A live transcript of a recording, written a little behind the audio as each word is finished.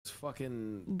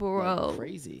fucking bro. like,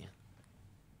 crazy.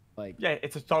 Like yeah,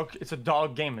 it's a dog. It's a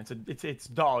dog game. It's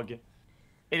dog.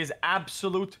 It is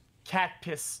absolute cat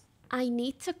piss. I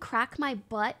need to crack my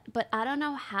butt, but I don't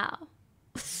know how.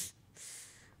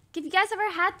 Have you guys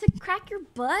ever had to crack your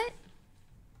butt?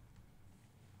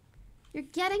 You're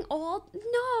getting old?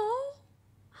 No.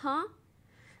 Huh?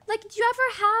 Like, do you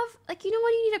ever have, like, you know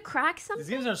when you need to crack something? These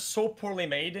games are so poorly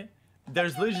made.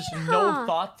 There's literally just no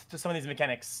thought to some of these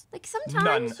mechanics. Like,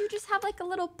 sometimes you just have, like, a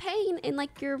little pain in,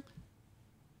 like, your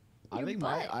I think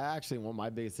butt. I actually, one of my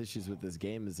biggest issues with this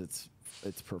game is its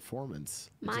performance.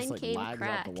 It Mine just, like, came lags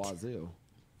cracked. out the wazoo.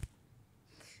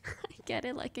 I get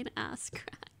it like an ass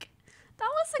crack. That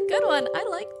was a good one. I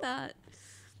like that.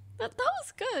 That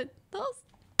was good.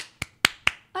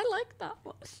 I like that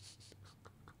one.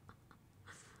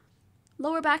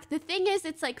 Lower back. The thing is,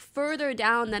 it's like further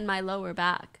down than my lower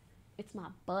back. It's my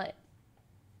butt.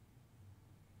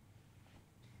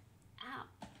 Ow.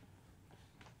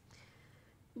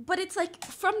 But it's like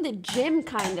from the gym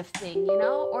kind of thing, you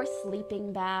know? Or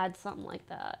sleeping bad, something like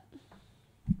that.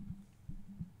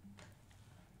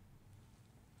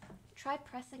 Try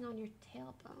pressing on your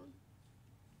tailbone.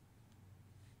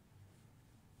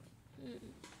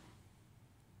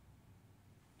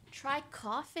 Try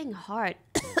coughing hard.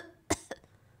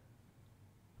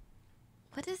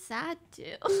 What does that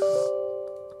do?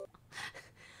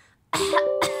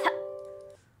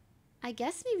 I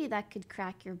guess maybe that could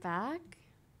crack your back.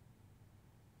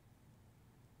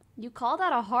 You call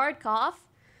that a hard cough?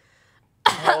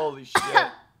 Holy shit.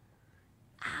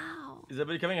 Ow. Is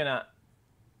everybody coming or not?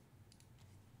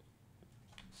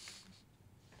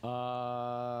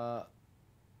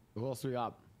 Who else we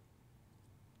got?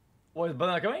 What, is Bud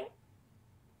not coming?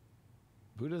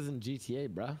 Buddha's in GTA,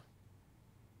 bruh.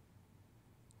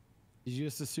 Did you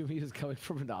just assume he was coming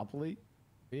from Monopoly?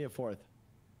 We need a fourth.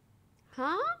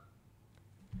 Huh?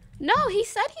 No, he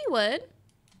said he would.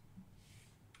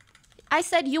 I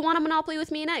said, you want a Monopoly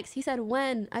with me next? He said,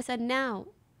 when? I said, now.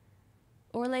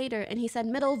 Or later. And he said,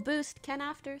 middle of boost, Ken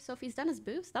after. So if he's done his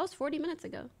boost, that was 40 minutes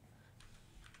ago.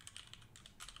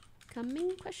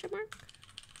 Coming, question mark?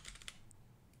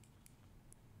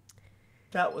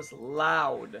 That was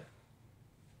loud.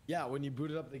 Yeah, when you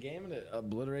booted up the game and it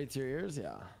obliterates your ears,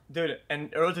 yeah. Dude,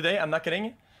 and earlier today, I'm not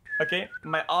kidding. Okay,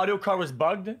 my audio card was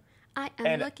bugged. I am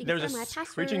And looking there was for a my password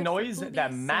screeching noise for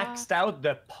that Ubisoft. maxed out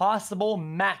the possible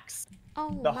max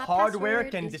Oh, the my hardware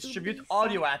password can is distribute Ubisoft.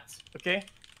 audio at. Okay,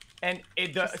 and the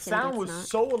Just kidding, sound it's was not.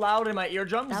 so loud in my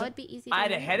eardrums. That would be easy I to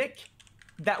had a remember. headache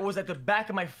that was at the back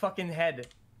of my fucking head,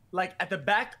 like at the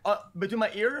back between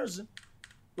my ears,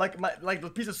 like the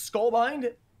piece of skull behind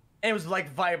it, and it was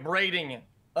like vibrating.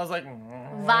 I was like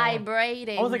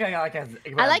vibrating. I was like,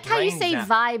 I like how you brain say zap.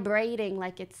 vibrating,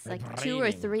 like it's like 2 or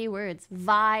Vibrating. 3 words.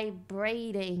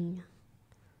 Vibrating.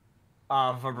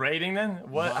 Vibrating then?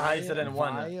 What? How you said it in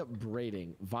one?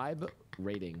 Vibrating. Vibe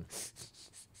rating.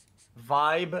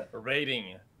 Vibe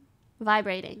rating.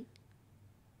 Vibrating.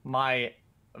 My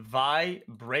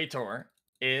vibrator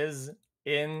is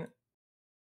in.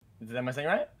 Am I saying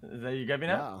right? Is that you got me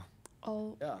now? Yeah.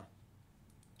 Oh. Yeah.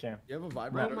 Okay. You have a Oh,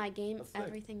 vibrator? my game, That's sick.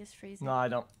 everything is freezing. No, I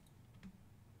don't.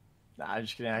 Nah, I'm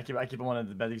just kidding. I keep it one of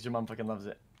the best because your mom fucking loves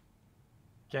it.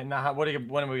 Okay, now when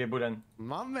do we get Buddha in?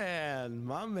 My man.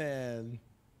 My man.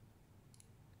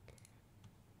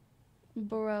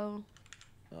 Bro.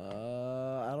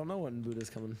 I don't know when Buddha's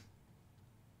coming.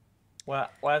 Well,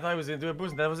 I thought I was gonna do a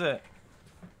boost. That was it.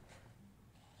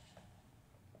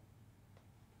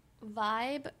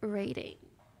 Vibrating.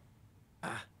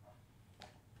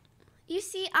 You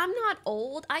see, I'm not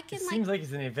old. I can It like. seems like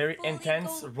it's in a very fully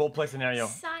intense go roleplay scenario.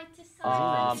 Side to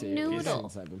side, like a noodle.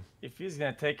 If he's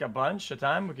gonna take a bunch of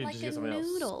time, we could Like just a get somebody else.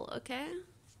 noodle, okay?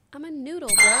 I'm a noodle,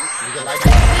 bro. He said,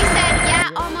 yeah,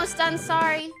 almost done,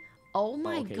 sorry. Oh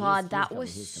my okay, god, he's that coming,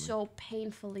 was he's coming. so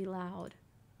painfully loud.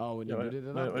 Oh, when you Yeah, booted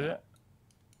it wait, up? wait, Yeah. wait.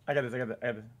 I got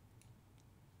this.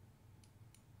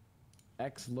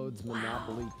 X loads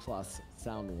Monopoly Plus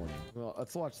sound warning. Well,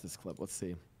 let's watch this clip. Let's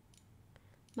see.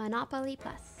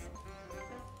 MonopolyPlus.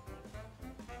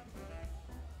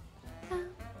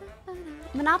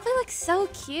 Monopoly looks so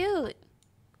cute.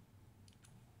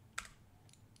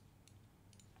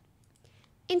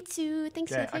 Into,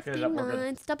 thanks Okay, for I figured 15 it out more good.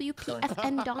 months.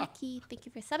 WPFN Donkey, thank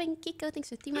you for subbing. Kiko, thanks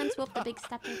for 3 months. Wolf the Big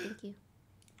Stepper, thank you.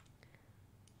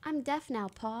 I'm deaf now,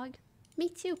 Pog. Me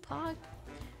too, Pog.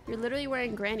 You're literally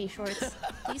wearing granny shorts.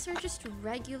 These are just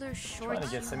regular shorts. Trying to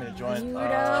get somebody to join.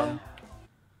 Weirdo.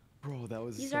 Bro, that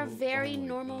was These so, are very oh my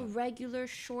normal, God. regular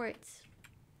shorts.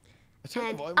 I turned the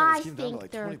And volume on I this game down to think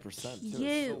like they're 20%. Too. It's so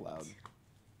cute. loud.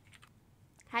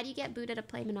 How do you get Buddha to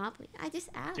play Monopoly? I just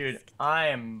asked. Dude, I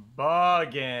am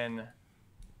bugging.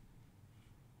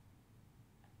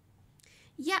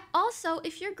 Yeah, also,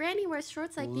 if your granny wears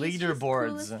shorts like these, she's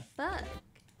Leaderboards. cool as fuck.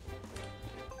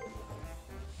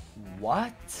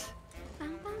 What?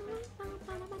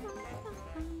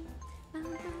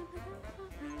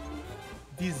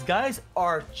 These guys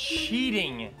are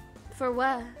cheating For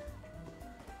what?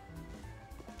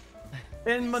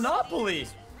 in Monopoly.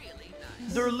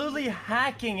 They're literally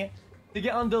hacking to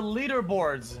get on the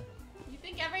leaderboards. You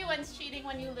think everyone's cheating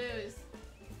when you lose?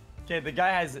 Okay, the guy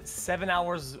has 7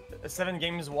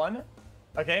 games won,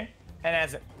 okay, and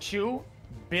has $2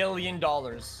 billion.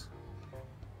 Okay,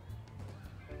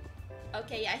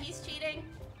 yeah, he's cheating.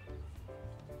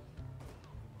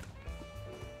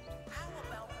 How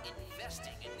about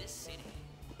investing in this city?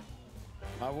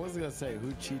 I was gonna say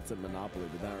who cheats at Monopoly,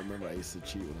 but then I remember I used to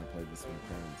cheat when I played this with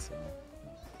my parents. So.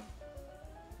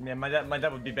 Yeah, my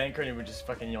dad would be banker and he would just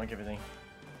fucking yoink everything.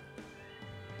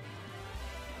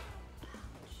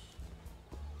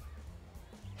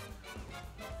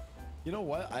 You know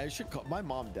what? I should call. My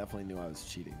mom definitely knew I was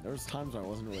cheating. There was times when I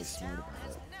wasn't really smart about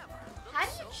it. How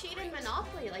do you cheat in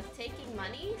Monopoly? Like taking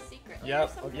money secretly? Yeah, or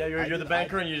something? yeah, you're the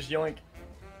banker and you just yoink.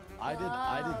 I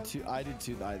did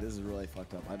two. This is really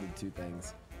fucked up. I did two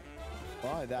things.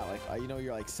 Not only that, like, you know,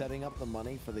 you're like setting up the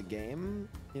money for the game.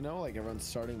 You know, like everyone's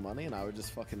starting money, and I would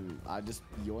just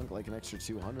yoink like an extra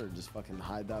 200, just fucking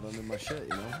hide that under my shit. You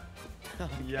know?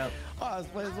 Yeah. Oh, I was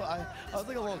playing. I was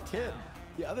like a little kid.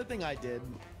 The other thing I did,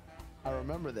 I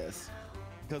remember this,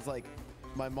 because like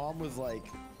my mom was like,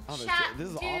 I don't know, Chat, this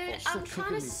is dude, awful. She's I'm like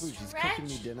cooking me trying to food. She's cooking me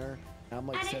stretch, dinner, and I'm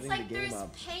like and it's setting like the game there's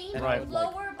up. pain And Right. I would,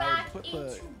 like, lower I back would put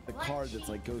into the butt card that's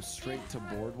like cheek. goes straight to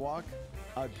boardwalk.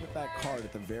 I would put that card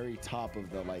at the very top of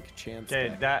the like chance.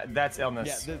 Okay, deck. that's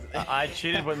illness. Yeah, I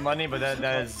cheated with money, but that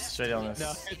is straight illness.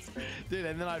 No, dude,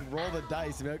 and then I'd roll the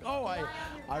dice and be like, oh,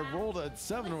 I rolled a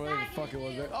 7 or whatever the fuck it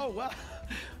was. Like, oh, wow,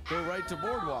 go right to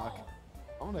boardwalk.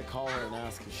 I'm gonna call her and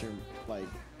ask if she, like,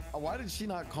 why did she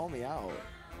not call me out?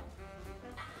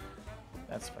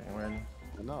 That's fucking weird.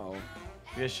 No.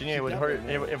 Because she knew it would hurt.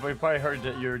 It would probably hurt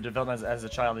your development as a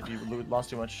child if you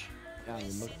lost too much. Yeah, I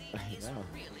mean, look, yeah.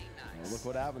 Well, look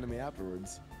what happened to me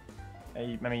afterwards.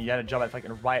 Hey, I mean, you had a job at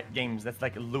fucking Riot Games. That's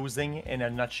like losing in a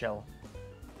nutshell.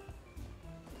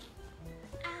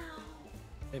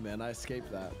 Hey, man, I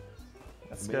escaped that.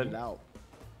 That's I made good. it out.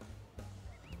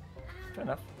 Fair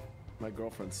enough. My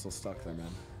girlfriend's still stuck there, man.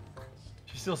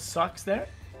 She still sucks there.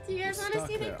 Do you guys want to stuck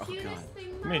see there. the Oh, cutest God.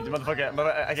 thing? Me, Mom? the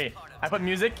motherfucker. Okay, I put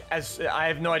music as I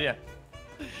have no idea.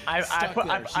 I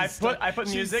put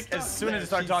She's music stuck as soon as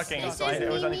there. it started She's talking, This so it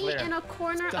was is Mimi unclear. in a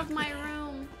corner Stuck of my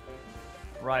room.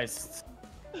 Christ.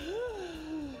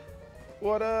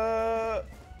 What up?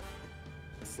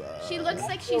 She looks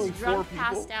like she's Only drunk, 4 people?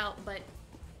 passed out, but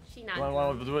she not.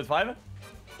 Want to do it 5?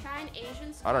 Try an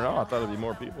Asian I don't know. I squad. thought it'd be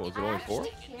more people. Is it only 4?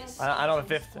 I don't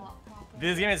have a 5th.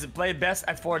 This game is played best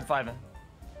at 4 and 5.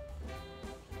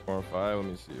 4 or 5? Let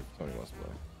me see if Tony wants to play.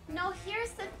 No,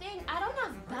 here's the thing. I don't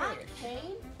have back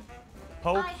pain.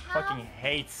 Pope I have, fucking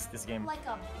hates this game. Like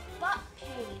a butt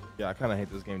pain. Yeah, I kind of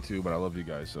hate this game too, but I love you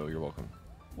guys, so you're welcome.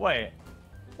 Wait.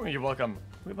 Well, you're welcome.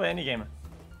 We play any game.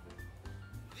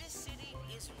 This city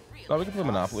is really No, we can play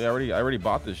Monopoly. I already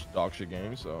bought this dog shit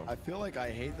game, so. I feel like I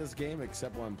hate this game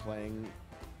except when I'm playing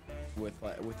with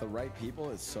the right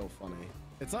people. It's so funny.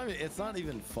 It's not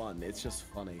even fun. It's just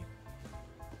funny.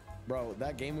 Bro,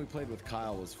 that game we played with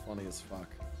Kyle was funny as fuck.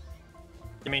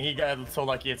 I mean, he got so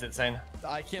lucky, it's insane.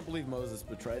 I can't believe Moses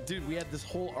betrayed. Dude, we had this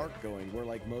whole arc going where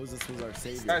like Moses was our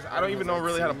savior. Guys, I don't even know Everyone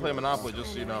was, really like, how to saving play us. Monopoly,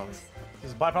 just so you know.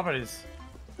 Just buy properties.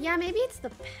 Yeah, maybe it's the.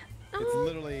 It's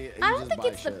literally. you I don't just think buy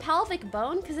it's the shit. pelvic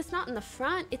bone because it's not in the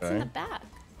front. It's in Okay. the back.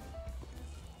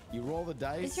 You roll the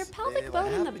dice. Is your pelvic like, bone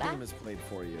in half the the back? game is played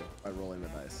for you by rolling the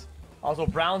dice. Also,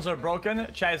 browns are broken.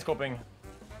 Chad is scoping.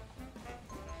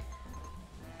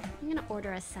 I'm gonna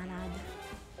order a salad.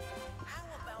 How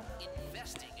about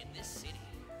investing in this city?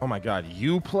 Oh my god,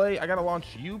 Uplay? I gotta launch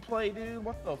Uplay, dude?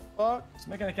 What the fuck? Just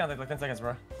make an account, like 10 seconds,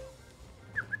 bro.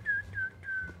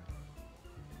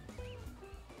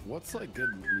 What's like good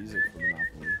music for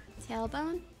Monopoly?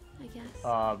 Tailbone, I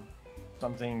guess.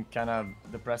 Something kind of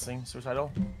depressing,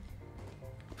 suicidal.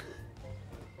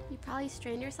 You probably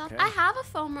strained yourself. Okay. I have a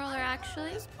foam roller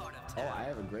actually. Oh, I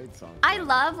have a great song. I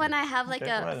love when I have like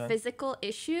Okay, go ahead, a then. physical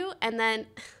issue and then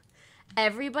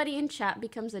everybody in chat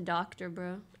becomes a doctor,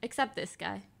 bro. Except this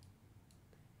guy.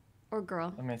 Or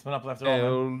girl. I mean, it's Monopoly after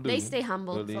all, man. They stay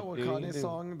humble. Is that what Kanye's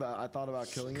song that I thought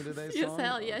about killing you today? Yes, song?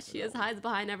 hell yeah, she is hides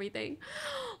behind everything.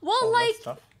 Well, Oh, that's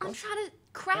like, tough. I'm trying to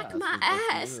crack Yeah, my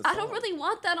that's ass. the I don't song. really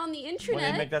want that on the When did you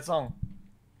internet. make that song?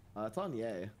 It's on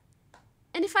Yay.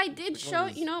 And if I did show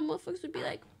it, you know, motherfuckers would be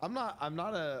like, I'm not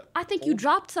a. I think you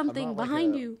dropped something not like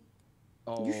behind a- you.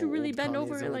 Oh, You should really old bend Kanye's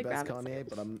over the and, like, best grab it. Kanye,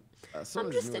 but I'm. Some I'm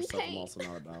of his just newer in stuff I'm pain. also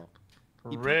not about.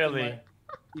 Really?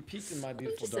 He peaked in My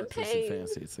Beautiful just in Dark Twisted pain.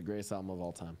 Fantasy. It's the greatest album of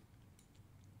all time.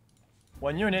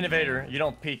 When you're an innovator, you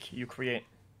don't peak, you create.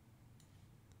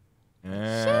 Damn.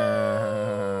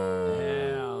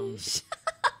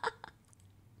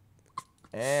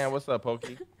 And what's up,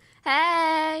 Pokey?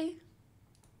 Hey.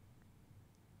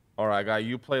 All right, I got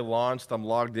Uplay launched. I'm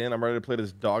logged in. I'm ready to play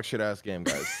this dog shit ass game,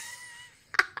 guys.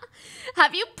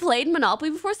 Have you played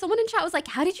Monopoly before? Someone in chat was like,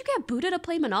 how did you get booted to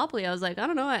play Monopoly? I was like, I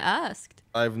don't know. I asked.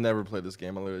 I've never played this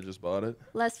game. I literally just bought it.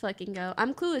 Let's fucking go.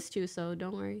 I'm clueless too, so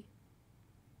don't worry.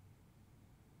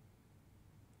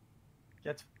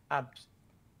 Get abs.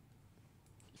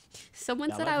 Someone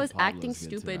Yeah, said life I of was Pablo acting is good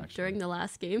too, stupid actually. during the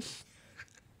last game.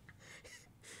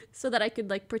 So that I could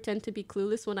like pretend to be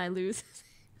clueless when I lose.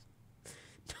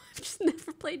 I've just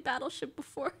never played Battleship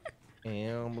before.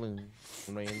 And blue.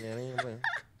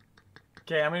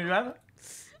 Okay, how many do you have?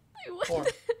 Four.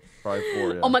 Probably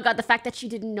 4, yeah. Oh my god, the fact that she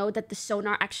didn't know that the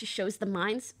sonar actually shows the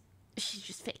mines. She's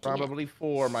just faking it. Probably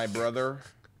 4, my brother.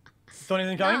 Don't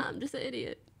even coming? Nah, I'm just an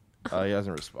idiot. He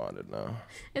hasn't responded, no.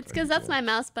 It's because that's my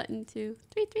mouse button too.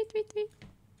 3, 3, 3, 3.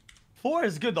 4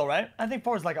 is good though, right? I think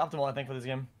 4 is like optimal, I think, for this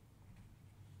game.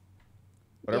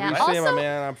 Whatever Yeah, you say, my also,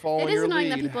 man. I'm following It is your annoying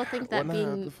lead. that people think that Wouldn't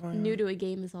have being to find new out. to a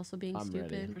game is also being I'm ready.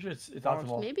 stupid. Pretty sure it's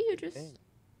optimal. Maybe you just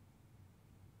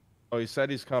Oh, he said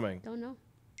he's coming. don't know.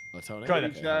 Oh, Tony? Good.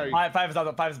 Okay. Sorry. 5 is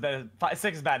out. 5 is bad.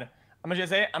 6 is bad. I'm just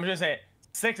gonna say it.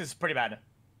 6 is pretty bad.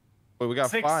 Wait, we got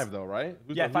 6. 5 though, right?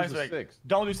 Who's Yeah, the, 5 who's is the big. 6?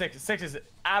 Don't do 6. 6 is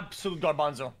absolute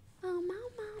garbanzo. Oh, mama.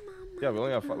 Yeah, we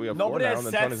only have 5. We have 4 Nobody now, has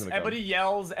and then Tony's sets. gonna come. Everybody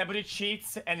yells. Everybody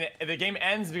cheats, and the game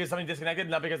ends because something disconnected,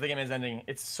 not because the game is ending.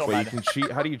 It's so Wait, you bad. can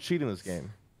cheat? How do you cheat in this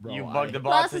game? Bro, You I- bug the Who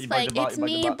bot. else is You bug playing? the bot. It's you bug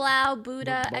the me, bot. Blau,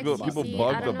 Buddha, People XQC.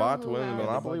 bug I the don't bot know to who win in else.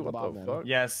 Monopoly? Bug the What bot, the man. fuck?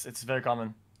 Yes, it's very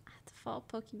common. I have to follow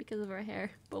Pokey because of her hair,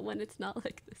 but when it's not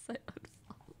like this, I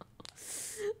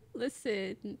unfollow.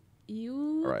 Listen,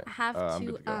 you All right, have I'm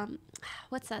to good to go.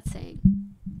 what's that saying?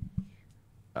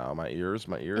 Oh, my ears,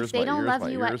 my ears, If they my don't ears, love my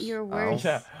you at ears. your Ow. worst,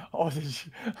 Yeah. Oh, did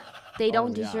you? they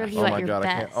don't yeah. deserve you Oh at my your god, I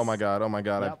best. can't. Oh my god, oh my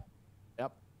god. Yep.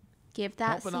 Yep. Give that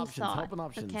Helping some options, thought. helping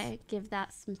options. Okay, give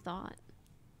that some thought.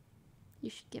 You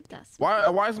should give that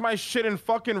some. Why is my shit in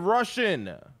fucking Russian?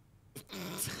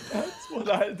 That's what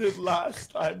I did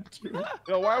last time too.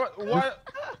 Yo, why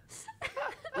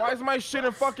is my shit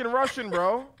in fucking Russian,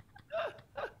 bro?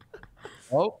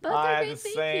 Oh. Both I are had great, the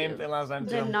thank same you. thing last time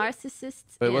The too. narcissists.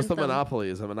 Wait, what's the anthem. Monopoly?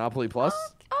 Is it Monopoly Plus?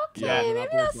 Okay, Yeah, maybe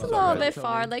Monopoly that's a Plus. little Okay. bit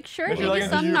far. Like, sure, Would you maybe like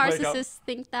some to play Cup? narcissists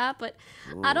think that, but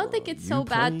I don't think it's so you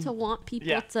bad play? to want people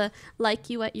Yeah. to like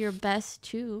you at your best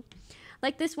too.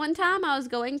 Like this one time, I was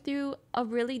going through a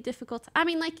really difficult. I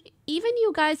mean, like even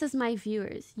you guys as my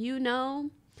viewers, you know,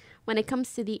 when it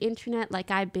comes to the internet, like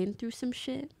I've been through some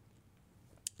shit.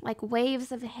 Like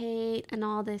waves of hate and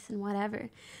all this and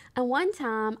whatever. And one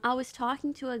time I was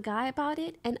talking to a guy about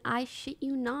it, and I shit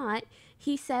you not,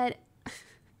 he said,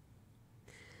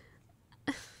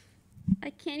 I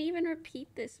can't even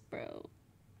repeat this, bro.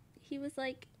 He was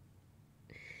like,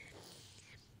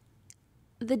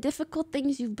 the difficult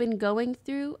things you've been going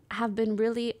through have been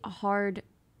really hard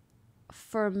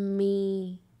for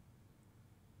me.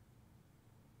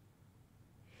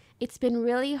 It's been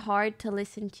really hard to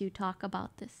listen to you talk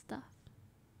about this stuff.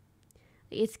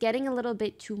 It's getting a little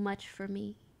bit too much for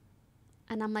me.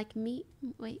 And I'm like,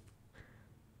 wait.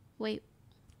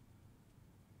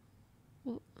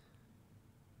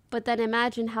 But then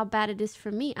imagine how bad it is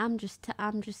for me. I'm just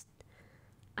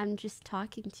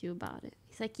talking to you about it.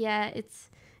 He's like, yeah, it's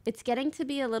getting to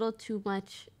be a little too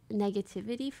much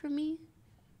negativity for me.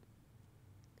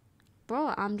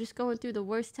 Bro, I'm just going through the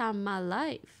worst time of my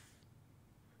life.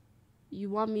 You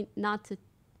want me not to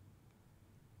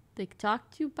like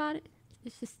talk to you about it?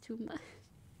 It's just too much.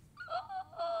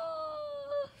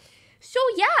 So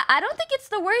yeah, I don't think it's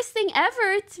the worst thing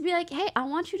ever to be like, hey, I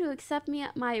want you to accept me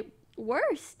at my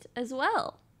worst as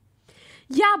well.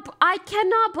 Yeah, I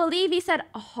cannot believe he said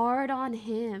hard on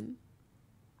him.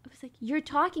 I was like, you're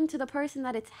talking to the person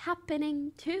that it's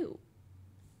happening to.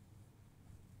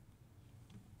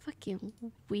 Fucking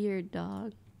weird,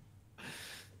 dog.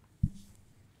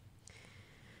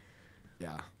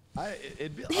 Yeah. I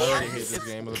already hate this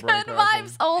game with a brain Good person.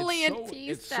 vibes only it's and so,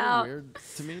 peace it's so out. weird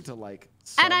to me to like.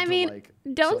 And I sub to, mean, like,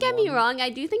 don't get me someone- wrong. I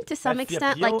do think to some That's the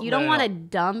extent, appeal. like, you don't No. want to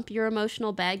dump your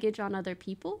emotional baggage on other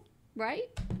people, right?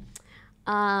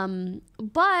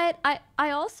 But I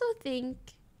also think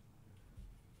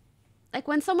Like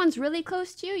when someone's really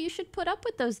close to you, you should put up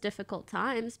with those difficult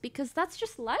times because that's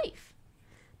just life.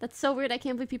 That's so weird. I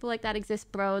can't believe people like that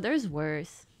exist, bro. There's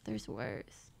worse. There's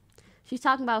worse. She's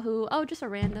talking about who? Oh, just a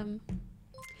random.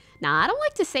 Nah, I don't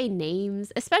like to say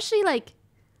names, especially like,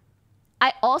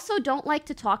 I also don't like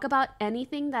to talk about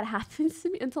anything that happens to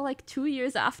me until like 2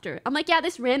 years after. I'm like, yeah,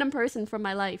 this random person from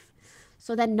my life.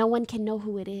 So that no one can know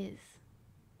who it is.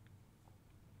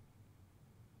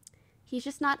 He's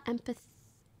just not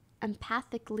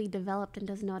empathically developed and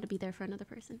doesn't know how to be there for another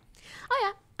person. Oh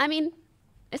yeah, I mean,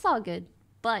 it's all good.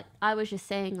 But I was just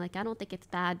saying, like, I don't think it's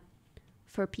bad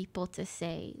for people to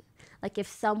say, like, if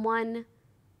someone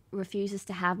refuses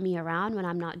to have me around when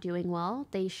I'm not doing well,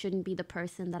 they shouldn't be the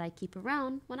person that I keep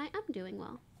around when I am doing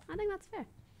well. I think that's fair.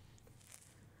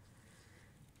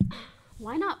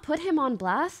 Why not put him on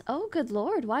blast? Oh, good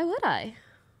Lord, why would I?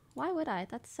 Why would I?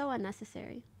 That's so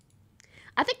unnecessary.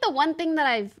 I think the one thing that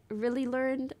I've really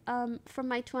learned from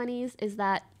my 20s is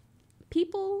that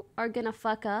people are gonna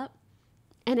fuck up,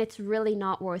 and it's really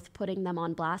not worth putting them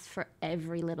on blast for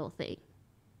every little thing.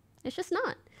 It's just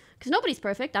not. Because nobody's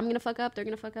perfect. I'm gonna fuck up, they're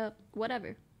gonna fuck up,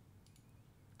 whatever.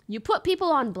 You put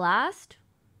people on blast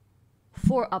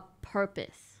for a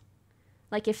purpose.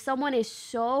 Like if someone is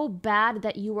so bad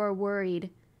that you are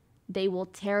worried they will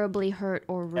terribly hurt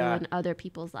or ruin other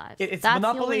people's lives. It's That's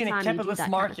monopoly in the a only time you do capitalist that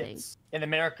market kind of thing. in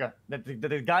America.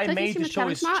 The guy So made to show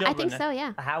his children I think so,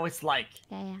 yeah. how it's like.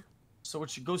 Yeah. So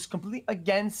which goes completely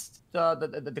against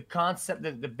the concept,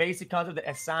 the basic concept that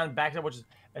Hasan backed up, which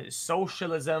is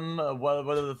socialism,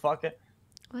 whatever the fuck. What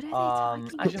are they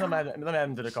talking Actually, about? let me add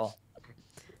him to the call.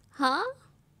 Huh?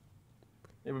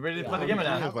 Yeah, we're ready to play the game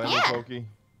now. Invite me, Yeah. Pokey.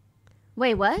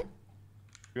 Wait, what?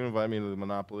 You invite me to the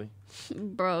Monopoly.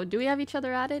 Bro, do we have each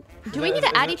other added? Do we need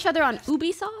to add each other on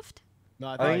Ubisoft? No,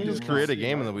 I think you just create a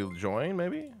game and then we'll join,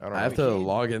 maybe? I don't know. I have to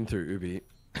log in through Ubi.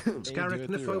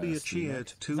 Scarachnophobia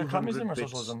cheered that communism 200 or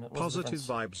bits. socialism? What's the Positive difference?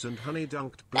 vibes and honey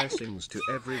dunked blessings to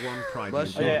everyone. Pride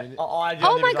Bless and you. joy. Yeah.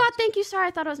 Oh my god, thank you. Sorry,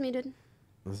 I thought I was muted.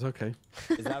 It's okay.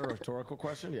 Is that a rhetorical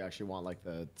question? Do you actually want like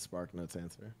the Spark Notes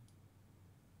answer?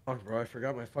 Fuck, bro, I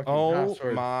forgot my fucking Oh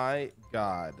password. my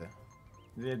god.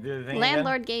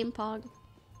 Landlord game, Pog.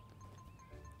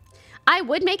 I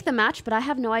would make the match, but I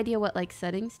have no idea what like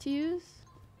settings to use.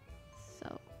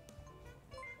 So.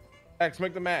 X,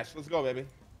 make the match. Let's go, baby.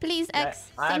 Please,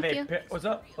 X. Thank you. What's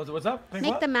up? What's up?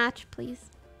 Make the match, please.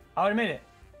 I already made it.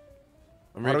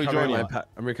 I'm How do we recovering join my you?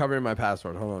 I'm recovering my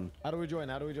password. Hold on. How do we join?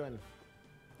 How do we join?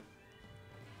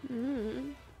 So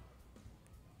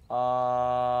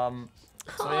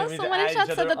Oh, we need to someone in add chat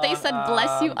each said that they other said on,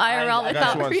 bless you IRL I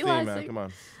got without you on Steam, man. realizing. Come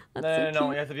on. That's No, so no,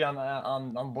 cute. you have to be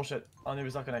on bullshit. On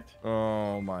Ubisoft Connect.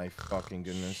 Oh my fucking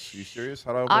goodness. You serious?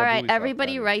 How do I All right, do we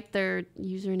everybody stop write their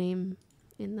username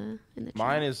in the chat. that?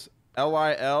 Mine is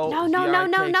LIL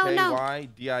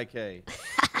DIKKYDIK.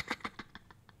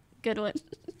 Good one.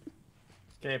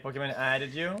 Okay, Pokimane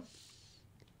added you.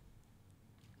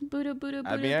 Buddha, Buddha,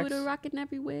 Add me, Buddha, X? Buddha, rocking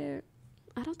everywhere.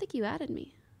 I don't think you added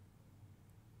me.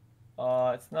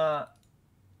 It's not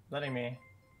letting me.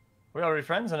 We already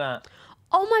friends or not?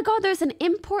 Oh my god, there's an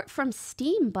import from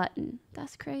Steam button.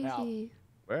 That's crazy.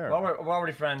 Where? Well, we're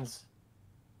already friends.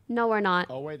 No, we're not.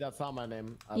 Oh wait, that's not my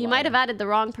name. You might have added the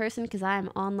wrong person because I am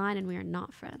online and we are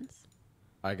not friends.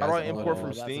 Alright, How do guys. I hold import on. from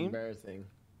That's Steam? embarrassing.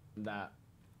 That.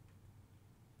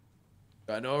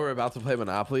 I know we're about to play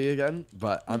Monopoly again,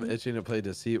 but I'm itching to play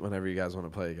Deceit whenever you guys want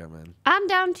to play again, man. I'm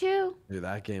down too. Dude,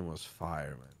 that game was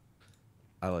fire, man.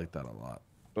 I like that a lot.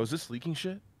 Oh, is this leaking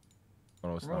shit? Oh,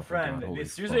 no, it's We're a not. friend. holy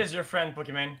This usually fuck. is your friend,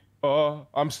 Pokimane. Oh,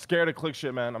 I'm scared to click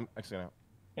shit, man. I'm Xing out.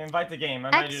 Invite the game.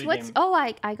 I'm ready to X, do the what's... game. Oh,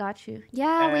 I got you.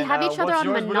 Yeah, we And, have each other what's on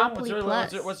yours, Buddha? Monopoly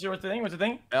Plus. What's your thing? What's the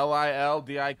thing?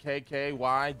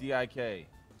 LILDIKKYDIK.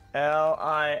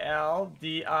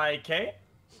 LILDIK.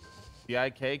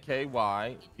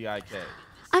 DIKKYDIK.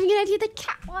 I'm gonna do the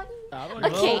cat one. Okay,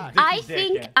 Little I dicky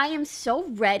think dick. I am so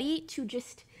ready to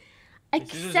just This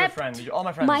is your accept friend. All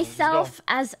my friends. Let's just go. myself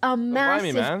as a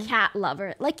massive man. cat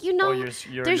lover. Like, you know, Oh, you're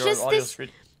there's just audio this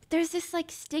street. there's this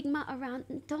like stigma around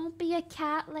don't be a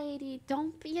cat lady,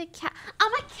 don't be a cat.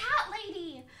 I'm a cat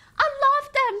lady. I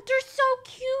love them. They're so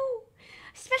cute.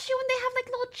 Especially when they have like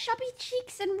little chubby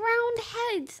cheeks and round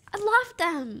heads. I love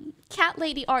them. Cat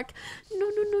lady arc. No.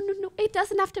 It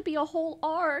doesn't have to be a whole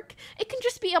arc. It can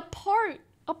just be a part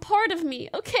of me,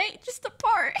 okay? Just a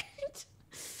part.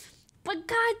 But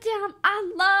goddamn, I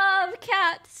love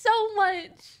cats so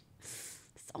much.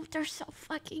 So they're so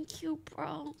fucking cute,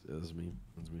 bro. It was me.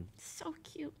 It's me. So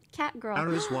cute. Cat girl.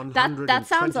 Aris That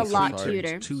sounds a lot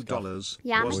 123 cuter. $2.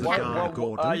 Yeah, Was I'm the a cat guy girl.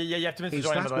 Gordon? Yeah, you have to miss the Is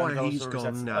join. that why he's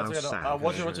gone now,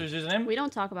 What's your username? We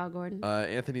don't talk about Gordon.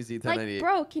 Anthony Z1098. Like,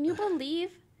 bro, can you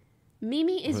believe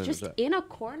Mimi is What is just that? in a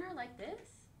corner like this?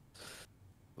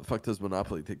 The fuck does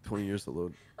Monopoly take 20 years to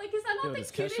load? Like, is that not Yo, the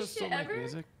does Kesha cutest still shit make ever?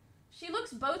 music? She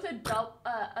looks both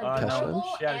adorable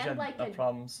She had and like a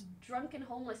problems. drunken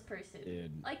homeless person.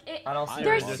 Dude. Like it, I don't see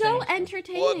they're her so thing.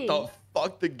 entertaining. What the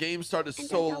fuck? The game started And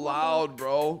so they're loud,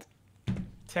 bro.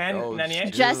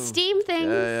 1098. Just Steam things.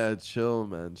 Yeah, chill,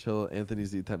 man. Chill. Anthony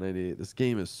Z1098. This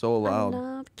game is so loud. I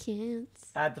love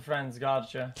cats. Add the friends,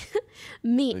 gotcha.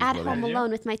 Me Thanks, at buddy. home Yeah.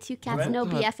 alone with my 2 cats, When? no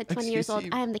God, BF at 20 years old.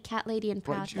 excuse I am the cat lady and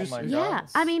proud. you Oh my Yeah, God.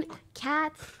 I mean,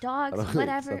 cats, I dogs, don't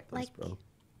whatever. accept this, Like, bro.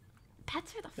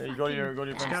 pets are the Yeah, fucking you go to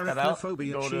your friends tab out.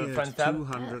 Arachnophobia Go to cheered friends tab.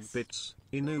 200 bits.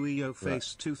 Inuio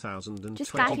face 2020.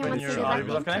 Just got here Open once your they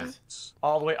audio left. connect.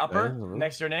 All the way upper, Yeah, I don't know.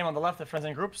 next to your name on the left, the friends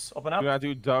and groups. Open up. Do not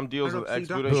do dumb deals with Boom,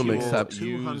 expedition. accept. Use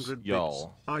 200 bits.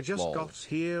 y'all. I just Lol. got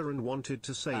here and wanted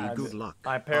to say good luck.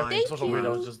 I pair Thank social you.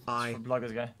 weirdos just I- to blog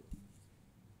this guy.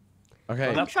 Okay.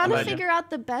 Nope. I'm trying to Imagine. figure out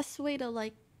the best way to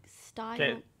like style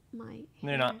Okay. my hair. No,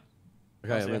 you're not.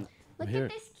 Okay, I'll see I'm in. Look I'm here.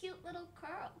 at this cute little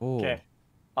curl. Oh. Okay.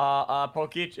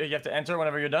 Poki, you have to enter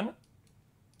whenever you're done.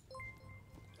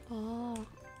 Oh,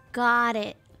 got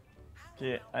it.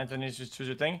 Okay, Anthony, just choose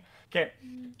your thing. Okay,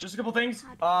 just a couple things.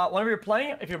 Whenever you're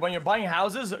playing, when you're buying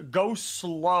houses, go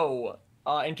slow.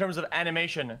 In terms of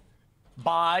animation,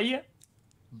 buy,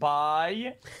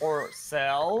 or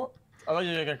sell. Otherwise,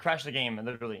 you're gonna crash the game.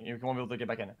 Literally, you won't be able to get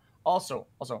back in. Also,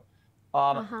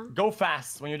 go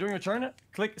fast. When you're doing your turn,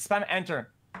 spam enter.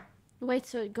 Wait,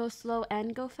 so it goes slow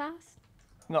and go fast?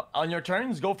 No, on your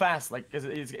turns, go fast. Like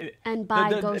And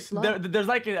go slow? There's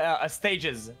like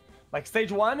stages. Like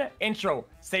stage 1, intro.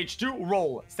 Stage 2,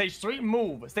 roll. Stage 3,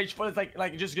 move. Stage 4, it's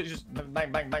like just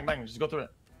bang, bang, bang, bang. Just go through it.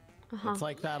 It's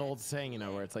like that old saying, you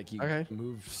know, where it's like you Okay.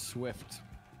 move swift,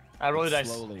 I roll the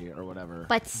dice. slowly or whatever.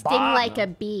 But sting Bah. like a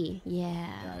bee. Yeah.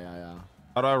 Yeah.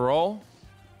 How do I roll?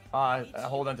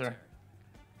 Hold enter.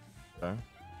 Okay.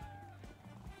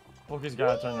 Poki's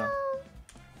got a turn now.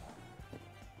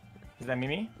 Is that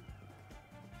Mimi?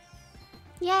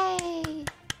 Yay!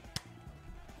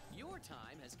 Your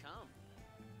time has come.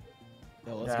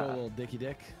 Yo, let's Yeah. go, little Dicky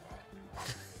Dick.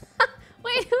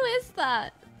 Wait, who is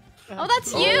that? Oh,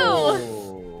 that's you!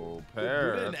 Oh,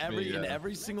 pair. Buddha, That's me, in yeah.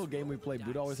 every single game we play,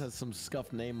 Buddha always has some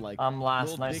scuffed name like I'm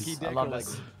last. Little Nice. Dicky I Dick love or like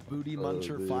this. Booty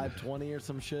Muncher dude. 520 or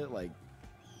some shit like.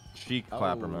 Cheek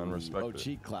clapper, man. Respect Oh, it.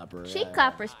 cheek clapper. Cheek yeah.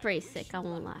 clapper's pretty sick, I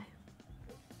won't lie.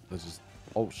 That's just.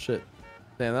 Oh shit.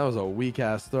 Damn, that was a weak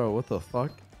ass throw. What the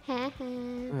fuck? Wait,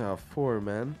 Yeah, 4,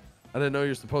 man. I didn't know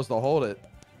you're supposed to hold it.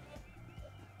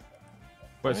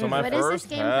 Wait, so my what is first?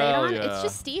 this game played Hell on? yeah. It's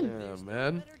just Steam. Yeah,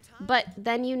 man. But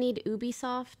then you need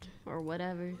Ubisoft or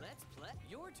whatever. Let's play.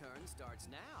 Your turn starts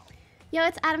now. Yo,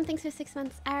 it's Adam. Thanks for 6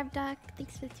 months. Arab Duck.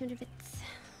 Thanks for the 200 bits.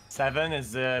 7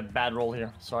 is a bad roll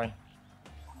here. Sorry.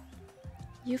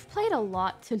 You've played a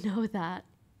lot to know that.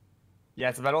 Yeah,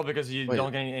 it's a bad roll because you Wait.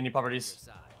 don't get any properties.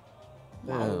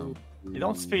 Damn. You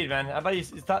don't speed, man. I bet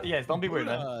it's not. Yeah, don't be weird,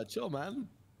 man. Buddha, chill, man.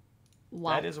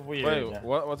 Wow. That is weird. Wait,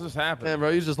 what's just happened? Man, bro,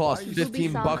 you just lost Why are you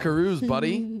 15 Ubisoft? buckaroos,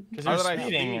 buddy. Because How you're did I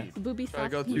speeding. speed? Booby Trying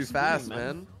to sauce. go too fast,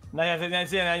 man. No, you have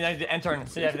to enter.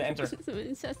 So you have to enter.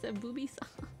 It's just a booby sauce.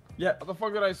 Yeah. What the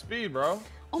fuck did I speed, bro?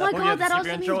 Oh my Well, you god, have to that skip also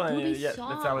your means intro and booby yeah, sauce.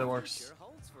 that's how it works. Sure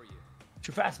holds for you.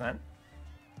 Too fast, man.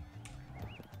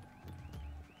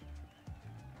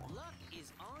 Luck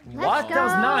is on Let's What? go. That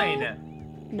was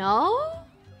 9. No?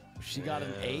 She got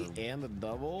an 8 and a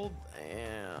double.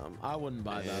 Damn, I wouldn't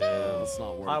buy that. Man. It's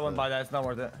not worth it. I wouldn't buy that. It's not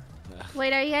worth it.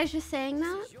 Wait, are you guys just saying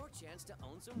that? your chance to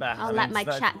own some. Bah, I'll I let mean, my it's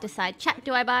not- chat decide. Chat,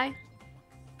 do I buy?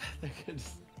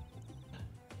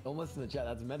 Don't listen to chat.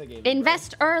 That's metagaming.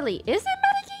 Invest early. Is it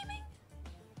metagaming? Bro.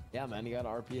 Yeah, man, you got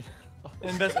RP.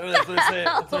 Invest. That's what they say.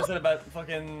 That's what they said about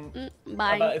fucking.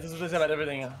 Buy. It's what they say about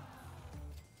everything.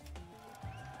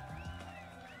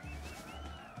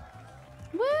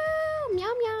 Woo!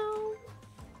 Meow meow.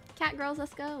 Cat girls,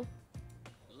 let's go.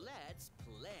 Let's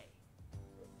play.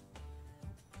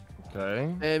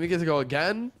 Okay. Damn, you get to go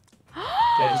again?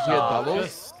 Just you get doubles?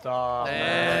 Just stop,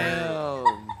 man. Damn.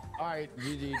 All right,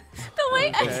 GG. The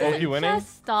way I Okay. said Poki winning?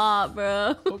 just stop,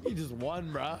 bro. Poki just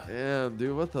won, bro. Damn,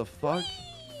 dude, what the fuck?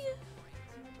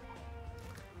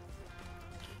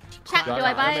 Chat, do I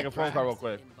gotta buy make a it? phone call real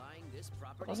quick. In buying this I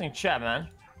property. was in chat, man.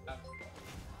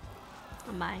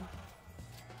 I'm buying.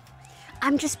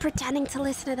 I'm just pretending to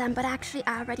listen to them, but actually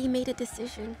I already made a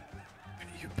decision.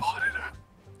 You bought it.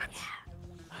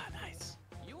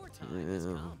 Your time has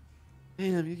Yeah. come.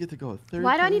 Damn, you get to go third.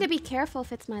 Why do I need to be careful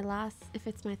if it's my last? If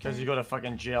it's my Because third? you go to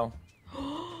fucking jail.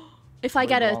 If I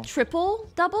get a Wrong. triple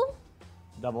double?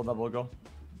 Double go.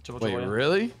 Triple, Wait, triple, yeah.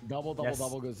 really? Double, Yes.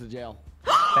 double goes to jail.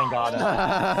 Thank God.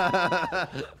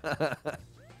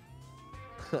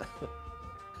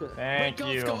 Thank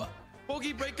you.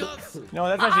 Bogey breakups. No,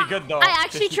 that's actually good though. I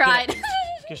actually tried.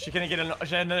 Because she couldn't get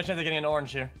she had another chance of getting an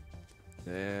orange here.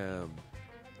 Damn,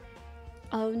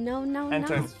 Oh no no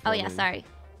Enter. no. Oh yeah, Funny. sorry.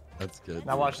 that's good.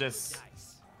 Now watch this.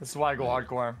 This is why I go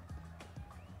hardcore.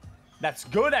 That's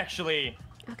good actually.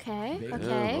 Okay. Big-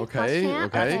 Okay. okay, Plus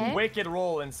champ, okay. okay. Wicked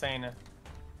roll, insane.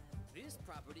 This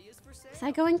property is for sale. Is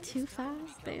that going too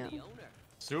fast? The Damn. owner.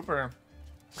 Super.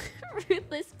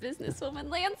 Ruthless businesswoman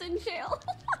lands in jail.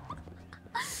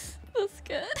 That's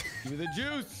good. Give me the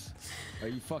juice. Are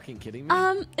you fucking kidding me?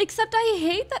 Except I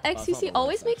hate that it's XCC not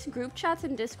always worth makes group chats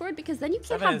in Discord because then you can't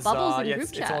Seven have is, bubbles in yeah, group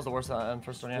it's chat. almost the worst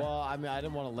first one, yeah. Well, I mean, I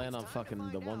didn't want to land on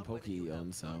fucking the one Poke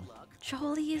own, so.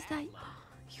 Jolie, is that?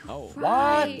 You Oh.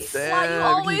 right. Damn, Why you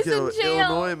always Kiko, in jail?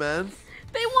 Illinois, man.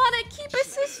 They want to keep his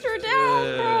sister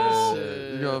down, bro.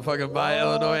 You gonna fucking buy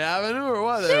Illinois Avenue or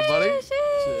what, there, buddy? Shit,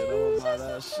 I'm gonna buy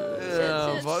that shit.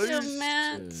 Yeah, buddy. Chill,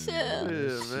 man. Chill.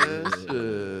 Yeah, man.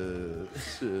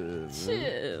 Shit, man.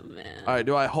 Chill, man. All right,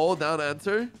 do I hold down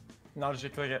enter? No,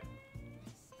 just click it.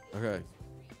 Okay.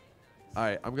 All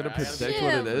right, I'm gonna Alright, predict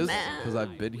what it Chill, is man. because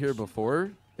I've been here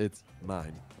before. It's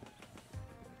 9.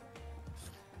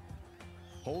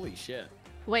 Holy shit.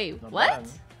 Wait, Not what? bad.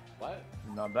 What?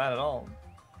 Not bad at all.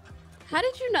 How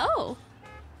did you know?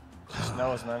 Just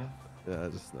knows, man. Yeah, I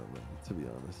just know, man. To be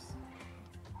honest.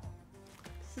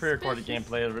 Pre-recorded Suspicious.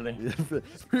 gameplay, really.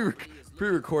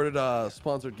 Pre-recorded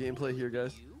sponsored gameplay here,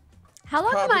 guys. How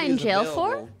long am I Property in is jail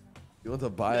available. You want to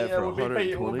buy it for we'll be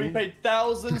 120? paid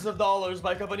thousands of dollars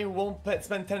by a company who won't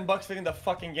spend $10 fixing the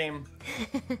fucking game.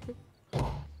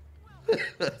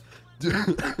 Do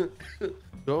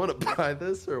I want to buy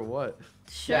this or what?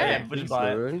 Sure. Yeah, but just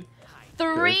buy it. Right? 3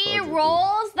 fuck it, dude.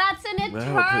 rolls? That's an Man, I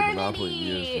haven't played Monopoly in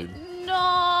eternity. years, No.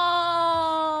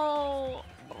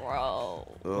 Bro.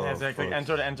 Oh, Yeah, exactly. fuck.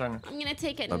 Enter to enter. I'm gonna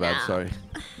take it My now. bad, sorry.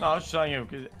 No, I was just telling you.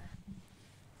 'Cause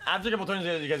after a couple turns,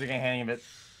 you guys are getting hang of it.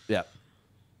 Yeah.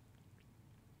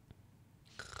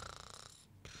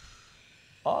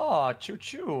 Oh, choo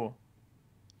choo.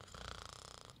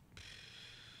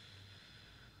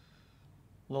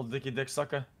 Little dicky dick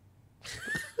sucker.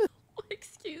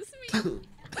 Excuse me.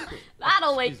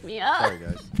 That'll wake me up. Sorry,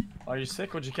 guys. Are you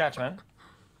sick? What'd you catch, man?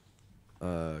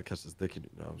 Catch this dick.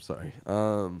 No, I'm sorry.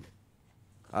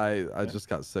 I just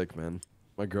got sick, man.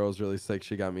 My girl's really sick.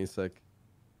 She got me sick.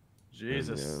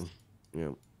 Jesus. Yeah.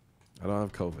 Yeah. I don't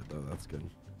have COVID though. That's good.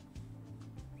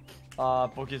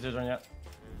 Pokies is on yet.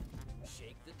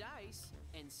 Shake the dice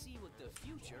and see what the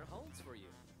future holds for you.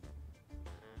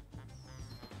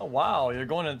 Oh wow, you're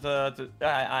going into.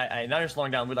 Now you're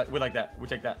slowing down. We like that. We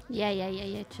take that. Yeah.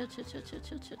 Chill.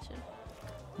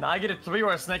 Now I get a 3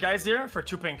 or a snake eyes here for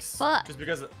 2 pinks. Fuck. Just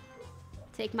because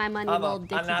Take my money, I'm little an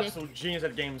dicky dick. absolute genius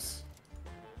at games.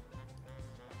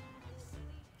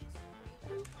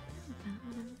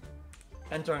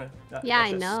 Enter. Yeah, watch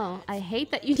I this. know. I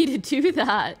hate that you need to do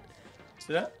that.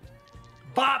 See that?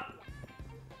 Bop!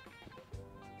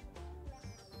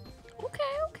 Okay.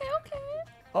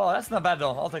 Oh, that's not bad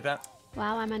though. I'll take that.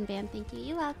 Wow, I'm unbanned. Thank you.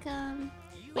 You're welcome.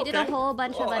 We did a Okay. whole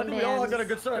bunch of Oh, I think we all got a unbans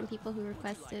good start. from people who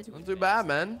requested. Not too bad,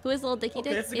 man. Who is little dicky Okay,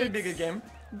 dick? it's gonna be a good game.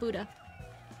 Buddha.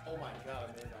 Oh my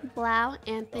god. Blau,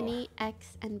 Anthony,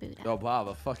 X, and Buddha. Yo, Bob,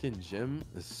 the fucking gym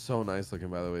is so nice looking,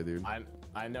 by the way, dude.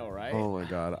 I know, right? Oh my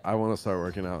god, I want to start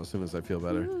working out as soon as I feel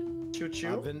better. Choo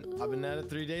choo. I've been at it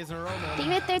 3 days in a row, man.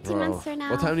 Thank you for 13 Bro, months for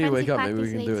now. what time do you Frenzy wake up? Maybe we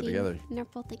practice can do it 18. together.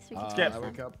 Nurple, thanks for Skip. I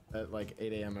wake up at like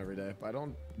 8 a.m. every day, but I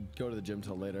don't go to the gym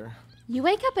till later. You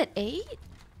wake up at 8?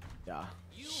 Yeah.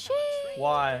 Shit.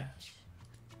 Why?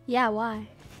 Yeah, why?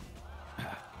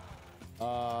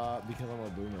 Because I'm a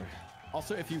boomer.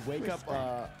 Also, if you wake up,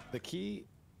 the key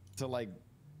to like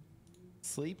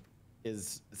sleep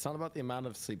is it's not about the amount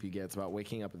of sleep you get. It's about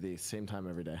waking up at the same time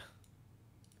every day.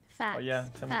 Facts. Oh yeah,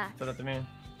 tell Facts. that to me.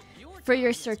 For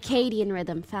your circadian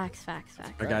rhythm. Facts. All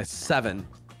right, guys, 7.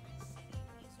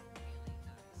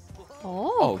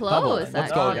 Oh, Oh, double. close.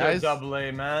 Let's go, Oh, actually. you're guys. double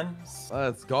A, man.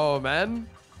 Let's go, man.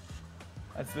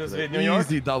 That's this in New York.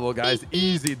 Easy double, guys.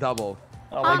 Easy double.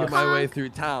 Oh, Honk, my Making my way honk. through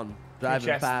town, driving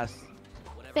chest. fast.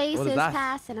 Face What is is that?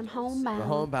 past and I'm homebound. The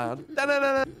homebound.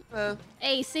 Da-da-da-da.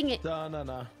 Hey, sing it. No.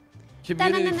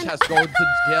 Community Da-na-na-na. chest. Go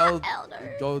to jail.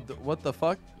 Elder. Go. What the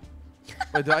fuck?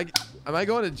 Wait, am I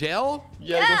going to jail?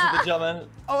 Yeah, go to the jail, man.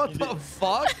 Oh, what the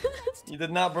fuck? You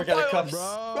did not break out the cups. Bro,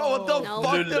 what the No.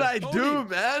 fuck did I do,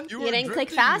 man? You didn't click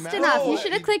fast enough. You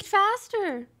should have clicked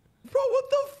faster. Bro, what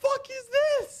the fuck is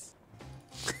this?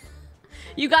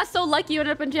 You got so lucky you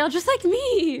ended up in jail just like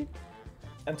me.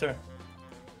 Enter.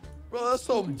 Bro, that's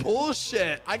some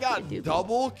bullshit. I got Dude.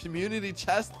 double community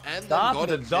chest and then Stop go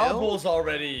to the jail? doubles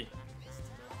already.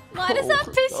 Why does that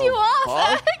What piss the you off,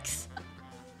 fuck? X?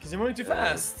 Because you're moving too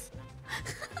fast.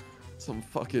 Some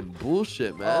fucking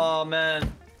bullshit, man. Oh,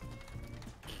 man.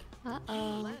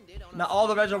 Uh-oh. Now all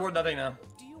the reds are worth nothing now.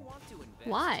 Do you want to invest?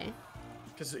 Why?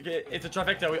 Because it's a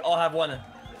trifecta. We all have one.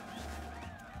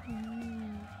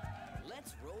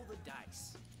 Let's roll the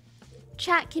dice.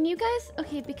 Chat, can you guys...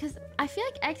 Okay, because I feel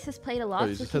like X has played a lot,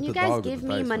 you so just can hit you the guys dog with give the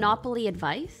me dice, man. Monopoly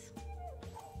advice?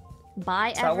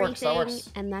 Buy That works, that everything, works.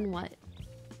 and then what?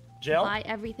 Jail? Buy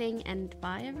everything and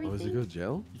buy everything? Oh, is it go to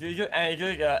jail? You can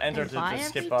enter And buy to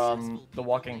skip everything? the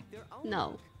walking.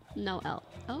 No. No L.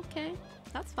 Okay.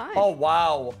 That's fine. Oh,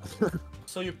 wow.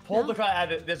 So you pulled the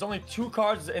card. There's only 2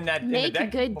 cards in that in the Make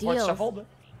deck good before it's deals. shuffled.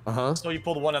 Uh-huh. So you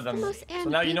pulled one of them. The most So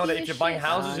now you know that if ambiguous you're buying shit.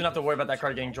 houses, you don't have to worry about that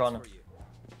card getting drawn.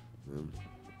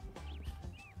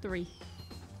 3.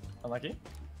 Unlucky.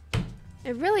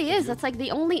 It really is. That's like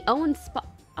the only owned spot.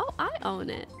 Oh, I own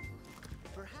it.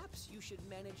 Perhaps you should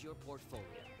manage your portfolio.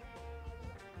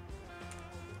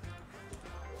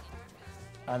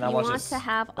 And I You watch want this. to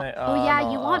have... Hey, oh, yeah,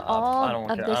 no, you want I all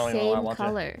don't of care. I the don't even know why I same want it.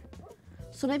 color.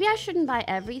 So maybe I shouldn't buy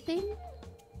everything?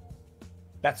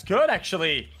 That's good,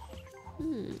 actually.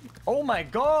 Hmm. Oh my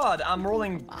god, I'm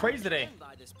rolling crazy today. Can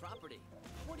buy this property.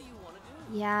 What do you want to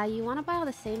do? Yeah, you want to buy all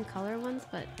the same color ones,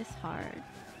 but it's hard.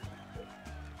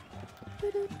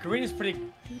 Green is pretty...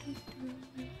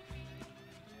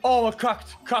 Oh,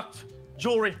 cucked.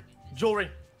 Jewelry.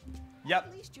 Yep.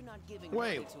 At least you're not giving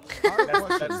Wait, away to hard That's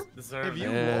question. deserved.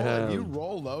 If you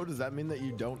roll low, does that mean that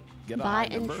you don't get a Buy high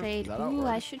and number? trade. Is that how it Ooh,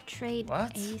 I works? should trade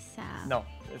What? ASAP. No,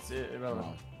 it's irrelevant.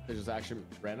 Oh, it's just actually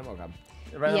random. Okay.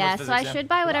 Random Yeah, with so I physics, should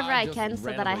buy whatever Well, I I just can so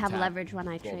that I randomly have tap leverage when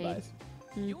I 12 trade. dice.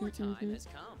 Your time has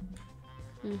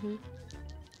come.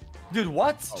 Dude,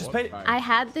 what? Oh, Just what? pay. Alright. I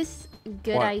had this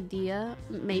good What? idea,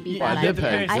 maybe Yeah, bad I did idea.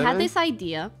 pay, I had didn't this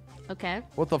idea. Okay.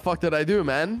 What the fuck did I do,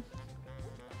 man?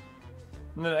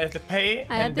 No, I have to pay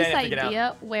I had and then this I have to get out.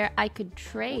 idea where I could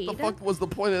trade. What the fuck was the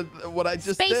point of what I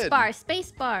just Space did?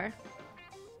 space bar.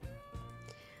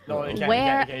 No, you can't,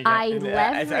 Where you can't. I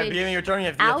At the beginning of your turn, you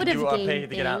have to, out do of pay game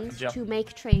to get out of things jail. to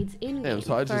make trades in Damn, game.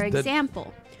 so I just For did-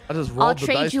 example, I just rolled I'll the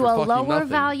trade dice you for a fucking lower nothing.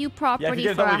 value property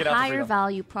get for double, a get out for higher freedom.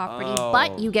 value property, Oh.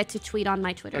 but you get to tweet on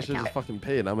my Twitter I should account. just fucking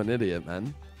pay it. I'm an idiot,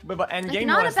 man. But end That's game, you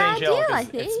not want a to stay in bad jail deal, I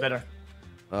 'cause it's think. better.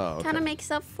 Oh, okay. Kind of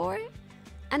makes up for it.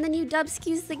 And then you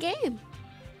dubskis the game.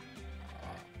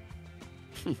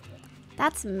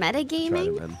 That's Tried metagaming.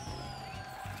 it, man.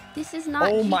 This is not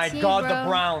Oh my GTA, god, bro. the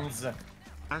Browns.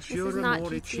 Ashura not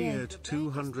Mori GTA. cheered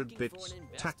 200 bits.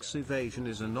 Tax evasion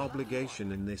is an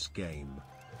obligation in this game.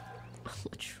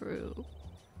 True.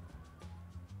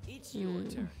 It's your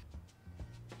turn.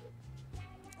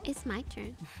 It's my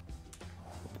turn.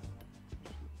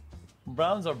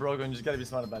 Browns are broken, you just gotta be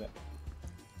smart about it.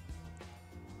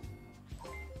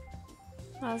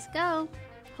 Let's go.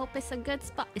 Hope it's a good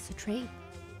spot. It's a trade.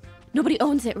 Nobody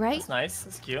owns it, right? That's nice,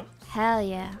 that's cute. Hell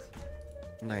yeah.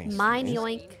 Nice. Mine nice.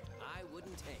 yoink. I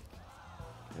wouldn't take.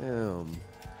 Damn.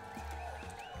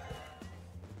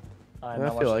 Alright, I now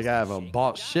feel watch like I haven't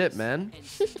bought shit, man.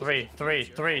 this. Three.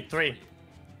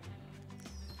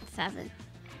 7.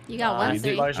 You got one you did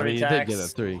 3. large I mean, you did get a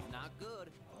tax. 3. Not good.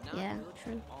 Not Yeah, good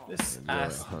true. at all. This Yeah,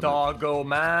 ass 100. doggo,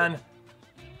 man.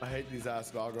 I hate these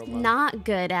ass doggo. Not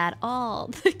good at all.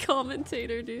 The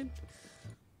commentator, dude.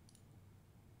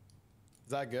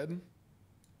 Is that good?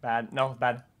 Bad. No,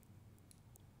 bad.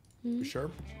 You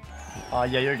sure? Yeah,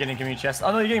 you're getting community chest.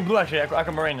 Oh no, you're getting blue actually.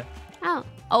 Aquamarine. Oh.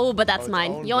 Oh, but that's Oh, it's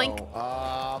mine. owned, Yoink.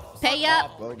 though. Pay fuck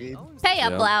up. off, Bogey. Pay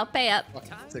up, Yeah. Blau. Pay up.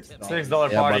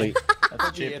 $6 Yeah, party. buddy.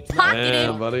 That's cheap. It's not, Pocketed.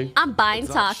 Damn, buddy. I'm buying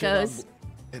it's not shit on tacos.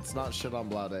 it's not shit on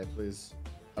Blau Day, please.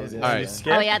 That was All Alright.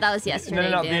 yesterday. Oh, yeah, that was yesterday.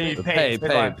 No, damn you it.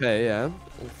 Pay, yeah.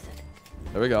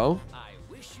 There we go. I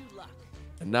wish you luck.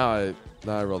 And now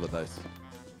I roll the dice.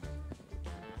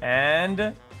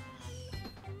 And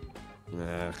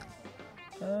Nah.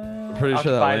 I'm pretty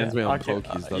sure that lands me on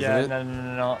Pokies, doesn't yeah, it?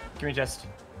 No. Give me chest.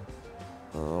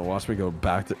 Watch me go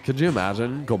back to. Could you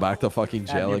imagine? Go back to fucking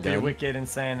That'd jail be pretty again. wicked,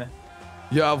 insane.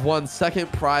 You have won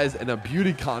second prize in a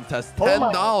beauty contest. Oh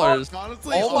my $10.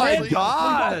 Honestly, Oh my honestly,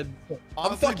 god! I'm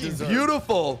honestly fucking deserved.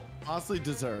 beautiful. Honestly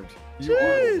deserved. You are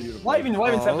Jeez. beautiful. Why even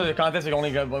Oh. step to the contest? You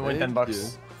only win Thank 10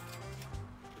 bucks.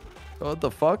 you. What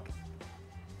the fuck?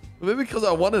 Maybe because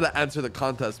I wanted to answer the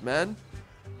contest, man.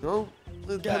 No,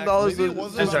 the Yeah, $10 maybe it was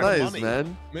wasn't just about the nice, money.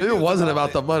 man. Maybe it wasn't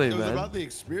about the money, It was man. about the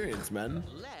experience, man.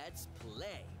 Let's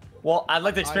play. Well, I'd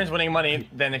like to experience winning money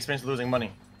than experience losing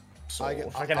money. So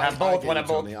if I can have both, when I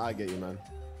both. Tony, I get you, man.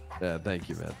 Yeah, thank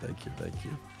you, man. Thank you, thank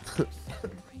you.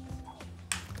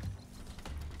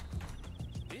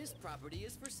 This property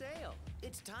is for sale.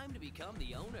 It's time to become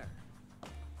the owner.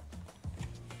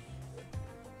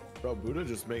 Bro, Buddha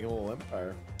just making a little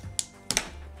empire.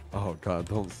 Oh God,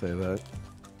 don't say that.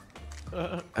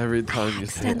 Every time you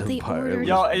say accidentally empire. ordered-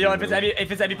 Yo,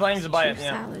 if it's Eddie playing, just buy it. Two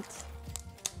Yeah. salads.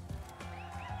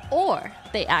 Or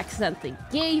they accidentally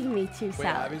gave me 2 Wait,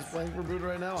 salads. Abby's playing for Buddha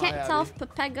right now? Can't Hi, tell Abby. if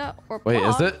Pepega or Wait,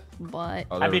 is Pog, it? But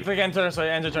Oh, Abby, click enter, so you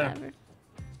end your turn. whatever.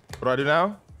 What do I do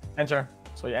now? Enter,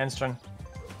 so you end turn.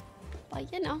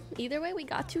 But you know, either way, we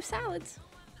got 2 salads.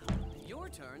 Your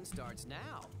turn starts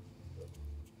now.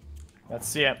 Let's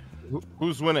see it.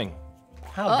 Who's winning?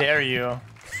 How dare you?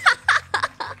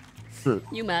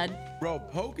 You mad? Bro,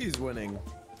 Pokey's winning.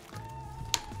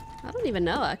 I don't even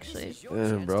know, actually. This is your Yeah,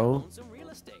 chance to bro. own some real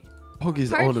estate. Poki's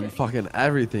Perfect. owning fucking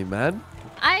everything, man.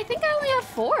 I think I only have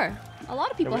 4. A lot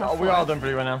of people have 4. We're all doing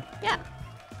pretty well now. Yeah.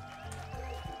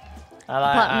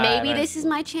 But Maybe this is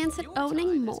my chance at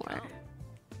owning more.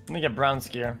 Let me get brown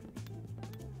skier.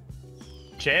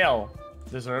 Jail.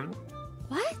 Deserved.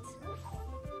 What?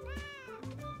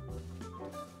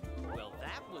 Well,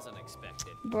 that was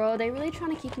unexpected. Bro, they really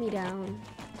trying to keep me down.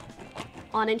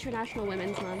 On International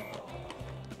Women's Month.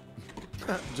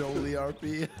 Jolie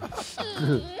RP.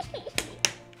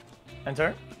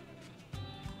 Enter.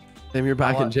 Damn, you're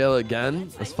back in What? jail again?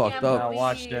 That's fucked Now up.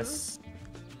 watch this.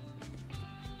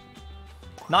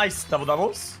 Nice, double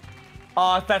doubles.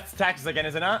 That's taxes again,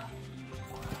 is it not?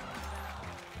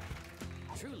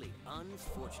 Truly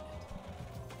unfortunate.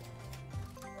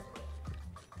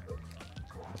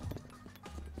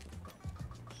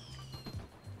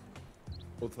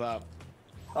 What's that?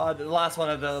 The last one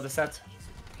of the set.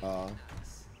 Uh,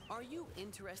 Are you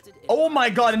interested in Oh my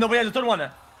god, and nobody has the third one.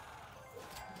 That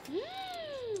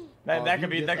oh, could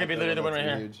be you get that literally the though, win right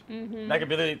that's here. huge. That could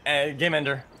be literally game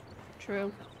ender.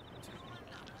 True.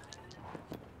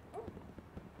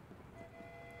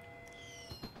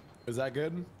 Is that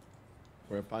good?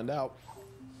 We're gonna find out.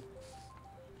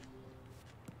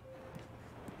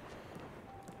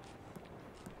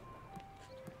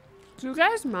 Do you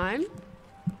guys mind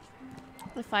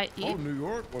if I eat? Oh, New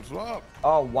York, what's up?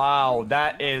 Oh wow,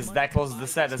 that closes the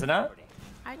set, does it not?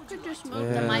 I could just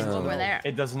move the mic over there.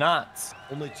 It does not.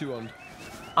 Only 2 on.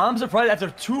 I'm surprised after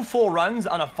 2 full runs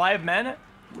on a 5-man,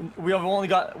 we've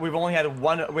only had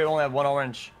one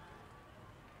orange.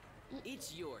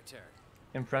 It's your turn.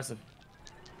 Impressive.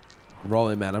 I'm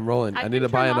rolling, man. I'm rolling. I can need to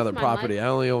buy turn off another my property. mic. I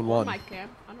only own one. I can.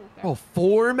 I don't care. Oh,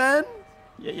 4, man?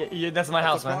 Yeah, that's my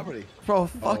house, man. Property. Bro,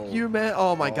 fuck Oh. you, man.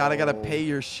 Oh my God, I gotta pay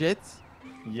your shit.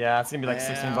 Yeah, it's gonna be like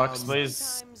 16 bucks, please.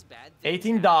 Sometimes bad things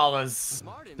 $18.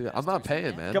 smart Dude, I'm not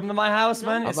paying, man. Come to my house,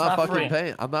 man. I'm It's not fucking free.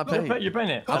 paying. I'm not paying. You're paying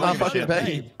it. I'm I not don't give a fucking shit.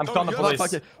 paying. I'm calling the I'm not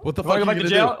police. fucking. What the Wanna fuck go are back you to gonna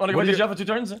jail? do? Wanna go What back are to jail for 2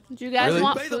 turns? Do you guys Really?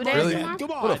 want Pay the food price. Really? ASMR?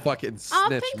 Come on. What a fucking I'll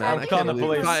snitch, pick man. up I Calling can't the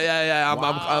believe. police. Yeah. I'm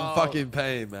Wow. fucking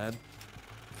paying, man.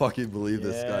 Fucking believe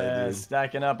this guy, Yeah, dude.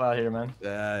 stacking up out here, man.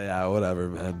 Yeah, whatever,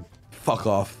 man. Fuck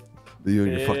off. You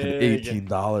and your fucking Big.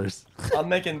 $18. I'm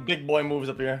making big boy moves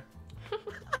up here.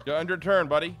 You're on your turn,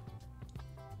 buddy.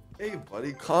 Hey,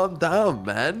 buddy, calm down,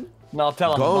 man. No,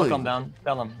 tell him. Golly. Don't calm down.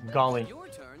 Tell him. Golly. Your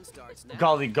turn starts now.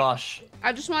 Golly gosh.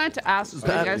 I just wanted to ask so you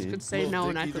that guys mean? could say Little no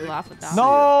and I dicky could dick. laugh at that.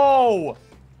 No!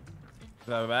 Is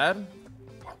that bad?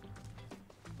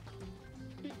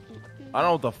 I don't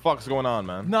know what the fuck's going on,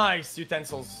 man. Nice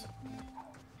utensils.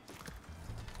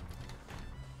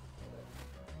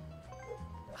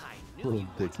 I knew Little you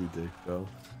dicky dick, bro.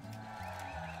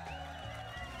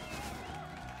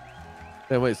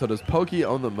 Hey, wait, so does Pokey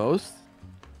own the most?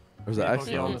 Or is it Yeah, actually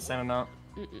Pokey on on the same amount.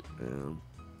 Damn.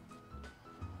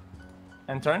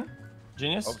 And turn.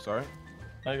 Genius. Oh, sorry.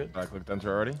 Very good. I clicked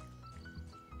enter already.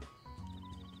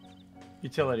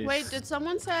 Utilities. Wait, did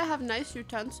someone say I have nice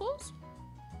utensils?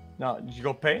 No, did you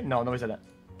go pay? No, nobody said that.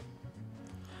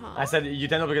 Huh? I said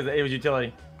utensil because it was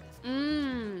utility.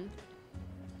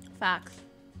 Facts.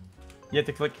 You have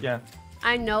to click, yeah.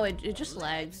 I know it just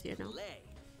lags, you know. play.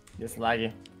 It's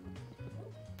laggy.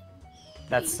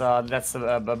 That's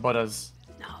Buddha's.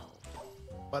 No.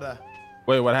 But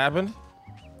Wait, what happened?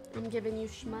 I'm giving you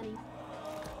shmoney.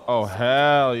 Oh,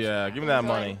 hell yeah. Give me that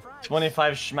money.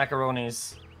 25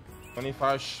 schmackaronis.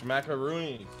 25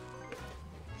 schmackaroonies.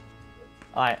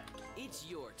 Alright, It's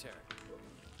your turn.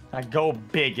 I go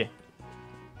big.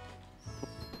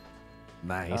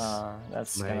 Nice.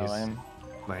 That's kind of Nice. lame.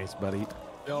 Nice, buddy.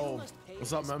 Yo,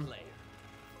 what's up, man?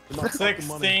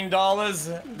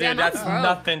 $16, dude. Yeah, That's not broke.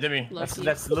 nothing to me. Lucky.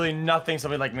 That's literally nothing.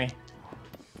 Somebody like me.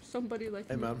 Somebody like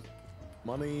Hey, man.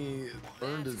 Money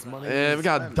earned is money. And we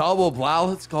got spent. double, wow.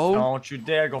 Let's go. Don't you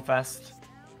dare go fast.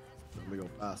 Let me go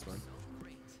fast, man.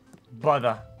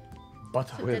 Butter.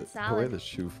 Butter. It's a Wait, good the way salad. the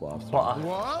shoe flops. Butter.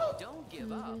 What? Don't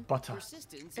give up. Butter.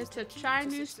 Persistence It's is a the key to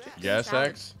Chinese success. Yes, salad.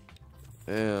 X.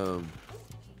 Damn.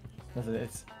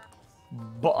 It's I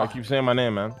butter. keep saying my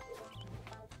name, man.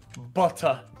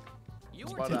 Butter. Your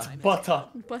Butter. It's time has butter.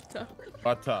 Butter.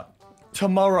 Butter.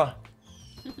 Tomorrow.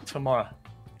 Tomorrow.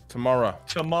 Tomorrow.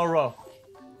 Tomorrow.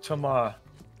 Tomorrow.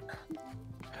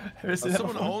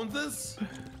 Someone owns this?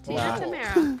 Tina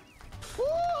Tamara.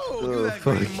 Whoa, look at that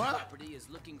fuck. green ma. property is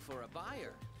looking for a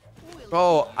buyer.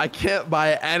 Bro, I can't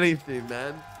buy anything,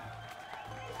 man.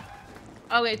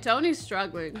 Okay, Tony's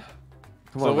struggling.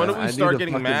 Come So on, when man. do we I start need to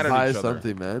getting fucking mad at buy each other?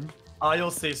 something, man.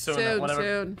 You'll see soon.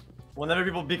 Soon. Whenever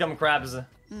people become crabs.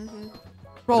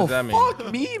 Bro, does that mean?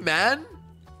 fuck me, man.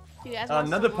 You guys want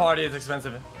Another some more? party is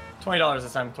expensive. $20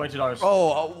 this time. $22.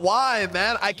 Bro, why,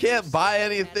 man? I can't buy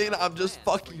anything. I'm just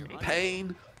fucking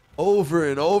paying over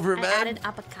and over, I man. added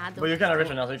avocado. But you're kind of rich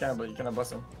right now, so you kind of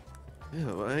bust them.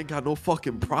 Yeah, I ain't got no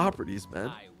fucking properties, man.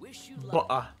 I wish you luck.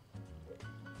 Butter.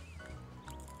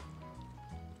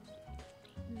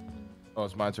 Oh,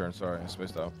 it's my turn. Sorry, I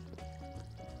spaced out.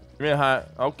 Give me a high.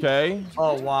 Okay.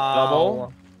 Oh, wow.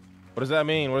 Double. What does that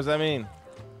mean? What does that mean?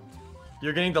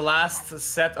 You're getting the last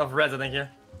set of reds, I think, here.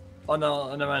 Oh,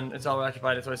 no, never mind. It's all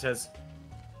occupied. That's what it says.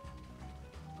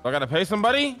 Do I gotta pay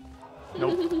somebody?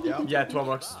 Nope. Yeah. Yeah, 12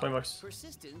 bucks. 20 bucks.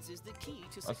 Persistence is the key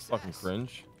to That's success. fucking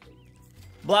cringe.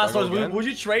 Blastos, Do I go again? would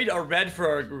you trade a red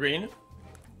for a green?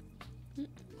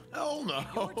 Hell Your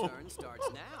no. turn starts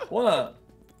now. Wanna?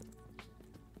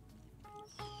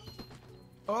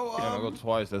 Oh, Yeah, I'll go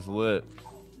twice. That's lit.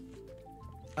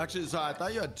 actually, so I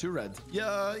thought you had 2 reds.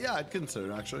 Yeah, I'd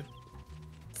consider actually.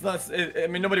 It's not, I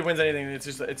mean, nobody wins anything. It's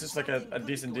just like a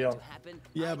decent deal.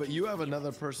 Yeah, but you have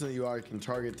another person that you already can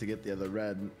target to get the other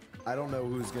red. I don't know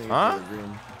who's gonna get Huh? the other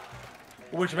green.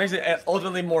 Which makes it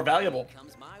ultimately more valuable.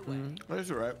 Comes my way.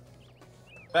 That's all right.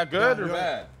 That good Yeah, or you're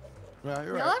bad? Yeah,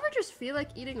 you're Y'all right. ever just feel like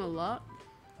eating a lot?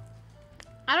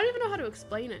 I don't even know how to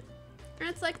explain it. And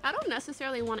it's like, I don't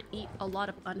necessarily want to eat a lot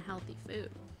of unhealthy food.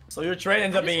 So your trade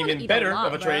ends I up just being wanna even eat a better lot,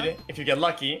 of a bro. trade if you get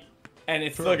lucky, and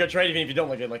it's still a good trade even if you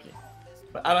don't get lucky.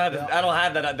 But I don't have I don't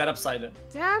have that upside.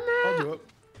 Damn I'll it! do it.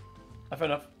 Fair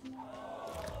enough.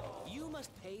 You must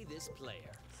pay this player.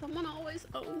 Someone always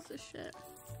owns this shit.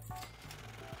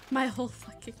 My whole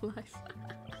fucking life.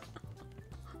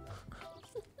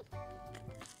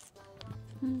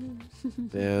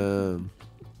 Damn.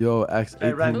 Yo, X, Hey,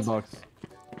 18 Rand. bucks.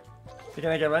 Can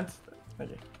I get rent?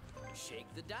 Thank you. Shake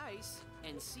the dice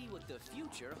and see what the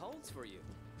future holds for you.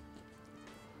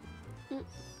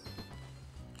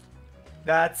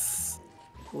 That's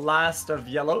last of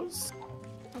yellows.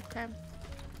 Okay.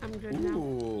 I'm good now.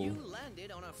 Ooh. You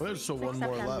landed on a free There's still one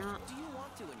Except more I'm left. not. Do you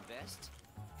want to invest?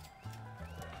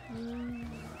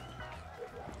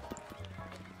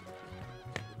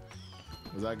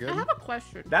 Was that good? I have a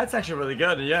question. That's actually really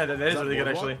good. Yeah, that is that really good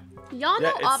boardwalk? actually. Y'all know Yeah,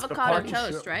 it's the avocado party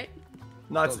toast, shit. right?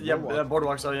 No, it's Oh, yeah, boardwalk.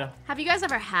 boardwalk. So yeah. Have you guys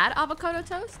ever had avocado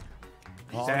toast?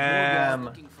 Oh, Damn.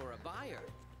 Looking for a buyer.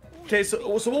 Okay, so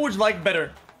what would you like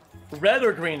better, red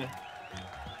or green?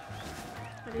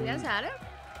 Have you guys had it?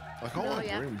 I can't Oh, want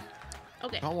yeah. green.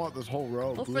 Okay. I don't want this whole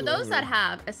row. Well, blue for those that everywhere.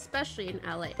 have, especially in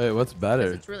LA, Wait, what's because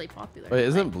better? it's really popular. Wait, in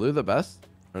isn't LA. blue the best?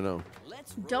 Or no?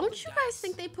 Let's roll Don't the you guys dice.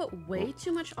 think they put way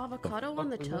too much avocado on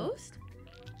the toast?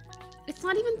 It's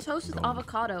not even toast with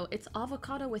avocado. It's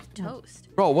avocado with toast.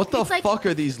 Bro, what the It's like fuck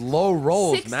are these low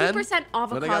rolls, man? 60%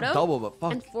 But I got avocado double, but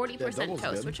fuck. and 40% double's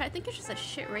toast, good. which I think is just a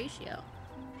shit ratio.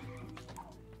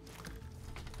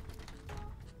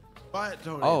 Buy it,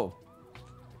 Tony. Oh.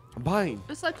 I'm buying.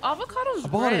 It's like avocado's I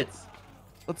bought great, it.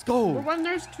 Let's go. but when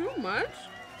there's too much,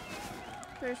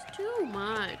 there's too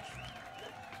much.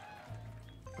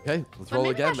 Okay, let's But roll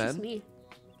maybe again, that's just man. me.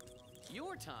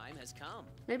 Your time has come.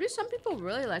 Maybe some people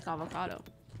really like avocado.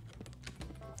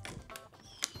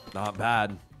 Not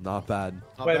bad. Not bad.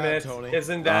 Not Wait a bad, minute, Tony.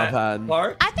 isn't that bad.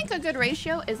 Park? I think a good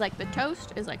ratio is like the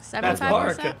toast is like 75%, That's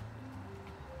Park. and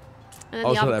then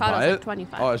Oh, the should I avocado buy is it? like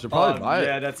 25. Oh, I should probably buy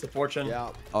Yeah, it. that's a fortune. Yeah.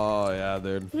 Oh, yeah,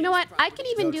 dude. You know what? I can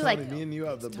even Yo, do Tony, like me and you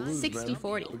have the blues,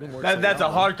 60-40. man. We can work That's a something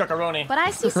out. hard cuckaroni. But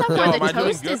I see somewhere Yo, the am I doing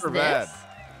toast good is or bad? this.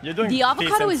 You're doing The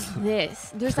avocado decent. is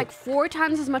this. There's like 4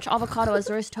 times as much avocado as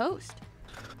there is toast.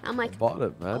 I'm like, Bought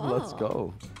it, man. Let's Oh.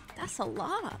 go. that's a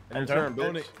lot. And Turn,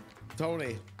 Tony. bitch.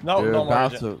 Tony. No, You're no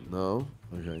about more. to. No?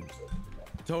 Okay.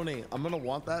 Tony, I'm gonna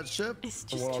want that ship. It's And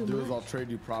just what I'll too do is much. I'll trade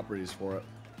you properties for it.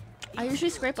 I usually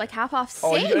scrape like half off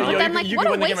Oh, same, you- but you- then you- like you what can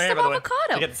a win the waste game here, of by the way.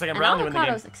 avocado. You get the second And round, you win the game.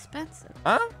 avocado's expensive.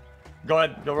 Huh? Go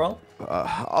ahead, go roll.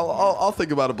 I'll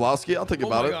think about it, Blowski. I'll think Oh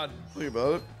about my it. God. Think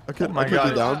about it. I could, Oh my I could God.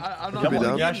 be down. I'm I could be on,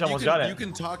 down. you actually almost got it. You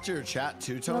can talk to your chat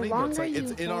too, The Tony. But it's longer like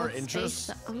you it's in our hold interest.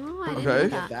 space, oh, I Okay. didn't know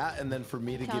Get that. that, and then for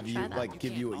me to Okay, I'll give you try that. like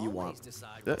give you what you want.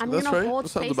 Yeah, I'm that's gonna right. hold That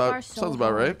sounds space about bar so sounds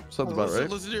about hard. right. Sounds about right.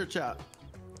 Listen to your chat.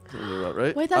 Sounds about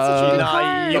right. Wait, that's such a good Nah,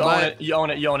 card. you But own my- it. You own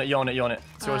it. You own it. You own it. You own it.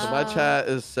 It's yours. My chat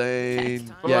is saying,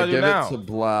 What do I yeah, do give now? it to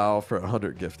Blau for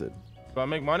 100 gifted. Do I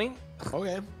make money?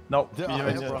 Okay. Nope. Yeah, You-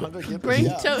 I have 100 gifts. Bring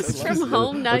Yeah, toast that's from nice.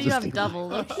 home. Now I'm you just have kidding.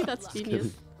 double. Okay, that's genius.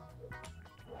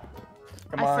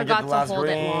 Come I on, forgot get the last to hold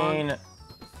it long. green.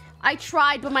 I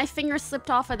tried, but my finger slipped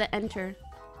off of the enter.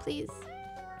 Please.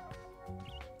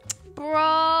 Bro,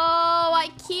 I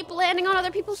keep landing on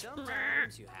other people's...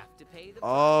 Sometimes you have to pay the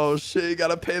Oh shit, you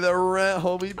gotta pay the rent,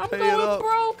 homie. I'm Pay it going up.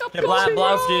 broke. I'm Okay, going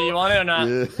Blowski, broke. you want it or not?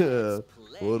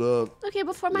 Yeah. What up? Okay,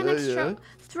 before my Yeah, next yeah.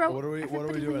 throw, What are we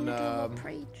everybody doing? we need to do a little You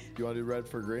page. want to do red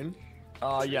for green?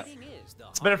 Yeah. thing is the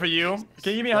It's better for you.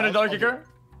 Can you give me a $100 kicker?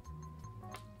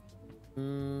 I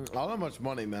don't have much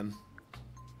money, man.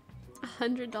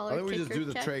 $100 I think we just kicker do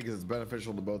the check. trade because it's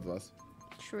beneficial to both of us.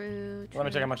 True, Let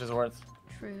me check how much it's worth.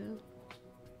 True.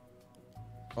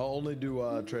 I'll only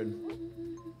do trade.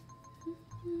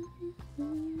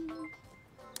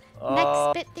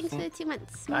 Next bit, thanks for the 2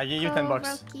 months. I give you 10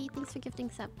 bucks. Roki, thanks for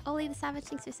gifting sub. Oli the Savage,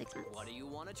 thanks for 6 months. what do you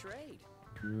want to trade?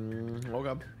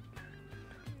 Okay.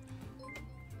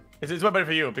 It's way better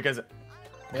for you because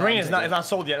green is not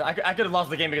sold yet. I could have lost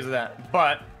the game because of that,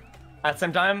 but at the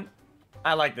same time,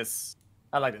 I like this.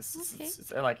 I like this. Okay.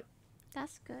 I like it.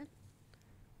 That's good.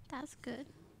 That's good.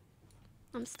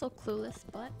 I'm still clueless,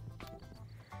 but...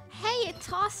 Hey, it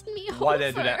tossed me over. Why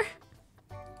did I do that?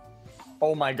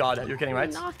 Oh my god, you're kidding, right?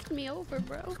 It knocked me over,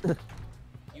 bro.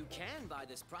 You can buy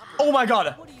this property. Oh my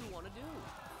god! What do you want to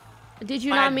do? Did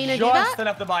you not mean to do just that?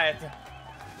 enough to buy it.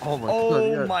 Oh my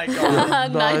Oh god. my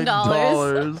god.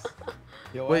 $9.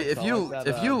 Yo, Wait, I like that,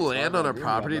 if you land on a green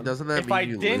property, one, man. doesn't that If mean I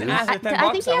you didn't lose? ask for 10 I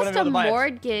think bucks, he I has wouldn't be able to to buy it.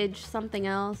 mortgage something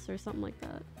else or something like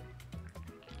that.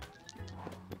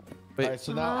 Wait, Alright,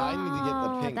 so now I need to get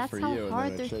the pink that's for how you, and hard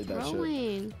then I they're trade that shit.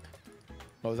 throwing.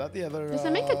 Oh, is that the other? Does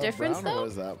it make a difference brown, or though? What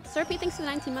is that? Surpy thinks for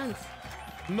 19 months.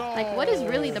 No. Like, what is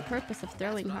really the purpose of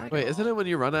throwing hard? Wait, isn't it when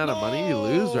you run out of money you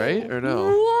lose, right? Or no?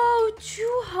 Whoa,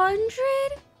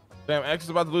 200? Damn, X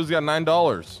is about to lose. He got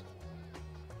 $9.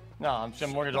 No, I'm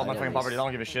just mortgage all my fucking properties. I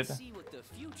don't give a shit. See what the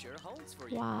future holds for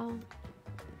you. Wow.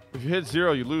 If you hit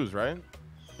 0, you lose, right?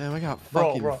 Damn, I got Bro,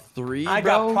 fucking bro. 3, I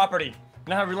bro. got property. You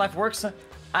know how real life works?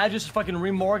 I just fucking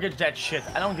remortgage that shit.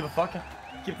 I don't give a fuck.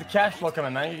 Keep the cash flow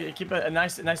coming, man. You keep a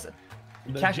nice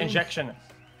cash injection.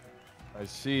 I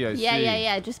see, I see.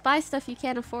 Yeah. Just buy stuff you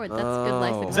can't afford. That's good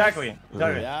life Oh. advice. Exactly.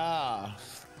 Yeah.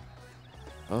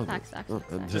 Oh, Facts, facts, oh,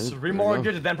 facts, facts. Just there you go.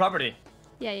 remortgage then property.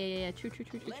 Yeah. True.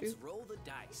 Let's roll the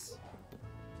dice.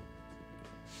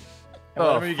 And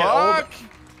whenever you get old,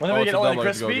 whenever Oh, you it's get a old and double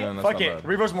edged crispy, gun, that's fuck not it. bad.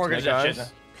 Reverse mortgage Hey, that guys.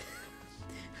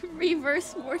 shit.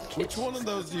 Reverse mortgage. Which one of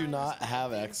those do you not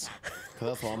have, X? 'Cause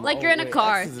that's what I'm- Like oh, you're in a wait,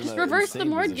 car. X is in Just a reverse the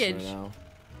insane position mortgage. right now.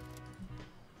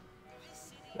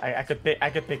 I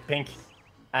could pick pink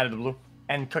out of the blue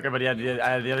and cook everybody out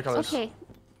of the other colors. Okay.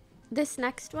 This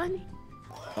next one.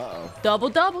 Uh-oh. Double.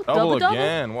 Double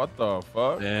again. What the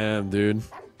fuck? Damn, dude.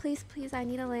 Please, I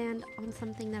need to land on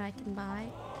something that I can buy.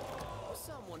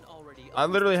 Someone already I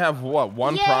literally have what?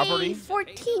 One Yay, property?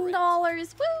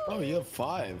 $14. Woo! Oh, you have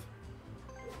 5.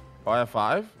 Oh, I have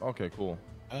 5? Okay, cool.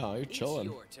 Oh, you're It's chilling.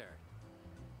 your turn.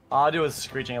 All I do is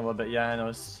screeching a little bit. Yeah, I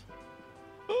noticed.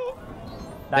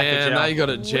 Back to Damn, jail. now you go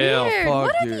to jail. Weird. Fuck,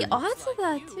 What are dude. the odds of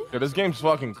that, too? Yeah, this game's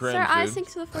fucking cringe, Sir, I dude. think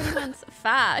to the 40 months.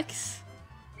 Facts.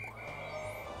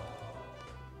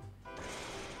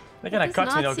 They That kind of does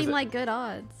cuts me though. not 'cause seem like good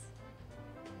odds.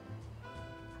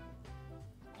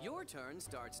 Your turn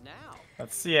starts now.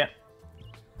 Let's see it.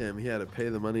 Damn, he had to pay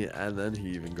the money and then he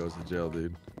even goes to jail,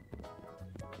 dude.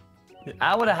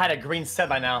 I would have had a green set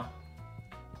by now.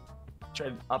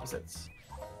 Trade opposites.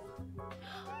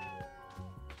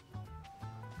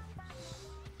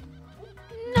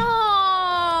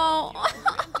 No!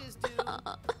 Rent is due.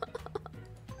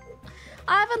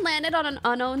 I haven't landed on an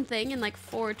unknown thing in like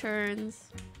 4 turns.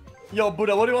 Yo,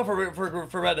 Buddha, what do you want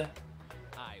for red?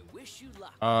 I wish you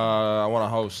luck. I want to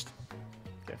host.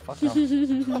 Okay, fuck off.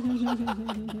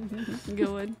 Good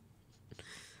one.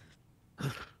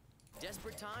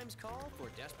 Desperate times call for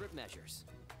desperate measures.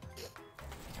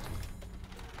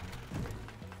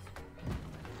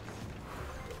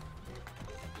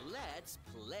 Let's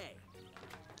play.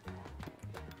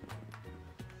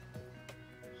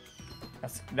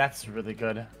 That's really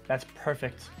good. That's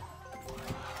perfect.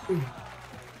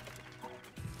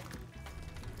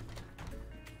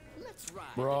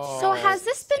 Bro. So has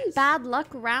this been bad luck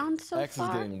round so X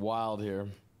far? is getting wild here.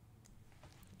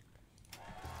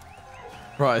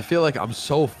 Bro, I feel like I'm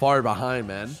so far behind,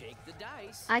 man. Shake the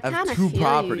dice. I I have kind of two feel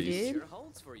properties. you, dude. Future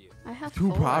holds for you. I have Two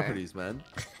 4. properties, man.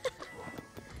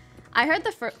 I heard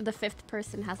the 5th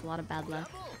person has a lot of bad luck.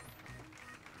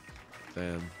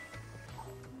 Damn.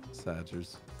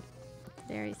 Sadgers.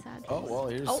 Very sad. Oh well,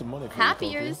 here's Oh, some money for happy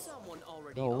you, Poki. years. Someone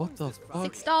already Oh, what owns the this fuck?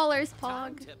 property. $6,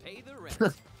 Time Pog. to pay the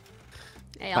rent.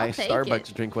 Hey, Buy I'll a take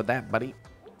Starbucks drink with that, buddy.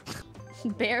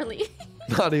 it. Barely.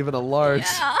 Not even a large.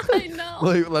 Yeah, I know.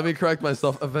 Let me correct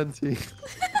myself. A venti.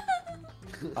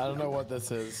 I don't know what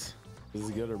this is. Is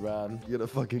it good or bad? You get a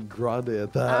fucking grande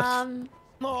at that. No,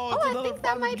 Oh, I think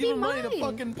that might be giving money to mine.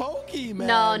 fucking Pokey, man.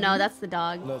 No, that's the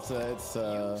dog. That's it's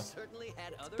Certainly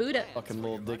had other Buddha. fucking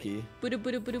little Dicky. Buddha,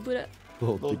 Buddha, Buddha, Buddha.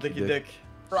 Little dicky dick.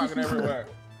 Rocking everywhere.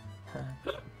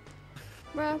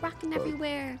 We're rocking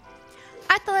everywhere.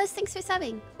 Arthurus, thanks for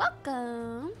subbing.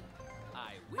 Welcome.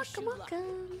 I wish Welcome, you luck.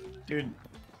 welcome. Dude,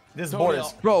 this Tony, board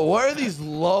is Bro, what are these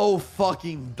low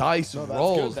fucking dice No, that's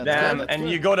rolls? good, damn. that's And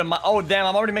good. you go to my. Oh damn!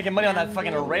 I'm already making money on that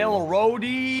fucking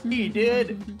railroady,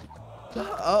 dude. Shut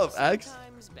up, X.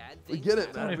 Sometimes bad We things get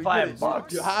it, man. We get it.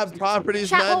 $25. You have properties,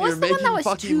 Chat, man. what You're was the one that making was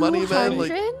fucking money, man. 200?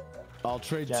 Like, I'll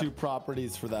trade Yeah. 2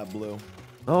 properties for that blue.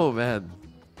 oh man.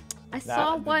 I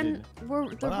saw dude, one where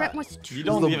the Why rent not? was 200. You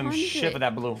don't give him shit for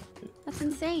that blue. That's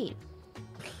insane.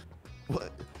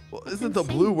 What? Well, isn't the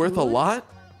blue worth a lot?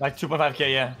 Like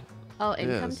 2.5k, yeah. Oh,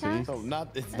 income see? tax? No,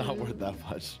 it's not worth that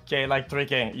much. Okay, like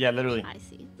 3k. Yeah, literally. I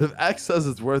see. If X says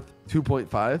it's worth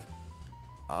 2.5,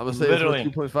 I'm gonna say Literally.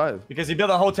 it's worth 2.5. Because you build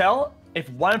a hotel, if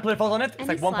one player falls on it, it's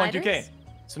Any like 1.2k. sliders?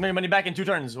 So make your money back in 2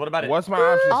 turns. What about it? What's my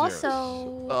options here?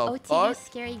 Also, The OTU fuck?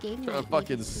 scary game. Trying night to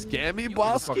fucking needs to be- scam me, Get the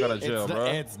boss? fuck out of jail, It's, bro.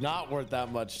 it's not worth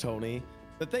that much, Tony.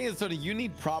 The thing is, Tony, you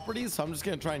need properties, so I'm just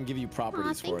gonna try and give you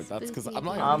properties for thanks, it. That's because Boozy I'm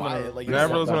not Boy. gonna I'm buy gonna- it. Like You you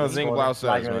Never said, listen to that's- Zing Like Blau says,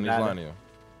 like man. He's that. lying to you.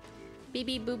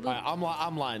 BB boo boo.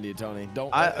 I'm lying to you, Tony.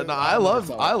 Don't. I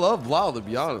love Blau, to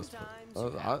be honest.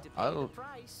 Sometimes you have to pay the don't.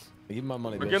 price. Give my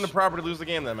money. We're bitch. getting the property, lose the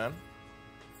game, then, man.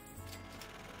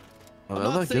 I'm I'm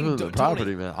not not saying giving the Tony,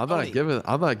 property, man. I'm Tony.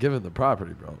 not giving the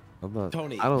property, bro. I'm not.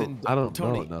 Tony, I then don't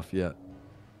Tony. know enough yet.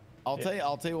 I'll tell you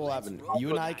what will happen. You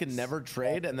and I can never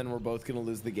trade, and then we're both gonna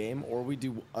lose the game, or we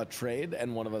do a trade,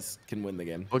 and one of us can win the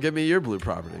game. Well, give me your blue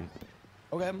property.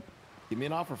 Okay, give me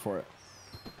an offer for it.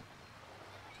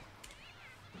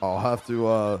 I'll have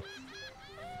to.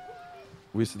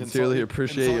 We sincerely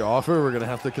appreciate your offer. We're gonna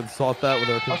have to consult that with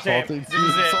our consulting this team.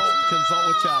 is it. Consult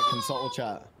with chat. Consult with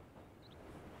chat.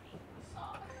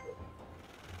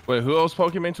 Wait, who owes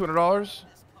Pokimane $200?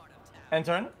 End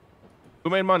turn? Who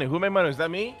made money? Who made money? Is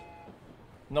that me?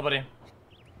 Nobody.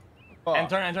 Fuck. End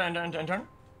turn, end turn, end turn, end turn.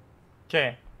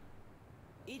 Okay.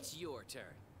 It's your turn.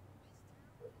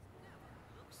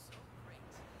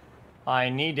 I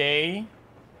need a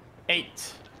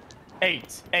 8.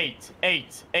 8, 8,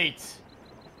 8, 8.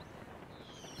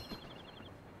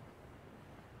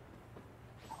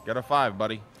 Got a 5,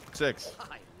 buddy. 6.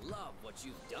 I love what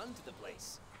you've done to the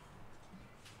place.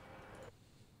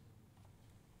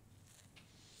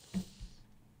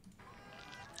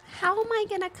 How am I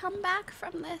gonna come back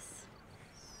from this?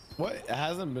 What? It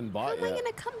hasn't been How bought am I yet.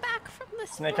 gonna come back from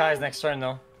this? Snake run? Eyes next turn,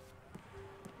 though.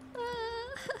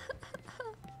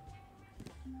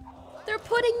 They're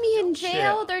putting me in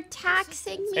jail. They're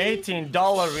taxing me.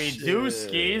 $18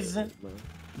 reduce-keys.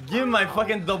 Give me my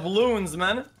fucking doubloons,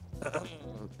 man.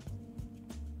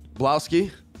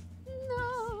 Blowski,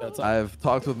 No. That's I've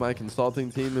talked with my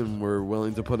consulting team, and we're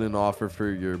willing to put in an offer for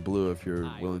your blue if you're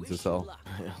I willing to wish you sell. luck.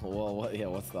 well, what? Yeah.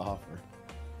 What's the offer?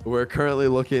 We're currently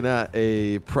looking at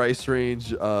a price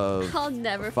range of I'll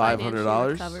never financially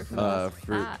 $500. recover from this.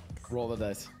 For, Facts. Roll the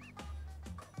dice.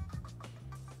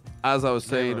 as I was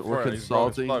saying, we're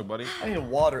consulting. Plug, buddy. I need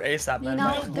water ASAP, man.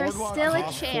 know, there's Boardwalk still a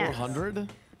cost chance. 400.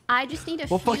 I just need a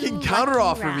Well, few fucking lucky counter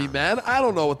offer me, rounds. man. I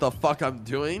don't know what the fuck I'm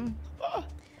doing.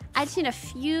 I just need a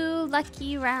few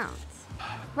lucky rounds.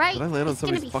 Right? Did I land on It's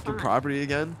gonna somebody's be fucking fine. property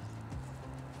again?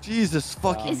 Jesus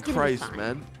fucking It's gonna be Christ, fine.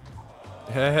 man.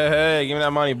 Hey, give me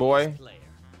that money, boy. Player.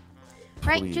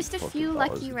 Right? 20 Just a fucking few dollars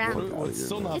lucky is rounds. worth Well, it. it's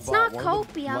still not It's bought. not One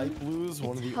of the copium. light blues,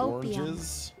 one of It's the hopium.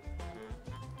 oranges,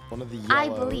 one of the yellows. I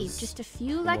believe just a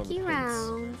few one of lucky the pinks.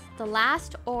 rounds. The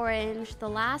last orange, the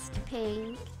last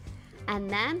pink, and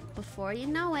then before you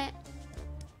know it,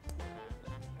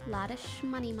 a lot of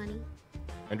money.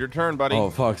 And your turn, buddy. Oh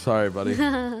fuck, sorry, buddy.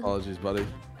 Apologies, buddy.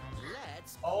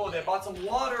 Let's Oh, they bought some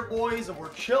water, boys. We're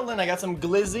chilling. I got some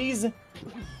glizzies.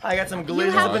 I got some You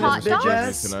glizzies have up in hot this bitch dogs?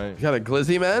 ass. Tonight. You got a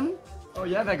glizzy, man? Oh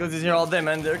yeah, that glizzy's here all day,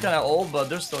 man. They're kind of old, but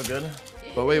they're still good.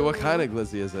 But wait, what kind of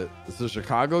glizzy is it? Is it a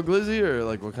Chicago glizzy or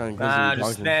like what kind of glizzy Nah, are you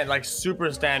just talking? like super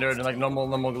standard and like normal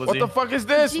glizzy. What the fuck is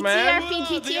this, man?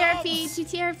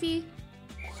 GTRP.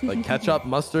 Like ketchup,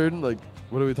 mustard? Like,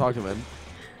 what are we talking, man?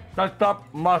 Ketchup,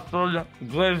 mustard,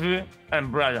 glizzy,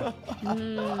 and bread.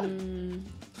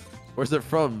 Where's it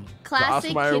from?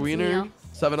 Classic The Osmeyer kids Wiener? meal.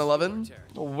 7-Eleven?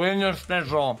 Wiener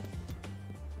Schnitzel.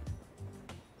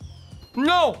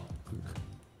 No!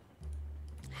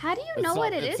 How do you It's know not-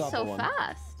 what it it's is not the so one.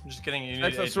 fast? I'm just kidding. You I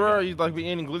need swear you'd like be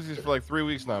eating glizzies for like 3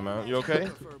 weeks now, man. You okay?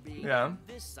 Prefer being Yeah. on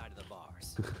this side of the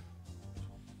bars.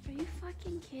 Are you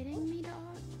fucking kidding me, dog?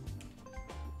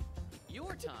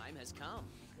 Your time has come.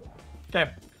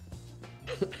 Okay.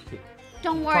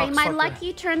 Don't worry, my Cocksucker.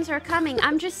 lucky turns are coming.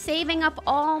 I'm just saving up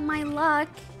all my luck,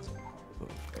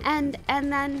 and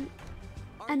then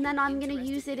I'm gonna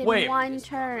use it in Wait. one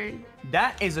turn.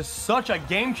 That is such a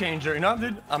game changer, you know,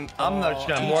 dude. I'm not just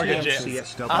gonna mortgage it.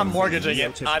 TTMCSW, I'm mortgaging you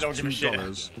it. tipped I don't give a shit.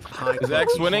 $2. Hi, Is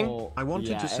X Coach. winning? I wanted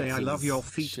Yeah, to say I X love is your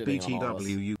feet, shitting on all of us.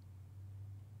 BTW.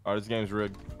 Oh, this game's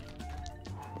rigged.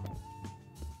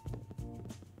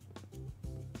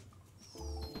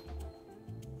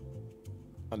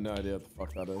 I have no idea what the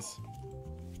fuck that is.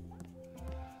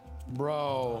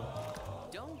 Bro.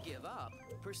 Don't give up.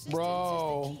 Persistence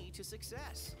Bro. is the key to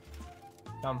success.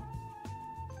 Come.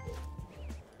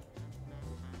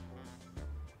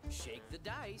 Shake the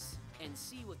dice and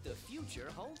see what the future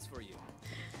holds for you.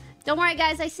 Don't worry,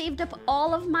 guys. I saved up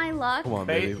all of my luck Come on,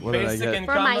 baby. What did I Basic get?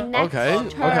 income. for my next Okay,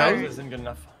 turn. okay. Isn't good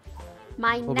enough.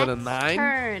 My Little bit next of 9.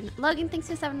 turn. Logan, thanks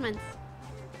for 7 months.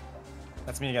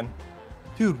 That's me again.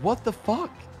 Dude, what the fuck?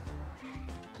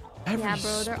 Every Yeah,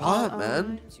 bro, they're all spot, man.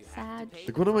 owned. Sad.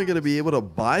 Like, when am I gonna be able to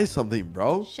buy something,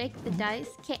 bro? Shake the dice.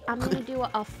 Okay, I'm gonna do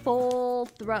a full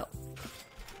throw.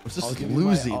 I'm just I'll give you my-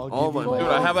 losing I'll all give my you Dude,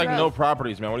 my- I have like Bro. no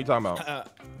properties, man. What are you talking about?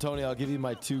 Tony, I'll give you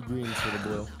my 2 greens for the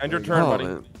blue. End your There you turn, go. Oh, buddy.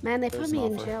 man. Man, they put There's me an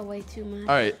in offer. jail way too much.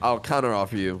 All right, I'll counter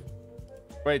offer you.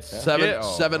 Wait, Seven- skip?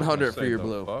 Oh, 700 for say your the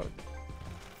blue. fuck?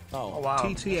 Oh Oh, wow.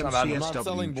 That's not bad. I'm not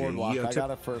selling TTMCSWG. Boardwalk. I tip-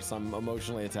 got it first. I'm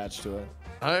emotionally attached to it.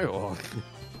 All right, well.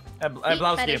 Hey, Feet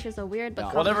Blowski. fetish is a weird but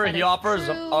common Whatever he fetish. offers,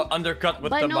 True. undercut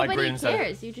with But the mic nobody green instead.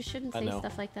 cares. You just shouldn't I say know.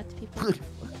 stuff like that to people.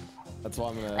 That's why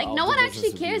I'm gonna. Like, I'll no do one business actually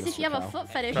with cares if you have a Mr. Cow. foot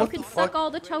fetish. What You can the suck fuck? all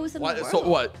the toes in the What? world. So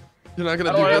what? You're not gonna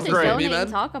How do I do Just business with upgrade? me, donate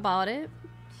and man? talk about it.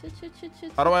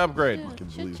 How do I upgrade? Shit, Fucking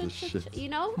shit, believe shit, this shit, shit. You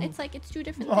know, it's like it's two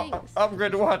different Oh, things.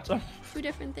 upgrade to what? Two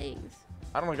different things.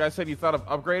 I don't know. Guys said you thought of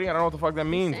upgrading. I don't know what the fuck that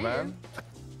means, saying. man.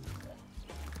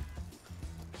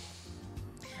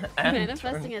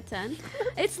 Manifesting a 10.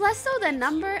 It's less so the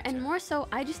number and more so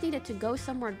I just need it to go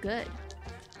somewhere good.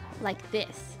 Like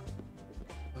this.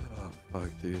 Oh, fuck,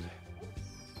 dude.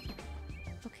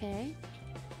 Okay.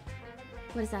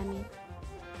 What does that mean?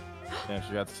 Damn,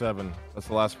 she got 7. That's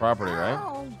the last property, right?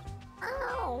 Ow.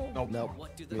 Ow. Nope.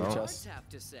 What do the No. cards have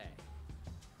to say?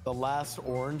 The last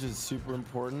orange is super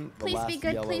important. The Please last be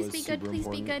good, yellow please is be good, super please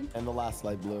be important, good. And the last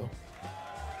light blue.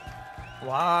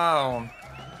 Wow.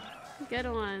 Good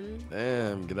one.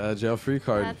 Damn, get out of jail free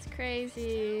card. That's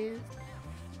crazy.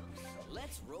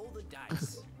 Let's roll the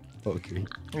dice. Okay.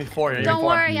 Give me 4 here. give me Don't 4.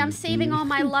 worry, I'm saving all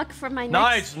my luck for my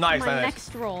Nice, next nice, my nice.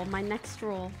 next roll. My next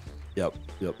roll. Yep,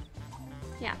 yep.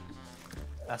 Yeah.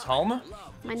 That's home.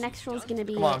 My next roll is gonna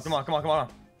be Come on, come on, come on, come on.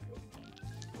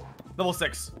 Level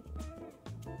 6.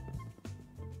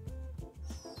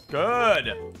 Good.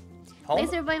 Home.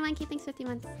 Laser Boy Monkey, thanks 50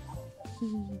 months.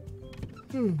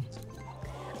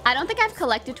 I don't think I've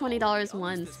collected $20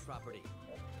 once. This property.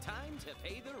 Time to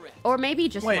pay the rent. Or maybe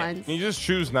just Wait, once. Can you just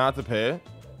choose not to pay it?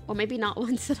 Or maybe not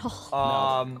once at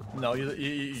all. No,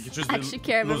 you can choose I to actually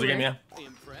can't lose the game, yeah.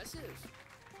 remember. Impressive.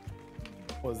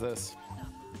 What is this?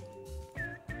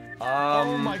 Oh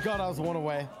Um, my god, I was 1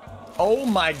 away. oh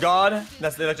my god,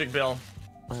 that's the electric bill.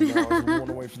 I know, I was 1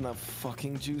 away from that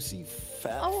fucking juicy,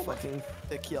 fat, Oh. fucking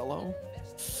thick yellow.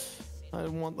 I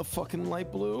want the fucking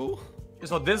light blue.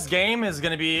 So this game is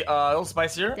gonna be a little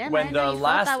spicier Damn, when I the know you felt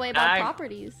last that way about ag-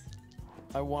 properties.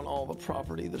 I want all the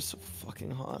property. They're so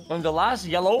fucking hot. when the last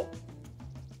yellow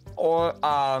or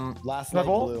Last light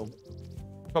purple, blue.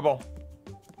 purple.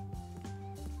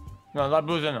 No, that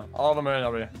blue's in. All of them are in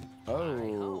already.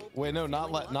 Oh, wait, no,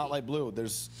 not light blue.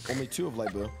 There's only 2 of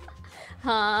light blue.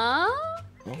 Huh?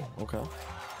 Oh, okay.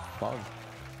 Fog.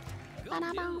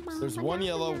 There's 1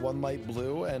 yellow, 1 light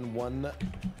blue, and 1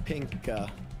 pink,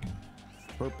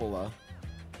 purple.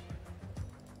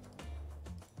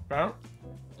 Huh?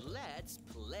 Let's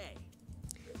play.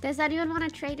 Does anyone want to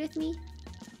trade with me?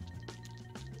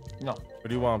 No. What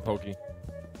do you want, Pokey?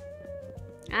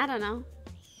 I don't know.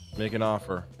 Make an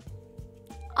offer.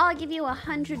 I'll give you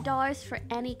 $100 for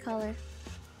any color.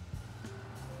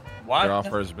 What? Your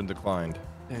offer has been declined.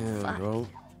 Damn, bro.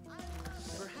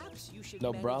 Perhaps you should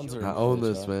No, manage browns your are. I own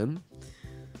this, man.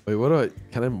 Wait, what do I?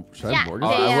 Can I? Should I mortgage?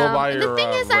 I will buy the your, thing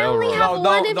is, I only railroad. have No,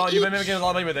 one no, of you've been making a each, lot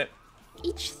of money with it.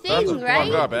 each That's thing, a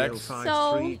right? fuck up, X.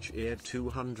 So- each ear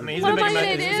 200. I mean, he's What been am I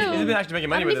making money. gonna do? He's been actually making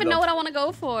I money don't with it. even know though. what I want to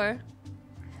go for.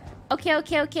 Okay.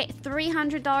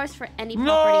 $300 for any No!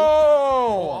 property.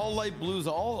 All light blues,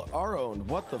 all are owned.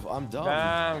 What the? I'm dumb.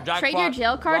 Damn, jackpot. Trade your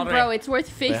jail card, Lottery. bro. It's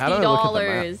worth Wait, how do I look at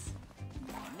the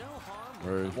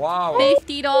 $50. Wow.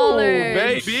 $50.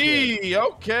 Baby,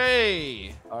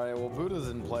 okay. All right. Well, Buddha's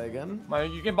in play again.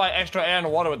 Man, you can buy extra air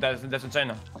and water with that. That's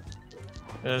insane.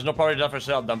 There's no property left for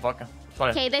sale, dumb fucker.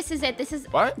 Sorry. Okay, this is it. This is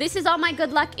What? This is all my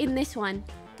good luck in this one.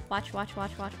 Watch.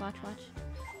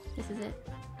 This is it.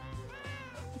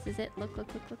 This is it. Look.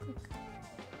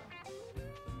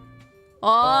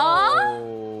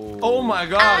 Oh! Oh my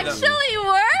god. Actually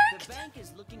worked. The bank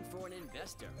is looking for an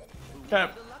investor. Okay.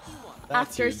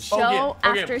 After huge. so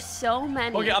Okay. after so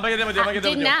many. Okay, I'll make it in with you. I'll make it in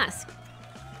with Didn't you. ask.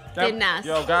 Didn't ask.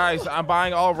 Yo, guys, I'm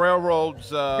buying all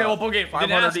railroads. Okay, well, Poke, you didn't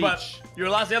 500 ask, but each. your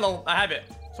last yellow, I have it.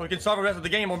 So we can solve the rest of the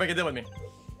game or make a deal with me.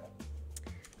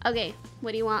 Okay,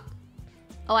 what do you want?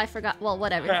 Oh, I forgot. Well,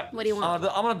 whatever. Okay. What do you want?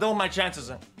 I'm gonna double my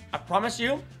chances. I promise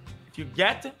you, if you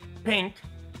get pink,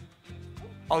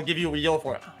 I'll give you a yellow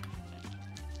for it.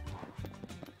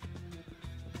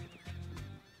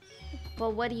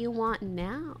 Well, what do you want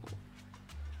now?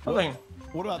 Nothing.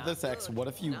 What about this, X? What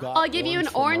if you got? I'll give you an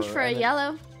orange from for her a and then-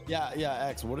 yellow. Yeah,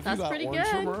 X. What if That's you got pretty orange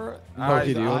from good. her?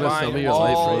 Pokey, do you want to I'm sell me buying your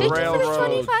light all blue? Thank you for the railroads,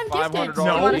 25 gifted. $500 Do you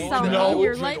want to each. sell No. me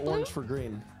your Trade light blue? orange for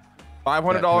green.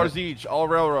 $500 each, all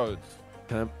railroads.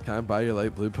 Can I buy your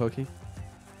light blue, Pokey?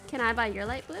 Can I buy your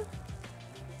light blue?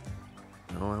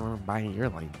 No, I want to buy your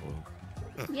light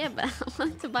blue. Yeah, but I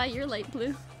want to buy your light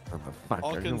blue. Fuck,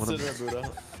 I'll I didn't wanna- consider it,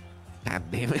 Buddha. God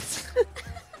damn it.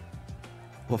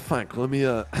 Well, fuck. Let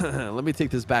me take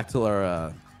this back to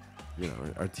our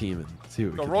our team and see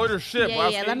what we The can roll do. your ship, Yeah.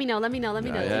 Lasky. Let me know.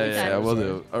 Yeah, we'll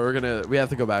do. We have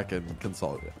to go back and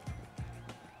consult it.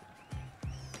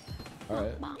 All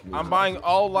right. I'm buying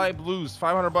all light blues,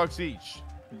 $500 each.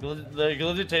 The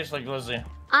glizzy tastes like glizzy.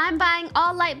 I'm buying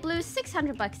all light blues,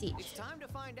 $600 each. It's time to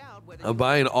find out whether I'm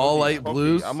buying all light Pokey,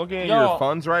 blues. I'm looking at Yo. your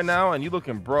funds right now, and you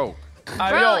looking broke.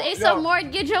 Bro, it's a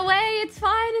mortgage away. It's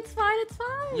fine.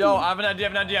 Yo, I have an idea.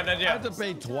 I have to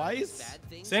pay twice. bad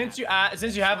things Since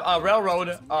you have a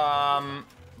railroad, No.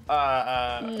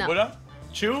 Buddha,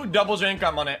 2 doubles your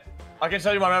income on it. I can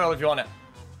sell you my railroad if you want it.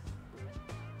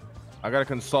 I gotta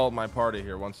consult my party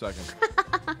here. 1 second.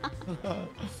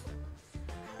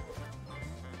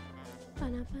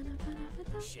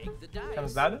 shake the dice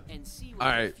Comes bad? and see what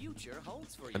All the right. future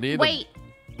holds for you. I need Wait,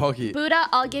 Pokey. Buddha,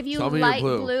 I'll give you Tell me your light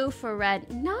blue. blue for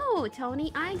red. No,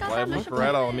 Tony, I ain't got that much.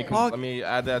 Loretta, let me Fuck. let me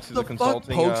add that to The the fuck,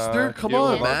 consulting. Pokester? Come deal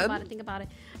on, with us. man. Think about it.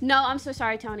 No, I'm so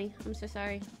sorry, Tony. I'm so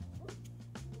sorry.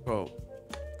 Bro,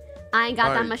 I ain't got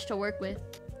that Alright. much to work with.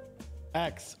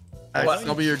 X. X,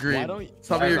 tell me your green.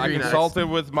 Tell me your I green. X. consulted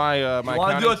with my my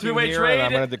wanna do a accounting team three-way here, and I'm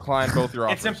trade? gonna decline both your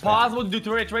offers. It's impossible to do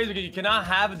 2-way trades because you cannot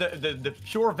have the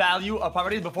pure value of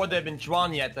properties before they've been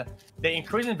drawn yet. They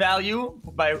increase in value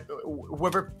by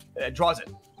whoever draws it.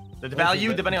 The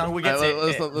value depending on who gets it.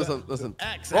 Listen.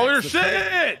 X. Roll your X, the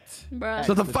trade- shit! Bruh.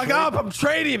 Shut the fuck up. I'm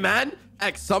trading, man.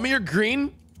 X, some of your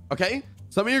green. Okay?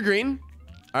 Some of your green.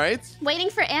 All right? Waiting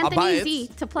for I'll buy Anthony it. Z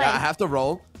to play. Yeah, I have to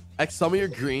roll. X, some of your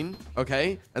green.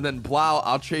 Okay? And then Blau,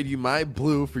 I'll trade you my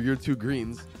blue for your 2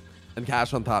 greens. And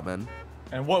cash on top, man.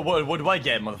 And what do I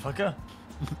get, motherfucker?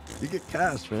 You get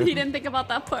cash, man. He didn't think about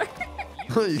that part.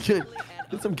 You get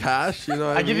some cash, you know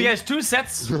what I give you guys 2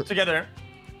 sets together.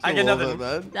 I get nothing.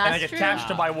 Man. And I That's get true. cash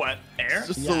to buy what? Air?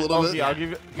 Just a little Pokey, bit. I'll give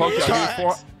you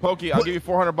Pokey, I'll give you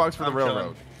 $400 for the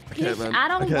railroad. can't, Bitch, man. I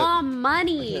don't I can't. want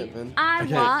money. I can't, man. I I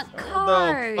can't. want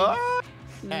cards.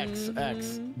 X.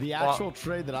 The actual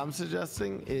trade that I'm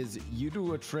suggesting is you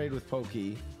do a trade with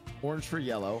Pokey, orange for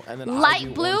yellow, and then I do Light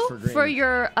orange blue for green. for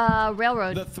your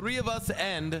railroad. The 3 of us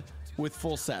end with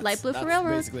full sets. Light blue for That's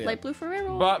railroad. basically it. Light blue for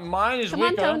railroad. But mine is Come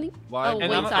on, weaker. Tony. Light Oh, blue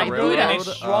wait, I'm sorry. a Buddha. in a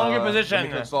stronger Let position. me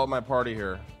consult my party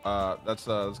here. That's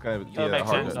gonna be That makes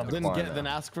hard sense. to Then decline. then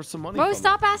ask for some money. Bro, from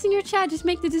stop asking your chat. Just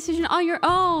make the decision on your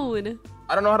own.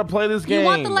 I don't know how to play this game. You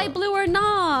want the light blue or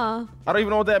nah? I don't even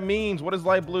know what that means. What is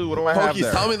light blue? What do I have Pokey,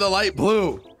 there? tell me the light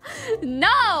blue.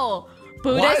 No!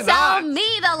 Buddha, Why sell not? me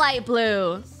the light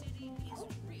blue.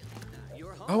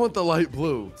 Your home I want the light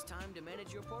blue. it's time to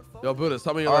manage your portfolio. Yo, Buddha,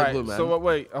 tell me your All light right. blue, man. So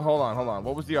wait, hold on.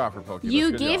 What was the offer, Pokey? You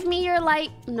Let's get give the me your light.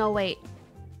 No, wait.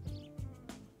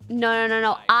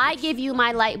 No. I give you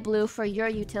my light blue for your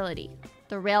utility.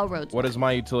 The railroad. What is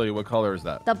my utility? What color is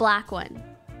that? The black one.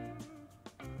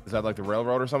 Is that like the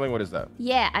railroad or something? What is that?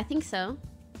 Yeah, I think so.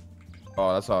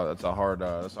 Oh, that's a hard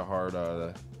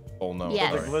oh no.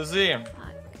 Yes. Sorry. Lizzie.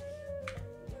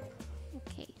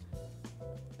 Okay.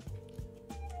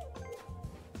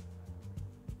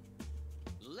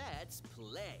 Let's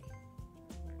play.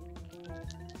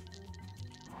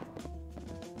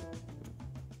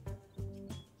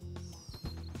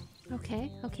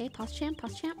 Okay. Pause champ.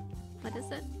 What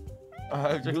is it?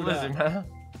 Just Lizzie, man.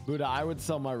 Buddha, I would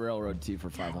sell my railroad to you for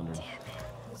 500.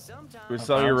 We're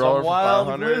selling your roller for Wild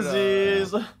 500.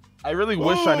 Glizzies. I really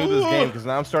wish I knew this game because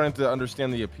now I'm starting to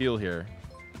understand the appeal here.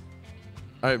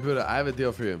 All right, Buddha, I have a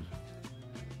deal for you.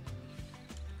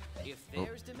 If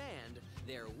there's demand,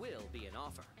 there will be an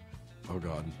offer. Oh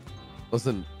God.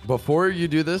 Listen, before you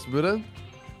do this, Buddha,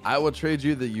 I will trade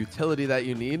you the utility that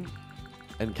you need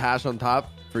and cash on top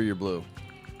for your blue.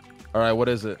 All right, what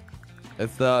is it?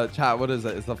 It's the chat. What is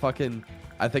it? It's the fucking.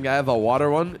 I think I have a water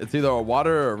one. It's either a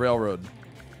water or a railroad.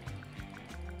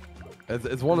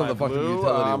 It's one of the fucking blue?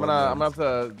 utility I'm ones. gonna have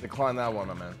to decline that one,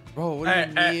 my man. Bro, what do you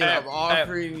mean? I'm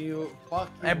offering you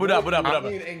fucking. Hey, Buddha.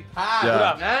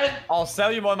 Yeah. I'll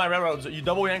sell you one of my railroads. You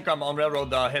double your income on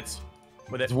railroad hits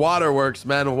with it. It's waterworks,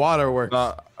 man. Waterworks.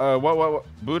 What?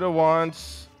 Buddha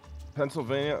wants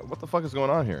Pennsylvania. What the fuck is going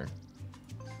on here?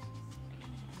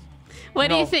 What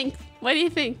do you think? What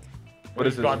What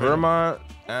is this? Vermont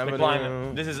Avenue.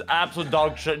 Decline. This is absolute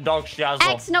dog shizzle.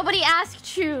 X, nobody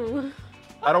asked you.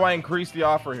 How do I increase the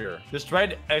offer here? This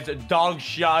trade is a dog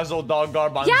shizzle, dog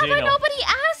garbanzino. Yeah, but nobody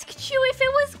asked you if it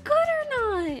was good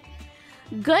or not.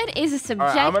 Good is a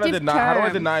subjective I'm gonna deny. term. How do I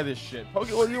deny this shit? Poke,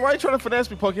 why are you trying to finesse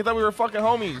me, Poke? I thought we were fucking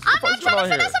homies. I'm not trying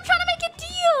to finesse. I'm trying to make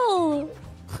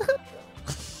a deal.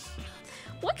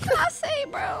 What can I say,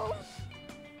 bro?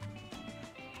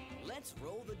 Let's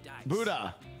roll the dice.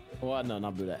 Buddha. What? No,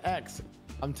 not Buddha. X.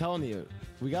 I'm telling you,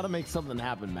 we gotta make something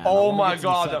happen, man. Oh I wanna my get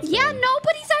some God. sets Yeah, going.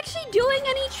 nobody's actually doing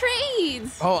any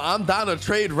trades. Oh, I'm down to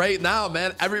trade right now,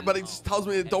 man. Everybody just tells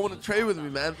me they don't want to trade with me,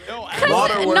 man. No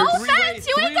Waterworks. offense,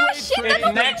 you ain't got shit that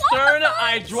nobody Next wants. turn,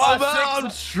 I draw I'm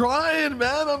six. trying,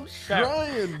 man. I'm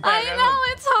trying. I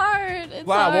know, it's hard. It's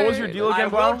Wow, hard. what was your deal I again,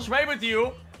 bro? will trade with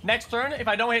you next turn if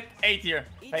I don't hit 8 here.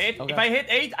 If I hit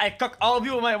 8, I cook all of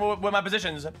you with my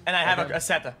positions, and I have a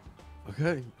set.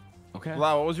 Okay. Okay.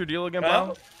 Wow, what was your deal again,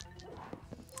 bro?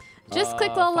 Just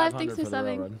click all live. 500 Thanks for for the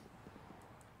subbing. railroad.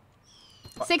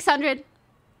 600.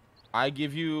 I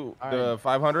give you All the right.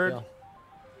 500. Yeah.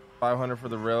 500 for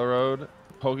the railroad.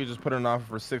 Pokey just put an offer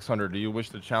for 600. Do you wish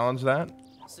to challenge that?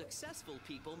 Successful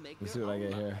people make Let's their see what I own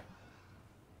get luck. here.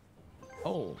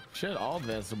 Oh shit! I'll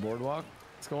advance the boardwalk.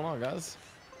 What's going on, guys?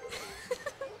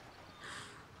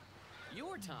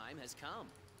 Your time has come.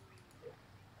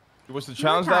 You wish to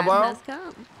challenge Your that, time Blau? has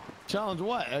come. Challenge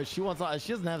what? She wants.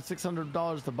 She doesn't have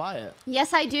 $600 to buy it.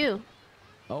 Yes, I do.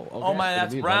 Oh, okay. Oh man,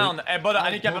 that's brown. Hey, Buddha,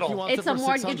 I need capital. It's a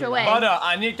mortgage away. Buddha,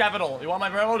 I need capital. You want my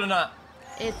railroad or not?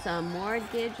 It's a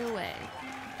mortgage away.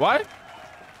 What?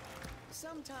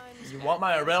 Sometimes You want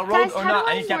my railroad Guys, or how not?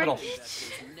 do I I need capital.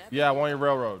 mortgage? Yeah, I want your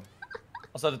railroad.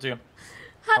 I'll send it to you.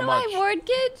 How How do much? I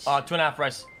mortgage? 2.5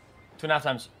 price. 2.5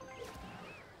 times.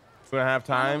 2.5 I don't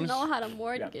times. know how to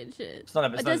mortgage it. It's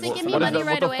not a- it's Does not- it give me what is money that-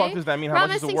 right what away? the fuck does that mean? How much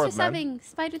Promise, is it thanks worth, for man? subbing.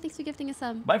 Spider, thanks for gifting a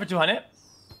sub. Buy for 200.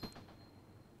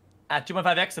 At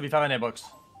 2.5x, it'll be 500 bucks.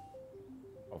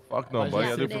 Oh, fuck no, Why is buddy.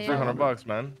 it I do it for today? 300 bucks,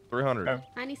 man. 300. Okay.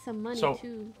 I need some money So-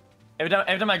 too. Every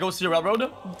time I go see a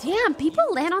railroad, Damn, people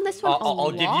land on this one a I'll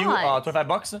lot. give you 25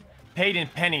 bucks, paid in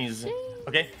pennies.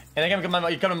 Okay? And then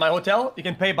you come to my hotel, you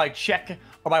can pay by check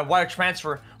or by wire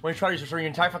transfer when you try to transfer your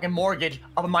entire fucking mortgage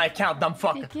up in my account, dumb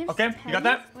fuck. It gives Okay? You got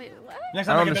that? pennies? Wait, what? Next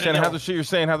I time don't I get understand better half deal. the shit you're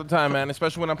saying half the time, man.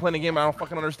 Especially when I'm playing a game I don't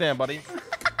fucking understand, buddy.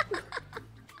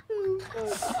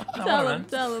 Tell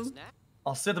him.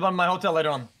 I'll sit up in my hotel later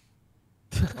on.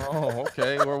 Oh,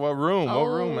 okay. What room? What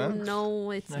room, Oh, man?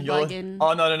 no, it's You'll- bugging.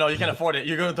 Oh, no, you can't afford it.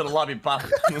 You're going to the lobby, pal.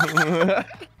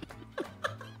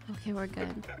 Okay, we're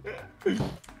good.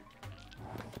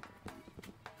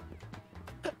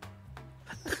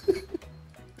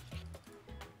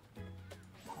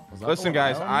 Listen,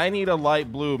 guys, I need a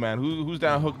light blue, man. Who's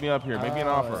down to hook me up here? Make me an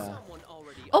offer. someone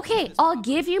already Okay, I'll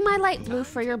give you my light blue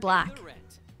for your black. rent.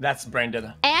 That's brain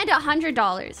dead. And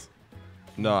 $100.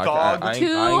 No, I Dog. ain't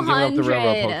giving up the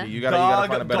railroad, 200. Pokey. You gotta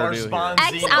find a better deal here.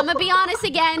 X, I'm gonna be honest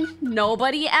again.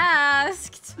 Nobody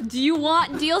asked. Do you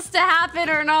want deals to happen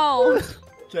or no?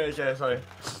 Okay, sorry.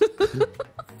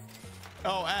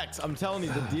 Oh, X, I'm telling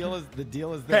you, the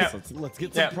deal is this. Yeah. Let's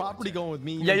get some Yeah. property going with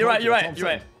me. Yeah, and you're right, Tokyo. you're That's right, all you're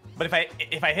I'm right. But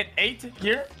if I hit 8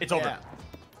 here, it's over. Yeah.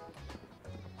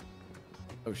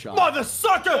 No shot. Mother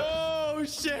sucker! Oh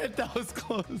shit, that was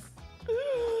close.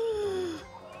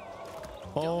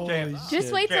 Okay.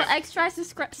 Just wait till X tries to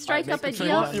strike up a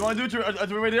deal. You want to do a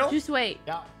three-way deal? Just wait.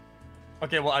 Yeah.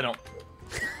 Okay, well, I don't.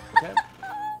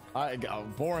 Okay.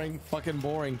 Boring. Fucking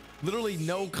boring. Literally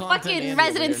no content. Fucking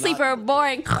resident sleeper,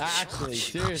 boring. Actually,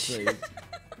 seriously.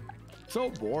 So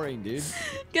boring, dude.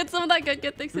 Get some of that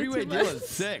good things. Three-way deal is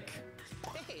sick.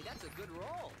 Hey, that's a good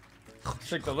roll.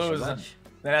 Sick to lose.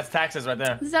 Then that's taxes right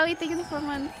there. Zoe, thank you for 4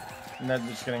 months. No,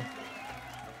 just kidding.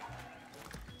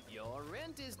 Your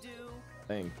rent is due.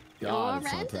 Thank Your God,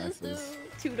 it's rent not is taxes.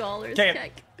 $2. Okay.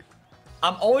 Check.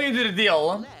 I'm only gonna do the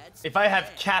deal if I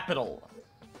have capital.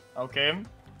 Okay.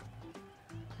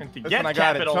 And to Listen, get I got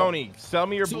capital, it. Tony, sell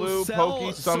me your blue.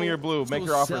 Pokey, sell me your blue. Make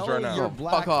your offers right now.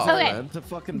 Fuck off, Okay. man. To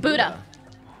fucking Buddha.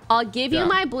 I'll give you Yeah.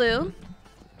 my blue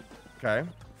Okay.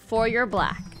 for your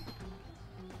black.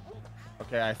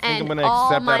 Okay, I think And I'm gonna all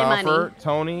accept that my offer. money.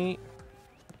 Tony,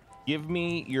 give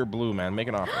me your blue, man. Make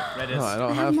an offer. that is. No, I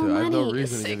don't I have have to. no I have no money.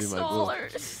 reason to give you my blue.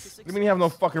 $6. What do you mean you have no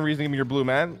fucking reason to give me your blue,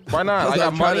 man? Why not? I Because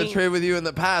got I tried money. to trade with you in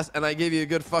the past, and I gave you a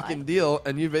good fucking deal,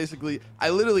 and you basically, I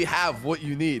literally have what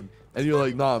you need, and you're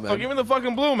like, nah, Oh, man. give me the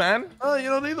fucking blue, man. Oh, you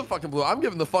don't need the fucking blue. I'm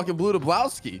giving the fucking blue to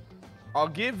Blowski. I'll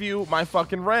give you my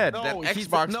fucking red that he's-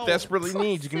 Xbox no. desperately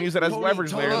needs. You can use it as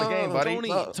leverage later in the game, buddy.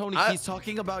 Tony, I- he's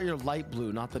talking about your light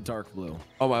blue, not the dark blue.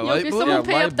 Oh, my Yo, light can blue? someone Yeah,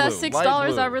 pay light up that blue, $6? light I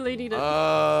blue. really need it.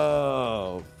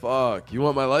 Oh, fuck. You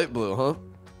want my light blue, huh?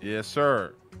 Yes,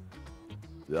 sir.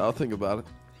 Yeah, I'll think about it.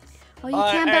 Oh, you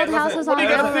can't hey, build listen, houses what on do you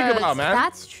gotta think railroads. about, man?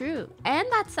 That's true. And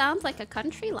that sounds like a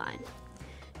country line.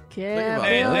 Can't about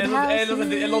Hey, build hey,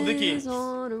 listen, hey, little Dicky. houses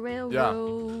on a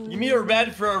railroad. Give me a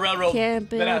red for a railroad. Can't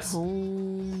build Deadass.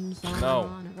 homes No.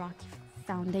 on a rocky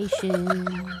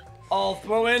foundation. I'll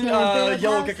throw in Can't build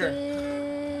yellow kicker,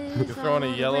 houses You're throwing a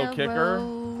on yellow kicker?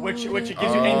 railroad. which gives you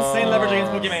insane leverage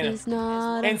against Pokimane. It's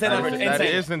not a Insane leverage, fight. That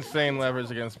insane. is insane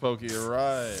leverage against Pokey. You're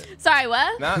right. Sorry,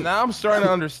 what? Now I'm starting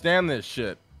to understand this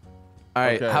shit. All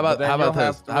right, Okay, how but about then how you'll about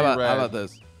have this? three How red. about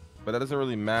this? But that doesn't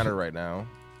really matter right now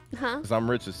Huh? because I'm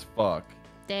rich as fuck.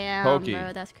 Damn, Pokey.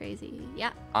 bro, that's crazy. Yeah.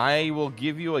 I will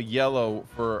give you a yellow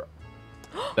for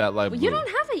that light Well, blue. you don't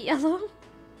have a yellow.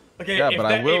 Okay, Yeah, if but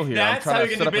that, I will if here. I'm that's how trying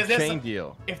you're to gonna set do up a business, chain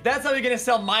deal. if that's how you're gonna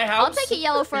sell my house, I'll take a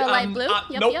yellow for a light blue.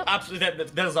 Yep, nope, yep. absolutely.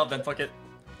 That is off then. Fuck it.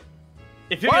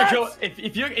 If you're What? gonna go,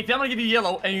 if I'm gonna give you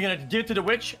yellow and you're gonna give it to the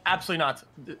witch, absolutely not.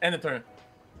 End the turn.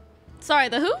 Sorry,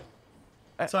 the who?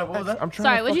 Sorry, what was that? I'm trying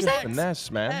Sorry, to what'd you fucking say?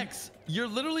 finesse, man. X, you're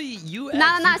literally you.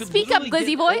 Nah. Speak up,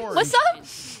 Glizzy boy. What's up?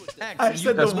 I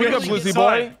said the Speak up, witch. Lizzie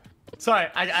Sorry. boy. Sorry,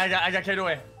 I got carried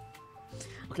away.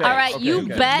 Okay, All right, okay, you okay.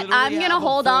 bet Literally I'm gonna have a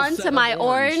hold full on set to of my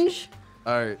orange. orange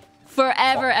All right.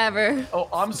 forever, ever. Oh,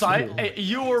 I'm sorry. Hey,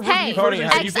 you were Hey, Tony,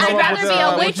 how do you X, feel I'd about rather the- be a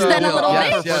with witch the- than a with little the-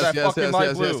 bitch. for that fucking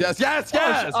light blue? yes,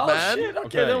 Oh man. shit. Okay,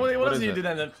 Okay, then what what else is do you it? do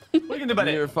then? What are you gonna do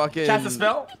about Your it? fucking Cast a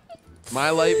spell? my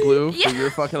light blue Yeah. for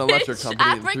your fucking electric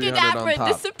company. And 300 on Abracadabra, top.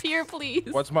 disappear, please.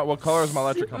 What color is my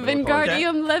electric company? What color is it?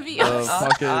 Wingardium The Leviosa.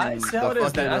 fucking, I see how it the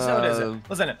is then. I see how it is. fucking,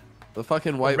 Listen, the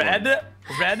fucking white one.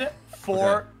 red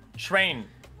for train.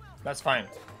 That's fine.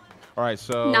 All right,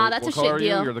 so Nah, that's what a color shit are you?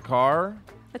 deal. You're the car.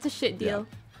 That's a shit deal.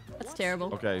 That's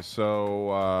terrible. Okay,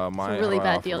 so my It's a really my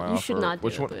bad offer, deal. my You should offer. not do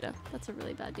Which it, one? Buddha. That's a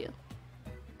really bad deal.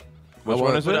 Which I one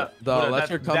want is it? The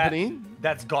electric company.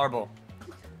 That's Garbo.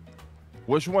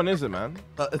 Which one is it, man?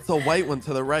 It's the white one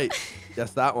to the right.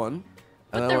 Yes, that one.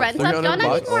 Put And the I want rent up. 300 Don't I need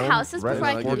bucks. more houses Red before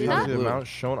I is can do that? blue. the amount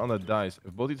shown on the dice.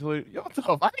 If both utility, yo, what the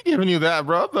fuck? I ain't giving you that,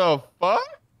 bro. What the fuck?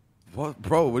 What,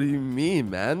 bro? What do you mean,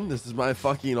 man? This is my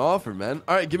fucking offer, man.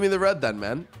 All right, give me the red then,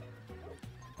 man.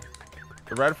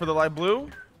 The red for the light blue.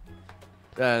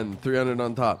 And 300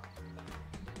 on top.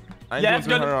 I ain't Yeah, doing that's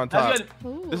good. 300 on top. That's good.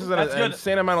 Ooh. This is That's an good.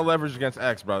 insane amount of leverage against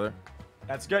X, brother.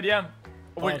 That's good, yeah.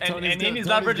 And Tony's he gonna- needs Tony's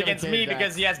leverage gonna against cave me that.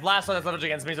 because he has blast, so that's leverage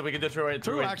against me, so we can do it three-way.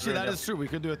 True, actually, that is true. We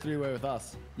could do a three-way with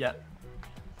us. Yeah.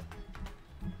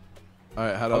 All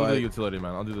right, how do I'll do I? the utility,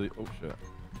 man. I'll do the. Oh shit.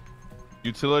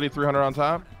 Utility 300 on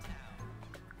top.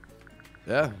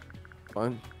 Yeah,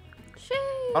 fine. Shit.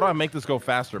 How do I make this go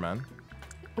faster, man?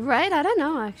 Right? I don't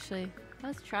know, actually. I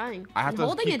was trying. I have And to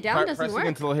holding keep it down doesn't pressing work.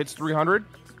 until it hits 300.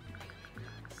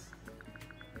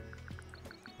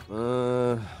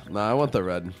 Nah, I want the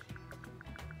red.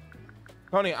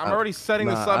 Tony, I'm already setting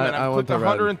this nah, up, man. I I want clicked the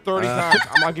red. 130 times.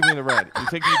 I'm not giving you the red. You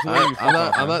take the utility. you I'm fuck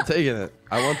off, not man. taking it.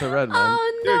 I want the red, man.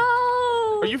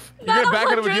 Oh no! Are you gonna back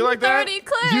out of a deal like that? 130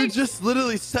 clicks. You just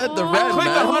literally said the Oh, red, clicked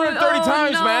man. 130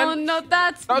 times, no, man. No,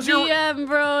 that's That was your- BM,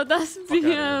 bro. That's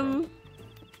BM.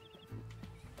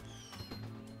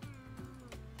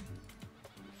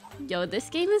 Yo, this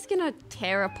game is gonna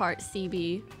tear apart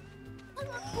CB.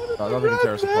 Nothing can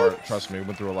tear us apart. Trust me, we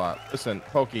went through a lot. Listen,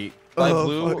 Pokey, light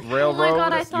blue, railroad. Oh my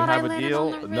god, I you thought I have a landed deal.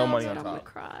 on the No money railroad. on I'm gonna top.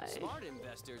 cry. Smart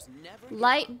investors never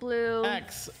Light blue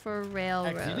X. for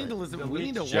railroad. X, you need to listen. We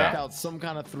need to work Yeah. out some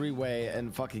kind of three-way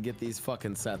and fucking get these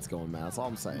fucking sets going, man. That's all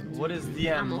I'm saying. What is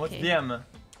DM? I'm What's okay. DM?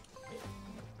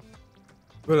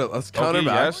 But let's counter Pokey,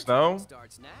 back. yes, no.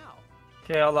 starts now.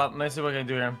 Okay, hold up. Let's see what I can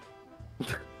do here.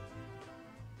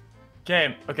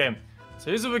 Okay. So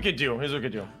here's what we could do.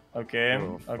 Okay.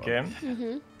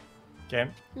 Mm-hmm. Okay.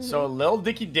 So Lil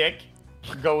Dicky Dick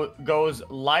goes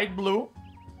light blue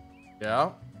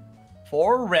Yeah.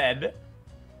 for red.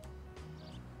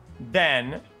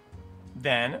 Then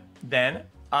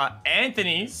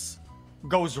Anthony's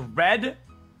goes red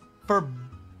for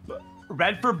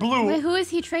blue. Wait, who is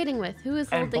he trading with? Who is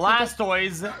And Little Dicky Dick?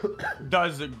 Blastoise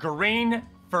does green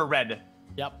for red.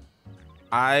 Yep.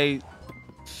 I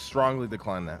strongly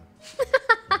decline that.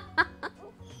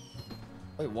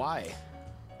 Wait, why?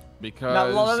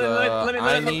 Because let me-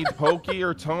 I need Pokey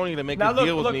or Tony to make Now a look,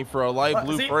 deal with look. me for a light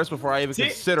blue See? first before I even See?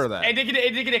 consider that. Hey,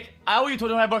 Dick. I owe you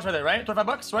 $25 right there, right?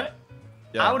 $25, right?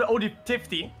 Yeah. I would owe you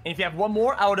 50, and if you have one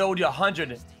more, I would owe you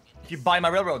 100. If you buy my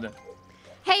railroad,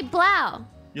 Hey, Blau.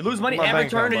 you lose money My every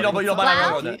bank turn, and account, you don't buy my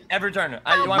Wow. railroad. Every turn. You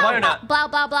want to buy it or not? Blah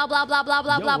blah blah blah blah blah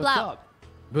blah blah Yo, what's blah. up?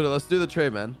 Buddha, let's do the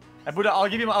trade, man. Buddha, I'll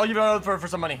give you a railroad for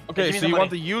some money. Okay, Give me so some you money.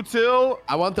 want the util?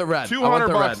 I want the red. 200 I want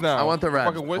the bucks red. now. I want the red.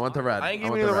 Fucking I with- want the red. I ain't I giving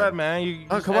want you the the red, man. You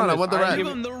Oh, just come on, end I this. want the ain't red.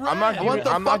 giving- The I'm red. not I giving. want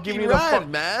the I'm not giving you fucking the fuck, red,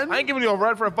 man. I ain't giving you a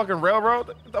red for a fucking railroad.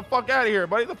 Get the fuck out of here,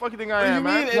 buddy. The fuck you think I What do you am,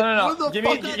 man? mean? No. What the Give me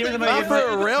fuck? the money. Not Give for me a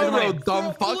the railroad, money.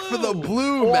 dumb fuck. For the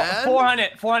blue, man.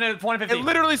 400, 450. It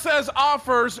literally says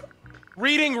offers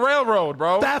reading railroad,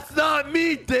 bro. That's not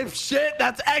me, dipshit.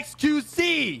 That's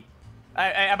XQC.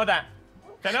 Hey, how about that?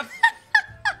 Fair enough?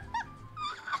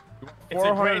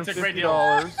 It's a great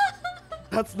deal.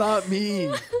 That's not me.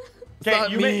 Okay,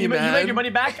 not you me, make man. your money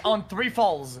back on 3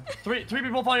 falls. Three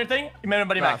people fall on your thing, you make your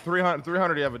money Nah, back.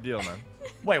 300, you have a deal, man.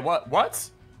 Wait, what? What?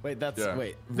 Wait, that's Yeah.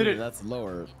 wait. Did it- That's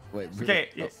lower. Wait. Okay,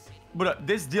 oh. but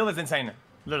this deal is insane.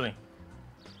 Literally.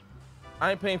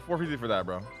 I ain't paying 450 for that,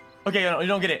 bro. Okay, you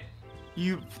don't get it.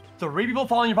 3 people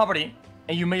fall on your property,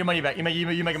 and you make your money back. You make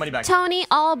your money back. Tony,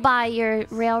 I'll buy your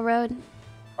railroad.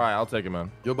 All right, I'll take it,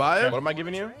 man. You'll buy it? What am I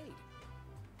giving you?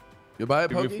 You'll buy it,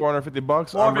 Give me Pokey? 450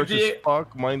 bucks. I'm rich as 450.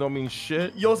 fuck. Money don't mean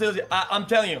shit. You'll see. I'm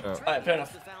telling you. Yeah. Alright, fair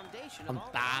enough. The foundation I'm of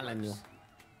all telling you.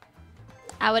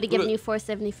 I would have given Buddha- you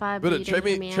 475, but Buddha, you trade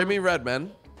didn't me, hear trade me out. red,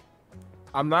 man.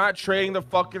 I'm not trading the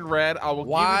fucking red. I will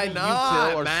Why give you the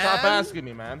not, util or man? stop asking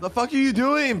me, man. The fuck are you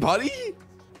doing, buddy?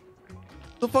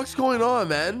 The fuck's going on,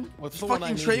 man? What's Just the one I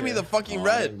fucking need trade me here? the fucking Oh,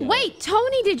 red. there you go. Wait,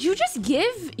 Tony, did you just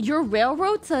give your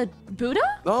railroad to Buddha?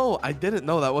 No, I didn't.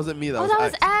 No, that wasn't me. That Oh, was that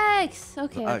was X. X.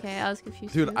 Okay, X. okay, I was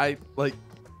confused. Dude, too. I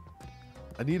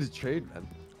need to trade, man.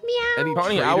 Meow. Any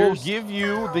Tony, I will traders? give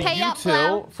you the Pay up, util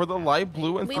Blau. for the light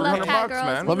blue and We 300 love cat bucks, girls.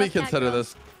 man. Let me love cat consider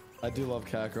girls. this. I do love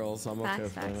cat girls. I'm okay Facts,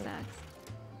 with facts, that. facts.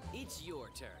 It's your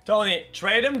turn. Tony,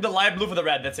 trade him the light blue for the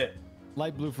red. That's it.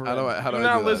 Light blue for How do red. I? How do Do I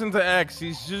not do that? listen to X.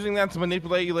 He's using that to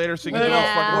manipulate you later so you can No, do no, all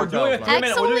no. fucking We're doing hotels, it man. three X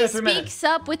minutes, we're doing only it 3 minutes. speaks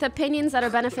up with opinions that are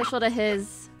beneficial to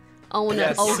his own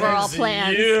Yes, overall says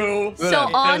plans. You. So Buddha.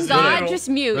 on Says God, you. just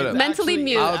mute. Buddha. Mentally Actually,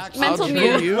 mute. I'll Mental trade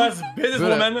mute. you- Plus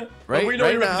businesswoman. Buddha, But we know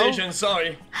right your now- reputation.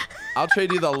 Sorry. I'll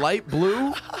trade you the light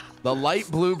blue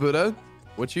Buddha,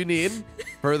 what you need,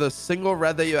 for the single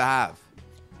red that you have.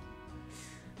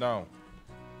 No.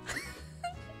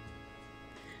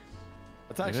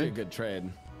 That's actually a good trade.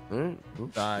 Alright,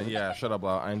 oops. Yeah, shut up,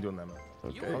 Blau. I ain't doing that, man.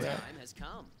 Your Okay, time has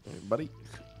come. buddy.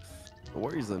 No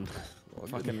worries then. All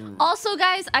good. Fucking. Also,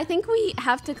 guys, I think we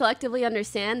have to collectively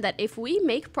understand that if we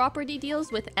make property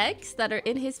deals with X that are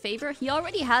in his favor, he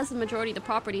already has the majority of the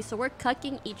property, so we're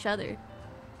cucking each other.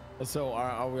 So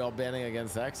are we all banning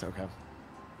against X? Okay.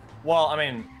 Well, I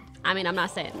mean, I'm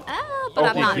not saying but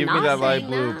I'm Okay, not give me not that light saying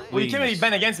blue, that. well, you can't really please.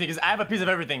 bend against me because I have a piece of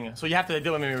everything. So you have to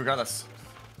deal with me regardless.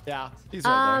 Yeah. He's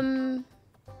right there.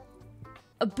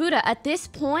 Buddha, at this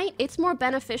point, it's more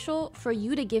beneficial for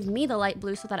you to give me the light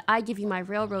blue so that I give you my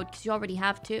railroad because you already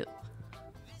have two.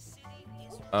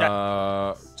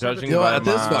 Judging Yo, by at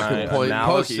this my fucking point,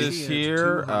 analysis Pokey.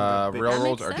 here,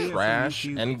 railroads That are makes sense. trash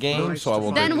endgame, so I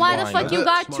will Then why the decline fuck you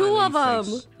that. got two of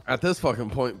them? At this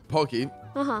fucking point, Pokey,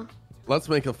 Uh-huh. let's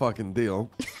make a fucking deal.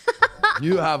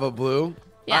 You have a blue.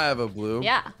 Yeah. I have a blue.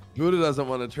 Yeah. Buddha doesn't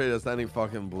want to trade us any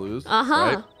fucking blues. Uh-huh.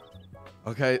 Right?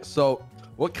 Okay, so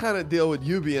what kind of deal would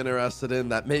you be interested in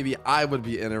that maybe I would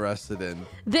be interested in?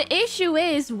 The issue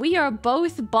is we are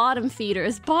both bottom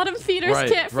feeders. Bottom feeders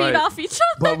Right, can't feed right. off each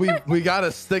other. But we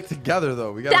gotta stick together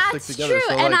though. We gotta That's stick together. true,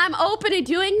 So, and like, I'm open to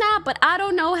doing that, but I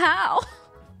don't know how.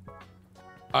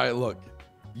 all right, look.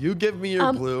 You give me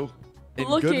your blue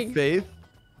in good faith,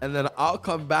 and then I'll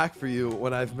come back for you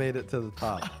when I've made it to the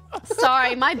top.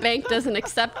 Sorry, my bank doesn't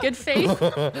accept good faith.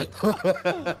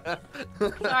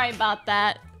 Sorry about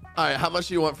that. All right, how much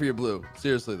do you want for your blue?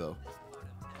 Seriously though.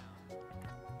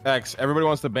 X, everybody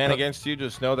wants to ban against you.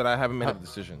 Just know that I haven't made a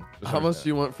decision. How much do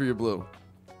you want for your blue?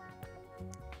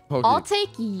 Pokey. I'll take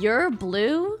your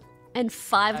blue and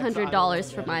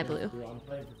 $500 for my blue.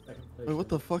 Wait, what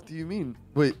the fuck do you mean?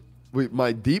 Wait,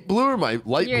 my deep blue or my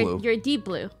light blue? Your deep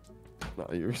blue. No,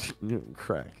 you're on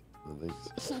crack.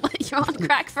 You're on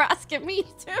crack for asking me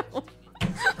too.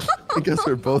 I guess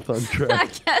we're both on crack. I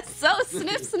guess so.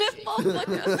 Sniff, sniff,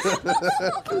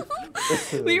 motherfucker.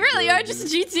 We really are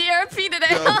just GTRP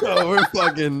today. No,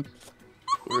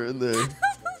 we're in there.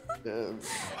 Damn.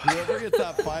 Whoever gets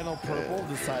that final purple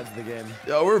decides the game.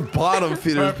 Yo, we're bottom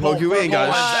feeders, Pokey. We ain't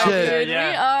got shit. Dude, we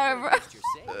are, bro.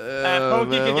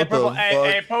 Pokey can get purple.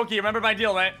 Hey, Pokey, remember my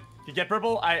deal, right? If you get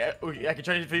purple, I can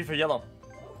trade it for you for yellow.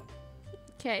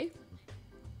 Okay.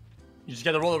 You just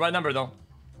gotta roll the right number, though.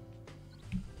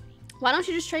 Why don't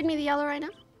you just trade me the yellow right now?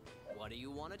 What do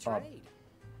you want to trade?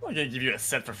 I'm gonna give you a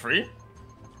set for free.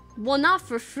 Well, not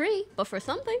for free, but for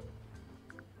something.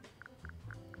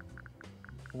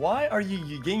 Why are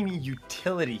you giving me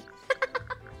utility?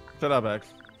 Shut up, X.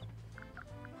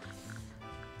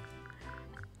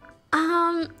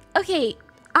 Okay,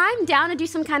 I'm down to do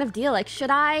some kind of deal. Like, should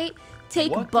I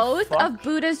take both of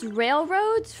Buddha's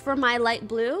railroads for my light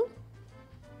blue?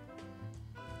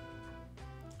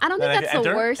 I don't think that's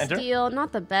the worst deal.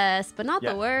 Not the best, but not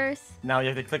the worst. Now you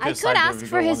have to click I his could side. ask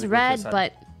for his red,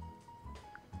 but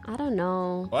I don't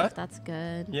know if that's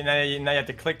good. Yeah, now you have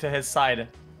to click to his side.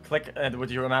 Click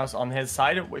with your mouse on his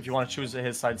side if you want to choose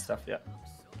his side stuff. Yeah.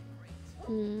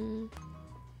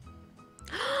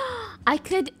 I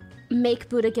could make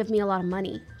Buddha give me a lot of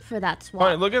money for that swap.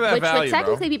 Right, look at that which value, would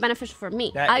technically be beneficial for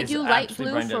me. That I is do light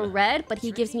absolutely blue for blinded. red, but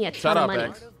he gives me a ton of money.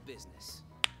 X.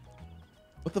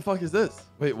 What the fuck is this?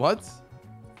 Wait, what?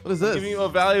 What is this? Giving you a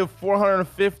value of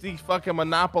 450 fucking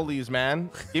monopolies, man.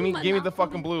 Give me the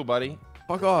fucking blue, buddy.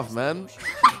 Fuck off, man. Or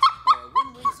a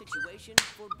win-win situation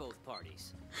for both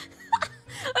parties.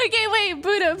 Okay, wait,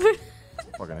 Buddha.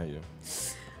 Fucking hate you.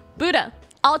 Buddha,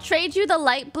 I'll trade you the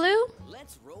light blue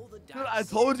Let's roll the dice. Dude, I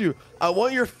told you. I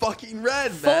want your fucking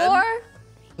red, man. for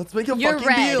Let's make a your fucking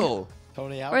red. deal.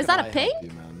 Tony, how Or is can that a I pink? help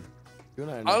you, man? You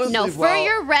and I are Honestly, no, for well,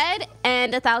 your red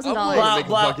and $1,000. Blau, make a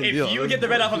Blau, fucking if deal. you get the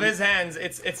red off of his hands,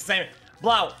 it's the same.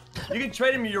 Blau, you can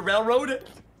trade him your railroad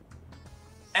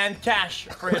and cash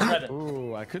for his red.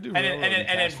 Ooh, I could do. And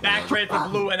then back trade for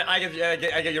blue, and I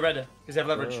get your red because you have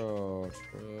leverage. Oh,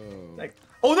 true. Like,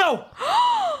 oh no!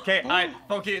 Okay, alright,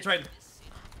 Pokey, trade.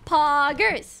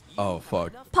 Poggers. Oh,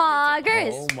 fuck.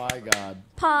 Poggers. Oh my god.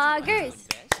 Poggers.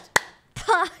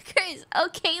 Poggers.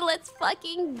 Okay, let's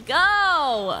fucking go.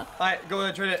 Alright, go ahead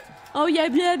and trade it. Oh, yeah.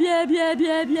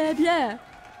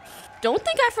 Don't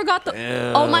think I forgot the...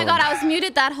 Oh my god, I was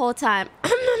muted that whole time.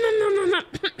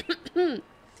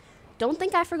 Don't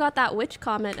think I forgot that witch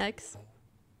comment, X.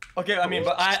 Okay, I mean,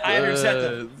 but I have your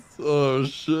set. Oh,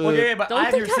 shit. Okay, but I Don't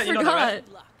have think your set. I You know the forgot. red.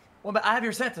 Well, but I have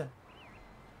your set.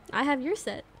 I have your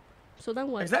set. So then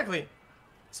what? Exactly.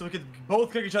 So we could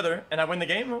both kick each other, and I win the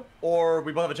game, or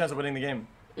we both have a chance of winning the game.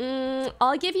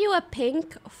 I'll give you a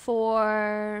pink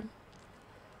for...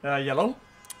 Yellow?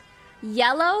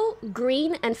 Yellow,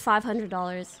 green, and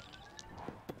 $500.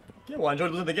 Yeah, well, I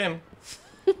enjoyed losing the game.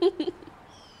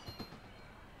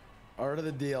 Art of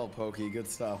the deal, Pokey. Good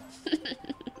stuff.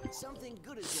 Something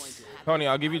good is going to happen. Tony,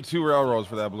 I'll give you 2 railroads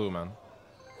for that blue, man.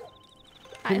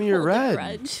 Give me your red.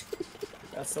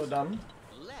 That's so dumb.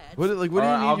 What do you need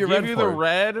I'll your give red you for? the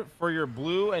red for your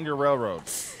blue and your railroad.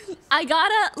 I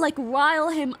gotta, like, rile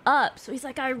him up. So he's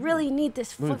like, I really need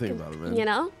this What do you fucking... think about it, man? You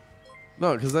know?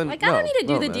 No, because then... Like, I don't need to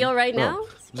do the deal right now.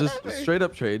 Just Whatever. straight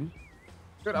up trade.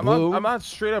 Dude, Blue. I'm not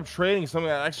straight up trading something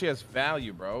that actually has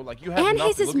value, bro. Like, you have And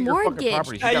nothing. his is Look at your fucking mortgaged.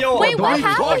 property. Hey, You yo, got Wait, what fucking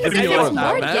happens blue. if deal it's on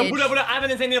that, man. mortgaged? Buddha, I have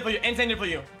an insane deal for you. Insane deal for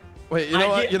you. Wait, you know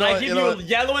what? I give you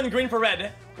yellow and green for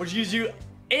red, which gives you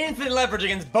infinite leverage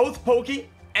against both Pokey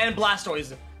and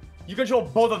Blastoise. You control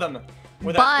both of them.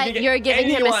 But you're giving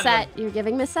him a set. You're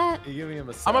giving him a set. You're giving him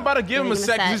a set. I'm about to give him a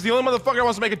sec because he's the only motherfucker that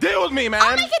wants to make a deal with me, man.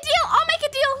 I'll make a deal. I'll make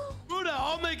a deal. Buddha,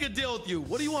 I'll make a deal with you.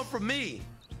 What do you want from me?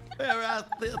 Hey, ever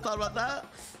thought about that?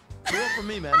 What do you want from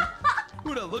me, man?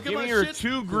 Buddha, look Give at my me your shit.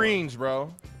 2 greens,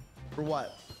 bro. For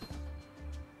what?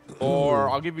 Or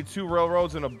I'll give you 2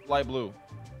 railroads and a light blue.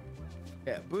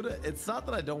 Yeah, Buddha. It's not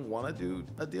that I don't want to do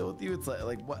a deal with you. It's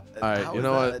like what? All right, how you is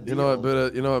know that what? a You know what, deal?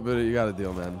 Buddha? You know what, Buddha? You got a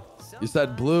deal, man. You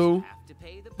said blue, Have to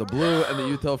pay the blue, and the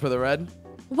util for the red.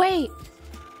 Wait.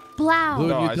 Blau. Blue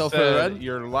No, and I util for the said red?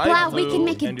 your light Blau, blue we can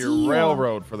make a and deal. your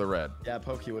railroad for the red. Yeah,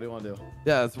 Pokey, what do you want to do?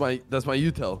 Yeah, that's my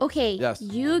util. Okay. Yes.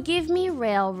 You give me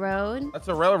railroad. That's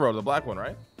a railroad, the black one,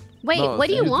 right? Wait, No, what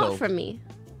do it's you want util. from me?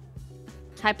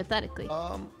 Hypothetically.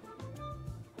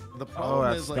 The problem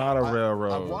that's is like not a I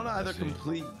railroad. want to I either see.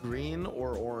 complete green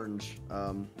or orange.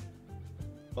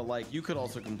 But like you could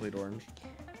also complete orange.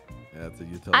 Yeah, it's a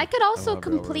util. I could also don't have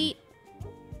railroad. complete.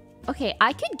 Okay,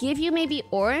 I could give you maybe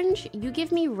orange. You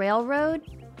give me railroad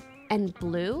and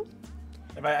blue.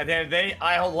 But at the end of the day,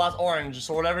 I hold last orange.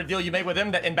 So whatever deal you make with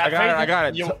him, that in bad faith, I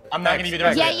got it. I'm not gonna give you the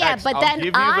rest. Yeah, of it. yeah, but I'll then give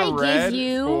you I the give red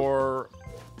you- for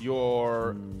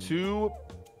your 2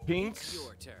 pinks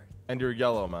Your turn. and your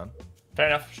yellow, man. Fair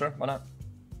enough. Sure. Why not?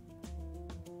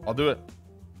 I'll do it.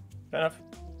 Fair enough.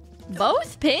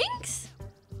 Both pinks?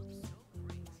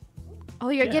 Oh,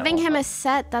 you're Yeah, giving him well- a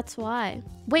set. That's why.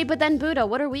 Wait, but then Buddha,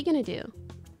 what are we gonna do?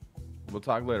 We'll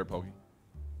talk later, Pokey.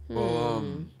 Well,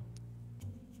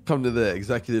 come to the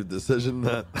executive decision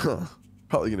that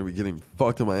probably gonna be getting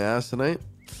fucked in my ass tonight.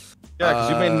 Yeah, because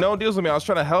you made no deals with me. I was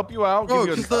trying to help you out. Bro,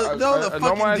 give you 'cause the fucking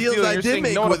normalized deals deal. I You're did saying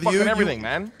make no to with fucking you, everything,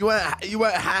 man. You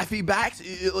went halfy backs.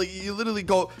 You literally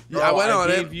go. Bro, I went on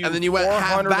it, gave you and then you went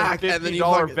half back, and then you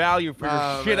 $450 fucking. value for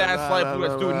your shit ass life.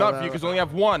 That's doing nothing for you because you only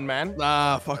have one, man.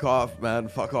 Nah, fuck off, man.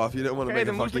 Fuck off. You didn't want to Okay, make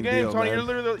a then lose the fucking game, deal, Tony. man. You're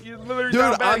literally Dude,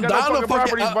 down bad. I'm You got no down to fucking fucking-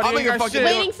 properties, buddy. I'll You make ain't a got fucking shit.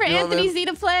 Waiting for You know what, Anthony man? Z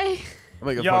to play. I'll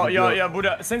make a Yo, fucking deal.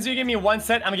 Buddha. Since you give me one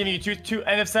set, I'm gonna give you two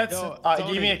end of sets. Yo, Give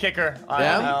me Tony. a kicker.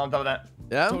 Yeah? I'll double that.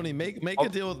 Yeah. Tony, make a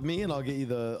deal with me, and I'll get you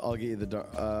the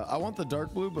dark. I want the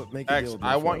dark blue, but make a X, deal with me.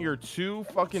 I for want it. your 2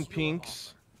 fucking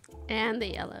pinks. And the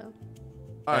yellow.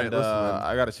 All right, And, listen, man.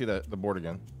 I gotta see the board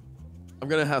again. I'm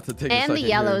gonna have to take a And second the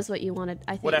yellow here. is what you wanted,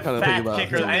 I think. What a Kinda fat think about it.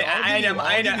 kicker. Tony,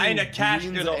 I need a cash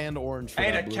greens kicker though. and orange. For I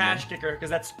need that a blue, cash man. kicker because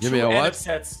that's Give 2 me a end what? of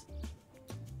sets.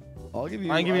 I'll give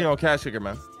you. I ain't giving you no cash kicker,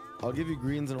 man. I'll give you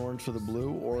greens and orange for the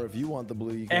blue, or if you want the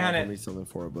blue, you can And offer it- me something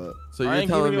for it. But So I you're ain't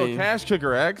telling giving you me a cash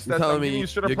kicker, X. you're That's telling I'm giving me you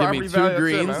straight up you give me property 2 value.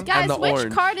 greens That's it, man. Guys, and the which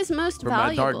orange card is most for my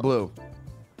valuable? dark blue.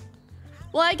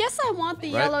 Well, I guess I want the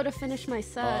Right? yellow to finish my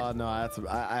set. no,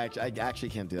 I actually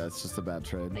can't do that. It's just a bad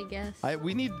trade. I guess.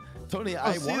 We need Tony. Oh,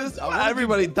 I see, want. this is what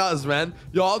everybody does, man.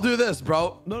 Yo, I'll do this,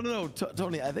 bro. No,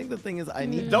 Tony. I think the thing is, I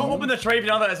need. Don't open the trade if you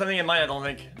don't have something in mind. I don't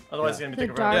think. Otherwise, it's gonna be The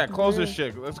taken forever. Yeah, dark close blue. this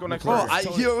shit. Let's go next Bro,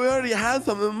 one. we already had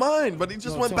something in mind, but he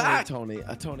just went Tony,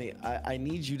 back. Tony, I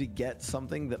need you to get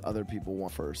something that other people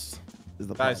want first. Is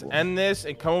the Guys, problem. end this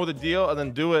and come up with a deal, and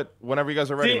then do it whenever you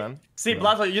guys are ready, man. See,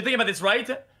 Blazo, you're thinking about this right.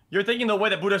 You're thinking the way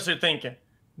that Buddha should think.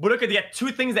 Buddha could get 2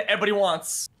 things that everybody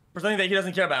wants for something that he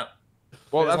doesn't care about.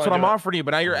 Well, I just that's what wanna I'm do it. offering you,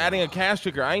 but now you're adding a cash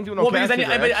kicker. I ain't doing no Well, cash because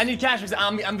kicker. X. I need cash. Because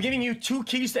I'm giving you 2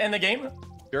 keys to end the game.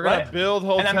 You're gonna right? build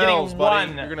And I'm hotels, getting buddy.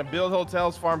 1. You're gonna build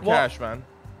hotels, farm Well- cash, man.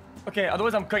 Okay,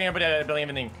 otherwise I'm cooking everybody at building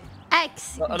everything.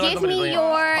 X, Otherwise give nobody's me doing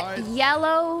it. your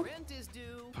yellow, Rent is due.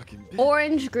 Fucking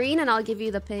orange, green, and I'll give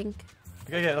you the pink.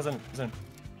 Okay, listen.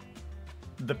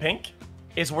 The pink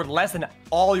is worth less than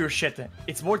all your shit.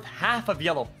 It's worth half of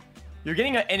yellow. You're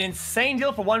getting an insane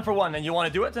deal for 1-for-1, and you want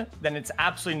to do it? Then it's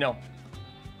absolutely no.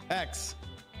 X.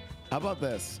 How about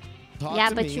this? Talk Yeah,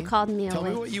 to but me, you called me a Tell me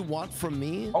witch. what you want from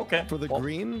me. Okay, For the well-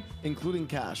 green, including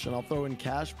cash, and I'll throw in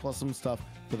cash plus some stuff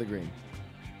for the green.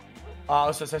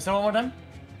 So say one more time.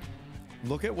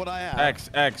 Look at what I have.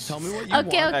 X. Tell me what you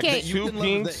Okay, want. okay. X. You 2 can live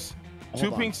pinks. with it. 2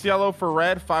 Hold on. pinks yellow for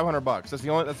red, $500. That's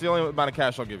the only amount of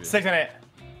cash I'll give you. 6 and 8.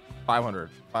 500.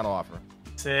 Final offer.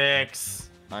 6.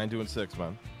 I ain't doing 6,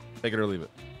 man. Take it or leave it.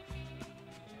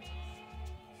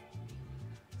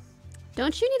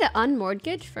 Don't you need to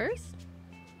unmortgage first?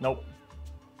 Nope.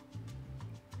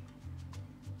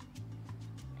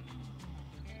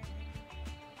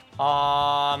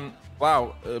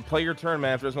 Wow. Play your turn,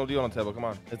 man. If there's no deal on the table, come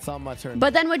on. It's not my turn.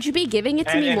 But then would you be giving it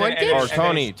to And- me and- and- mortgage? Or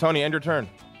and- Tony, end your turn.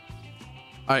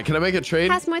 All right, can I make a trade?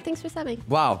 Pass more, thanks for subbing.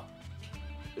 Wow.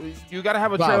 You gotta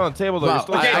have a Wow. trade on the table, though. Wow. You're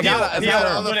still Okay, I deal, got it. deal, It's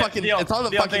on the deal, fucking. deal, It's on the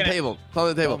deal, fucking take it. table. It's on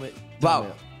the table. Tell me Wow.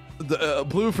 The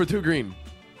blue for 2 green.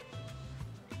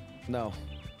 No.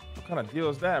 What kind of deal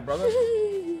is that, brother?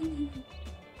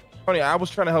 Tony, I was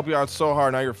trying to help you out so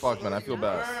hard. Now you're fucked, man. I feel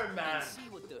bad. See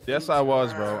what the Yes, I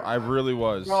was, bro. I really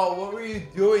was. Bro, what were you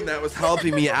doing that was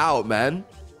helping me out, man?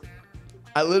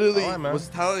 I literally All right, man. was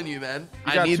telling you, man.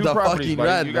 You I got need 2 the properties, fucking buddy.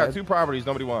 red, You got man. 2 properties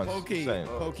nobody wants. Pokey, Just saying.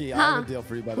 Pokey, I Huh? have a deal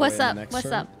for you by the What's way. up? In the next What's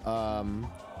turn. up?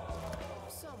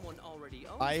 someone already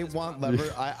owns I this want property.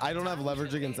 leverage. I don't have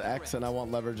leverage against X, and I want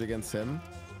leverage against him.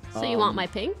 So you want my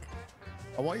pink?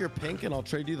 I want your pink, and I'll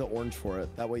trade you the orange for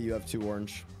it. That way you have 2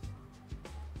 orange.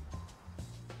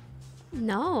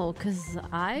 No, because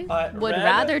I would red?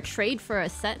 rather trade for a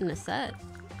set and a set.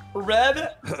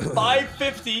 Red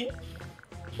 550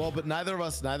 Well, but neither of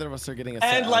us are getting a And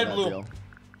set on light that blue. deal.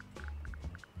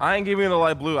 I ain't giving you the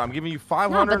light blue. I'm giving you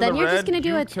 500 No, but then in the you're red. just gonna do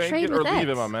You a take trade it or with leave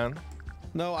it, X. my man.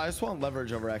 No, I just want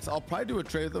leverage over X. I'll probably do a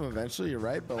trade with them eventually. You're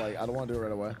right, but like I don't want to do it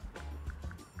right away.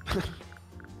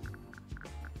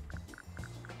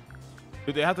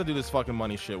 Dude, they have to do this fucking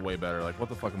money shit way better. Like, what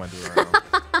the fuck am I doing right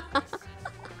now?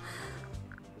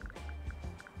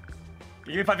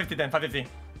 Give me 550 then, 550.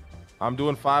 I'm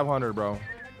doing 500, bro.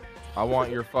 I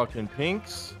want your fucking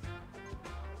pinks.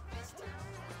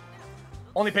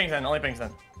 Only pinks then, only pinks then.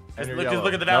 And your Look yellow.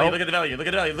 at the value, Nope. look at the value, look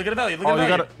at the value, look at the value, look Oh, at the you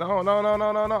value.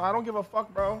 gotta. No. I don't give a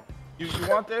fuck, bro. You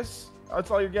want this?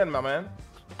 That's all you're getting, my man.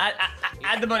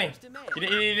 Add the money. You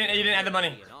didn't add the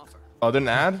money. Oh, didn't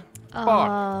add? Fuck.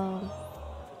 Oh.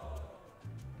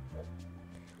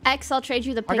 X, I'll trade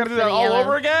you the I pink gotta for do that the all yellow.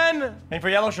 over again? Pink for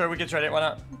yellow, sure, we can trade it, why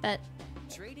not? Bet.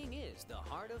 Trading is the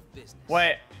heart of business.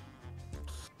 Wait,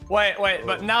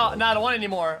 but now I don't want it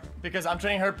anymore because I'm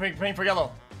trading her pink for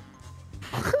yellow.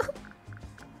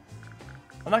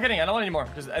 I'm not kidding, I don't want it anymore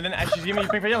because and then she's giving me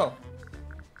pink for yellow.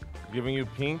 Giving you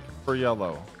pink for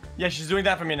yellow. Yeah, she's doing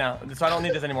that for me now, so I don't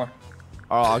need this anymore.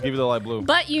 Oh, I'll give you the light blue.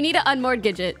 But you need to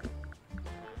unmortgage it.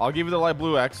 I'll give you the light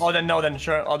blue, X. Oh, then no, then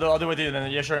sure, I'll do it with you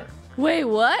then. Yeah, sure. Wait,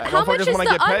 what? How much is when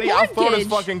the I get petty, I'll throw this unmortgage?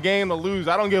 fucking game to lose.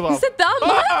 I don't give a Is it that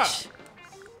much?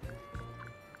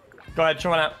 Go ahead,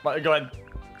 sure, why not? Go ahead.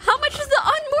 How much is the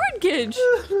unmortgage?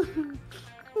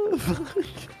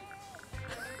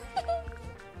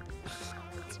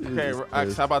 Okay,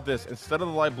 X, how about this? Instead of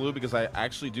the light blue, because I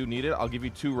actually do need it, I'll give you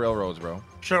 2 railroads, bro.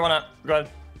 Sure, why not? Go ahead.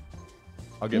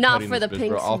 I'll get Not petty in for this the bitch,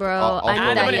 pinks, I'll bro. throw I need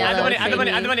the- that yellow. Add the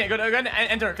money. Trade Go ahead,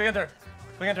 enter. Click enter.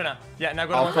 Click enter now. Yeah, now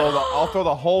go to I'll throw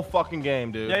the whole fucking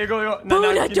game, dude. Yeah, you go.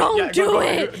 Buddha, don't do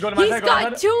it. Go to my He's side,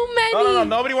 got too many. No.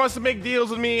 Nobody wants to make deals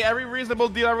with me. Every reasonable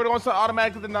deal, everybody wants to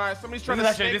automatically deny. Somebody's trying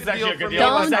This to is make actually a a deal good for deal. me.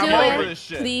 Don't I'm do over it. this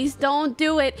shit. Please don't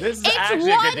do it. This is It's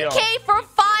actually a good deal. 1K for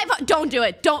 5. Don't do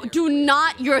it. Do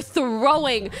not. You're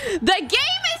throwing. The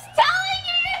game is telling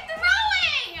you you're throwing.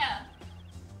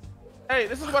 Hey,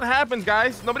 this is what happens,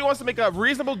 guys. Nobody wants to make a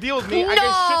reasonable deal with me. No, I get shit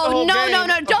the whole game.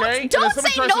 Don't, okay? And don't if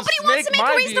somebody say tries nobody wants to snake make a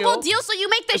my reasonable deal, so you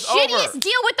make the it's shittiest over.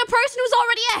 deal with the person who's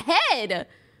already ahead.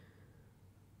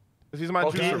 He's my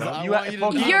Okay, juicer, so bro. you had-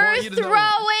 Pokey, You're you to know.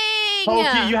 throwing.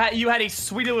 Pokey, you had a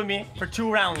sweet deal with me for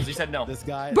 2 rounds. You said no. This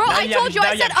guy. Bro, Now I you told have- you, now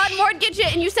I you said have- unmortgage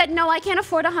it, and you said no, I can't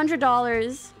afford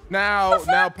 $100. Now,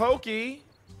 Pokey,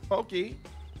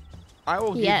 I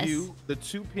will Yes. give you the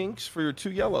 2 pinks for your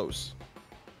 2 yellows.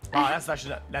 Oh, that's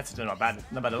actually not bad.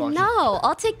 Not bad at all. actually. No,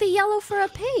 I'll take the yellow for a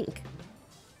pink,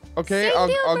 Okay, Same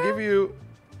deal, I'll bro. give you.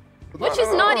 which No, is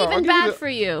no, not no, I'll even give you bad the- for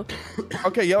you.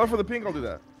 Okay, yellow for the pink. I'll do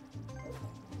that.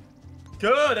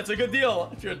 Good. That's a good deal.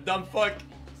 If you're a dumb fuck.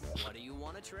 What do you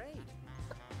want to trade?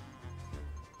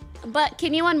 But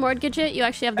can you unmortgage it? You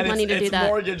actually have the And money to do it's that.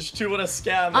 mortgage too. What a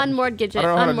scam. Unmortgage it. I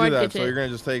don't know how to do that, Unmortgage so you're it. gonna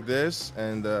just take this,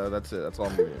 and that's it. That's all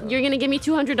I'm giving you. You're gonna give me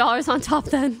 $200 on top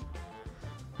then.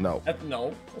 No.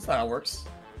 No, that's not how it works.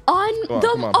 Come on,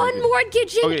 Pokey.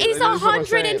 Unmortgaging Okay, is this is what I'm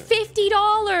saying.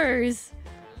 $150.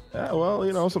 Yeah, well,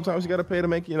 you know, sometimes you gotta pay to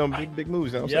make, you know, big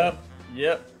moves. You know what I'm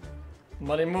Yep.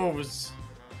 Money moves.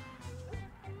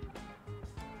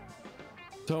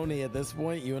 Tony, at this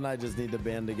point, you and I just need to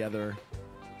band together.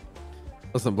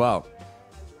 Listen, wow.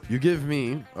 You give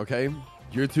me, okay,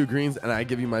 your 2 greens, and I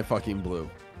give you my fucking blue,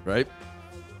 right?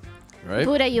 Right?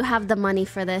 Buddha, you have the money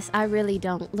for this. I really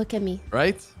don't. Look at me.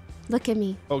 Right? Look at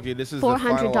me. saying? Okay, this is the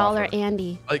final $400 offer.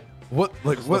 Andy. Like what?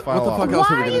 Like is what? the What the final fuck offer. else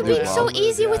Why are we are gonna you do? being Bob? so Yeah,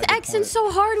 easy with good X and point.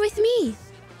 so hard with me?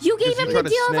 You gave Because him you the tried to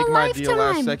deal of snake a my deal last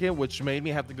lifetime. second, which made me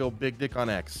have to go big dick on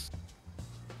X.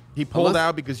 He pulled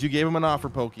out because you gave him an offer,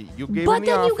 Pokey. You gave But him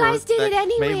the then you offer guys did that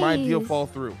it made my deal anyways. fall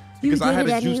through. You Because I had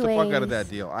did to it juice the fuck out of anyways. that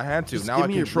deal. I had to. Just Now give I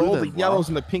me your control blue the then, yellows wow.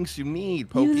 and the pinks you need,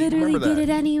 Pokey. You literally Remember did that. it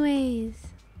anyways.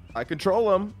 I control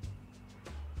them.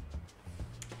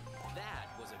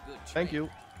 That was a good trade. Thank you.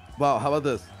 Wow, how about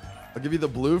this? I'll give you the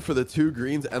blue for the 2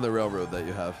 greens and the railroad that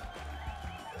you have.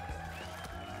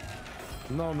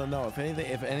 No. If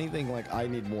anything, like I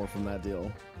need more from that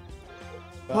deal.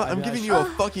 But, What? I I'm mean, giving you a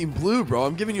fucking blue, bro.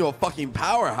 I'm giving you a fucking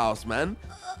powerhouse, man.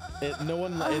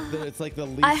 It's like the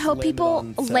least. I hope landed people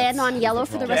on sets land on is yellow the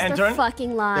for the problem. rest of their Intern? fucking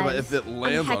Yeah, lives. but if it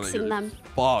lands I'm on it, hexing you're them.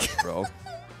 fucked, bro.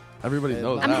 Everybody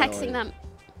knows I'm that. hexing them.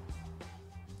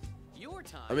 Your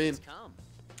time I mean- has come.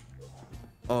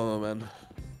 Oh man.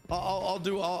 I'll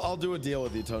do a deal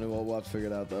with you, Tony. We'll have to figure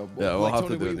it out though. Yeah, we'll have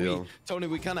to Tony, do a deal. Tony,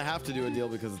 we kind of have to do a deal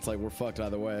because it's like we're fucked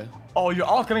either way. Oh, you're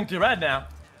all coming to red now.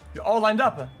 You're all lined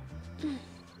up.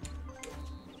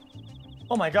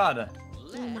 Oh my god.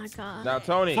 Oh my god. Now,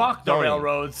 Tony. Fuck the Tony,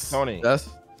 railroads. Tony. Yes.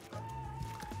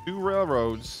 2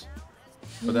 railroads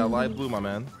For that light blue, my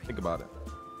man. Think about it.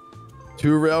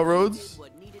 2 railroads.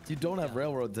 You don't have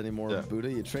railroads anymore, Yeah.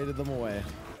 Buddha. You traded them away.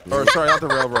 Or sorry, not the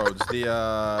railroads.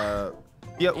 The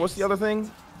yeah. What's the other thing?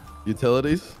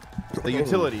 Utilities. The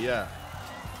utility. Yeah.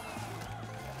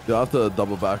 You'll have to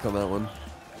double back on that one.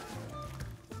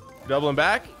 Doubling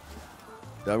back.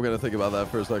 Yeah, I'm gonna think about that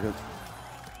for a second.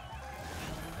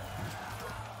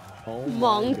 Oh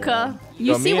my God. Monka. You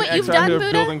Yo, see me what and you've X out done, here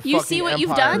Buddha? building You see fucking what you've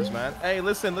empires, done? man. Hey,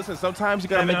 listen. Sometimes you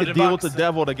gotta make a 700 deal with the bucks.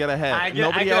 devil to get ahead. I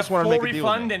Nobody get else a want to full make a deal.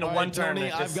 with refund me. in All one right, turn. Tony,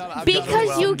 It's I've just- got Because you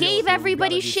one deal, gave so we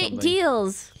everybody gotta do shit something.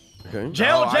 deals. Okay.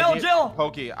 Jail, Oh, I jail, gave- jail.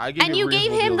 Pokey, I gave And you you a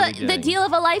gave reasonable him deal in the beginning. deal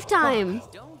of a lifetime.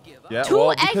 Yeah, 2x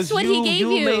well, because what he gave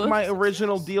you. made my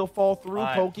original deal fall through,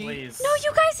 Alright, Pokey. please. No,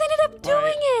 you guys ended up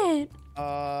doing it.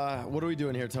 What are we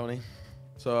doing here, Tony?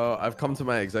 So I've come to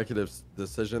my executive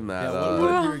decision that Yeah,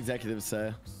 what did your executives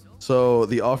say? so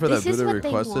the offer This that is Buddha what they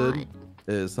requested want.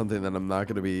 is something that I'm not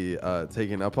going to be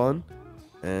taking up on,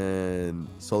 and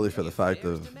solely for the fact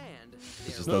of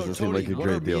it just doesn't seem like a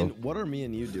great deal. What are me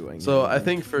and you doing? So I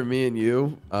think for me and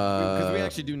you, because we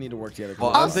actually do need to work together. well,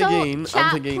 Also, I'm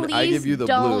chat, thinking I give you the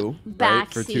please blue, don't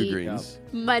right, for 2 backseat. greens,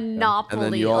 Monopoly.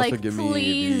 And then you also like, give me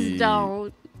please the-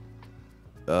 don't.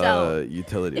 Don't.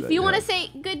 utility. If that you want to have. say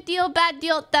good deal, bad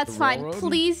deal, that's The fine. railroad?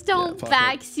 Please don't fuck it.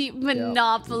 backseat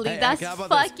Monopoly. Hey, That's how about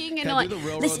this? fucking Can I do annoying. the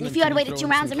railroad Listen, and if then you had can waited you 2 throw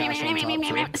in rounds, some cash on top, too? 'Cause you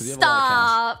have a lot of cash.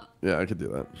 stop. Yeah, I could do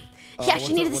that. He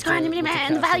actually needed this card.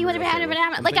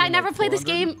 Like I never played this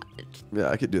game. Yeah,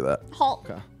 I could do that. Halt.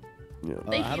 Okay. Yeah.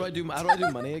 Thank How do you. I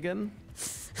do money again?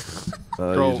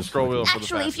 You just Scroll wheel for the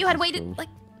Actually, if you had waited, like,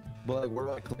 Well, like, where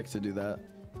do I click to do that?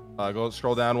 Go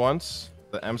scroll down once.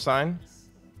 The M sign.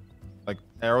 Like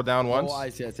arrow down once. Oh, I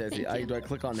see. Do I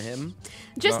click on him?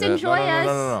 just No, enjoy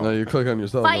us No, you click on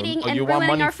yourself. man. fighting Oh, and you want ruining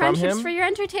money our from friendships him? for your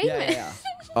entertainment.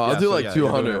 Oh, I'll Yeah, do so like yeah, you're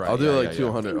doing 200. it right. I'll do Yeah, like yeah, yeah.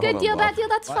 200. Good Hold on, deal, bro. bad deal.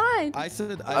 That's fine. I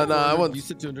said. no, I want- You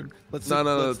said 200. Let's No,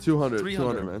 let's- 200,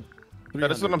 300. 200, man. Yeah,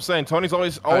 that's what I'm saying. Tony's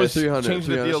always All right, 300,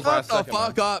 changing the deals Shut last the second.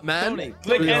 fuck up, man. Tony,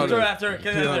 Click 300. enter after. Click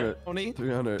enter. 300. Tony,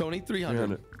 300. Tony,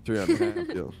 300. 300.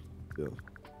 Deal.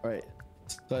 All right.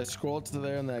 So I scroll to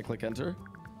there and then I click enter.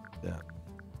 Yeah.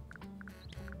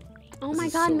 Oh This my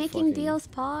is god, so making fucking- deals,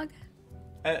 Pog.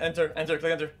 Enter, click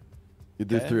enter. You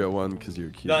did Okay. 301 because you're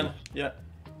cute. Done. Yeah.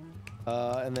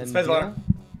 And then Spacebar.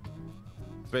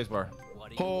 Spacebar.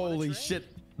 Holy shit!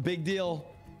 Big deal.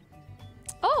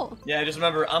 Oh, Yeah, just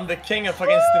remember, I'm the king of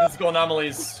fucking statistical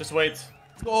anomalies. Just wait.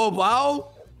 Oh,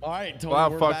 wow. All right, Tony. Wow,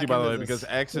 we're fuck back you, by in the way, business.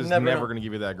 because X is Never never know. going to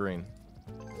give you that green.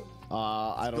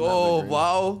 I don't. Oh, have the green.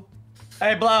 wow.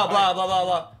 Hey, blah blah blah blah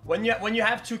blah. When you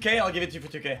have 2K, I'll give it to you for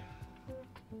 2K.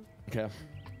 Okay.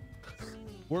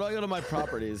 Where do I go to my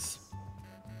properties?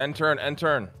 End turn. Wait,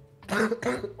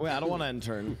 I don't want to end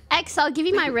turn. X, I'll give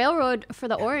you my railroad for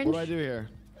the What orange do I do here?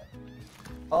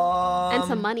 and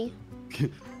some money.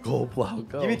 Go, plow,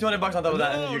 go. Give me 200 bucks on top of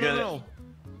that, and you get it.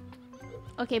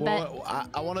 Okay, bet. Well,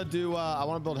 I want to do. I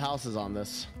want to build houses on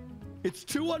this. It's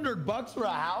 200 bucks for a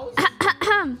house.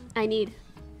 I need.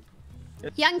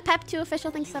 Young Pep 2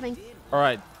 official thanks subbing. All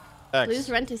right, X. Blue's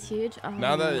rent is huge. Oh,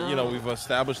 Now that no. we've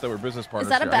established that we're business partners,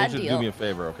 that a here, I bad need you to deal? do me a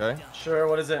favor, okay? Sure.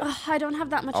 What is it? Ugh, I don't have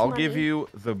that much I'll money. give you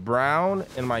the brown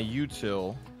and my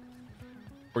util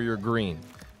for your green.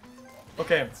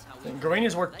 Okay. Green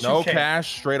is worth 2K. No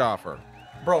cash, straight offer.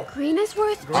 Bro. Green is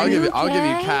worth. I'll give you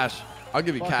 2K? cash. I'll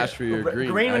give you cash for your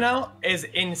green. Green right X. now is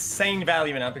insane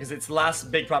value right now because it's last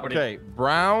big property. Okay,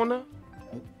 brown,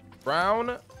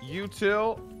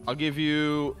 util. I'll give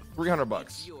you 300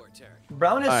 bucks. Your turn.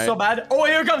 Brown is All right. so bad. Oh,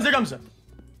 here it comes.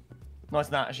 No, it's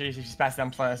not. She's passed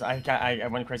down plus. I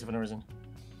went crazy for no reason.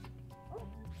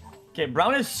 Okay,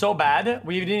 brown is so bad.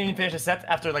 We didn't even finish the set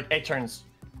after like 8 turns.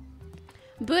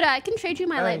 Buddha, I can trade you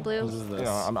my light blue. What is this? You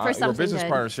know, For we're something business good.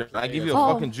 partnership. I give you a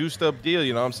Oh. fucking juiced up deal.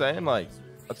 You know what I'm saying? Like,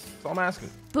 that's all I'm asking.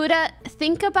 Buddha,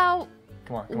 think about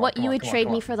Come on. what you would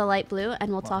trade me for the light blue,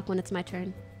 and we'll talk when it's my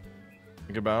turn.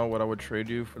 Think about what I would trade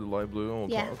you for the light blue. And we'll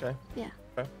Yeah. talk, okay. Yeah.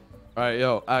 All right,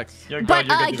 yo, X. You're But good,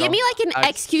 you're good to give go. me like an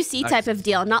X, XQC type of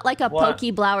deal, not like a What?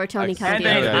 Pokeblow or Tony kind And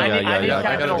of then deal. I need I got a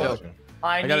capital. deal.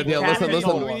 I got a need deal. Listen,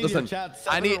 capital. listen.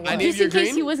 I need Just your in case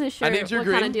green. he wasn't sure I need your what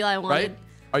green. kind of deal I wanted. Right?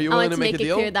 Are you I willing wanted to make a it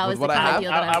deal clear that was with the what I kind of have?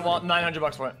 deal that I want 900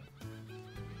 bucks for it.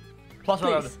 Plus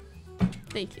road. Please.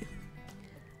 Thank you.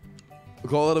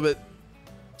 Go a little bit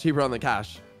cheaper on the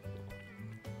cash.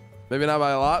 Maybe not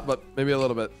by a lot, but maybe a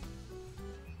little bit.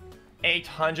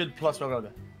 800 plus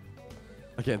road.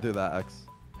 I can't do that, X.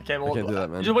 Okay, well, I can't do that,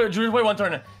 man. Just wait one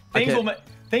turn. Things can't. will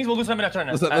things will lose time in a turn.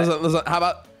 Listen. How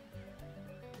about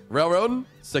railroad?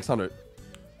 600.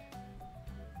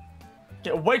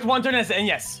 Okay, wait one turn and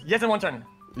yes in one turn.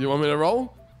 You want me to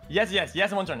roll? Yes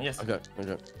in one turn. Yes. Okay.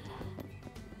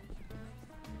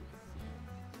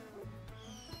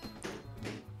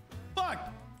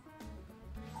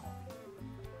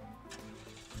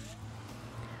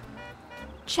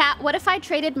 Chat, what if I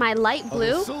traded my light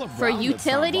blue there's still a for brown that's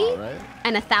not utility bought, right?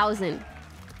 and 1,000?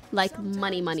 Like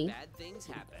money. Bad things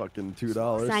happen. Fucking So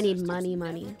 $2. I need money.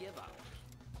 Give up.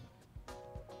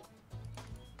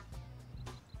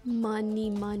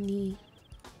 Money.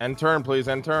 End turn, please.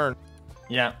 End turn.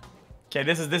 Yeah. Okay,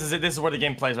 this is where the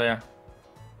game plays right here.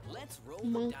 Let's roll the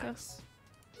Monka. dice.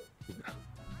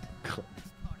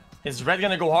 Is red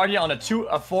gonna go hard here on a 2,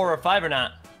 a 4, or 5 or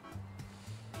not?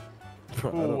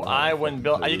 Ooh, I wouldn't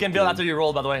build. You can build after you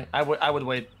roll, by the way. I would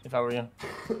wait if I were you.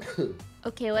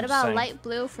 Okay, what I'm about saying. light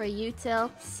blue for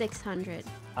util? 600.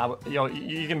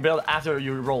 You can build after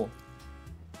you roll.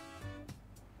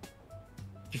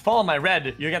 If you follow my red,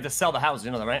 you're gonna have to sell the house.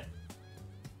 You know that, right?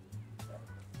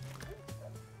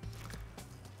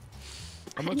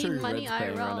 How I much need are your money reds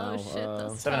paying right IRL. now? Oh, shit,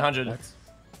 that's tough. 700.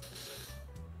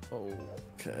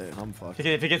 Okay, I'm fucked.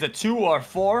 If he gets a 2 or a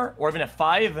 4 or even a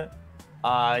 5,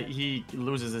 he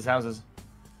loses his houses.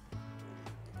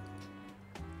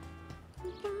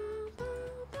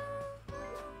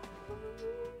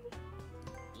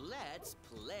 Let's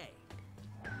play.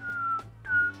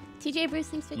 TJ Bruce,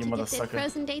 thanks for You 2 mother gifted. sucker.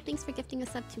 Frozen Day, thanks for gifting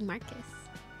us up to Marcus.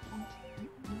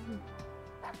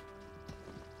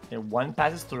 Okay, 1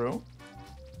 passes through.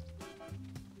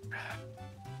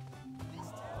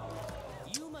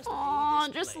 You must Oh,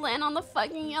 just land on the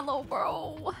fucking yellow,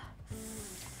 bro.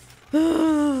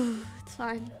 It's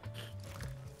fine.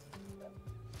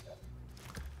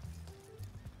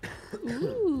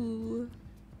 Ooh.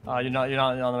 You're not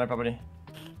on the right property.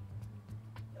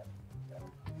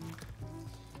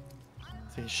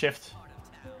 So you shift.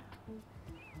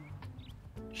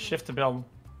 Shift to build.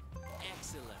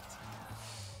 excellent.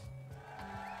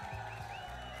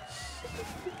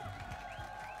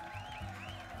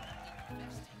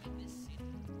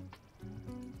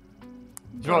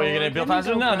 Bro, you're gonna build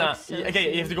faster? No, no.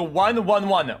 Okay, you have to go 1, 1,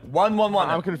 1. 1, 1, 1.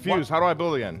 I'm confused. How do I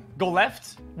build again? Go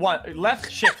left, left,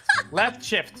 shift, left,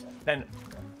 shift, then,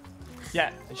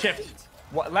 yeah, shift,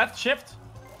 left, shift.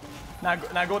 Now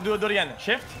go do it again.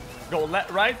 Shift, go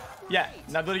left, right, yeah.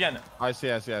 Now do it again. I see.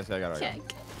 I got it.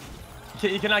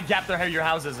 Check. You cannot gap your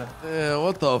houses. Yeah,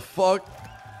 what the fuck?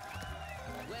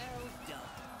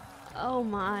 Oh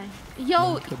my.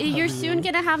 Yo, you're soon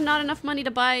gonna have not enough money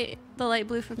to buy the light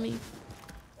blue from me.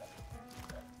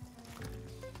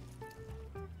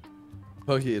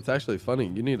 Pokey, it's actually funny.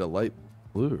 You need a light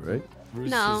blue, right?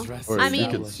 No, Or I you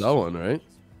mean- could sell one, right?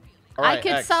 All I right,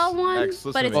 could X, sell one, X,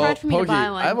 listen but to it's me. hard for me to Pokey,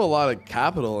 buy one. I have a lot of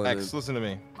capital in X, it. listen to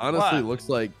me. Honestly, What? looks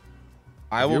like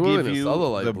I If will you're willing give to you sell the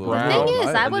light the blue, brown The thing is,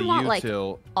 I and would the want, like,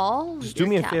 util. all Just your do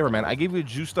me a favor, man. capital. I gave you a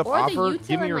juiced up Or the offer. util Give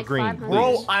me and, your like, green, 500.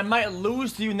 Bro, please. I might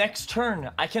lose to you next turn.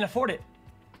 I can afford it.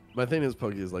 my thing is,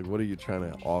 Pokey, is like, what are you trying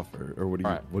to offer, or what do you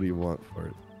Alright. what do you want for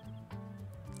it?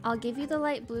 I'll give you the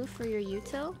light blue for your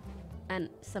util and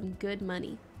some good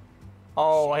money.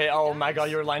 Oh, hey, oh my God,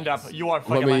 you're lined up. You are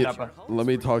fucking lined up. Let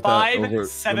me talk 5, that over.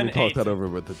 7, let me talk 8. that over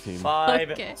with the team.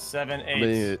 5, Okay. 7, Let 8.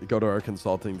 me go to our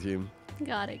consulting team.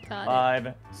 Got it.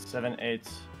 5, 7, 8.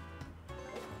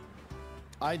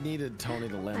 I needed Tony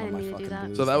to land I on my didn't need to do fucking that.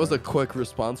 blues So that was a there. quick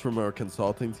response from our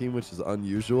consulting team, which is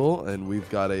unusual, and we've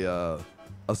got a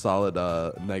solid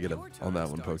negative on that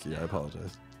one, Pokey. I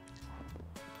apologize.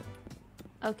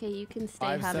 Okay, you can stay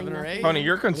 5, having 7, or nothing. 8? Tony,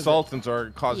 your consultants are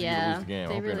causing you to Yeah, lose the game.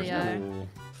 they I hope you really understand. are. Ooh,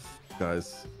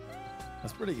 Guys,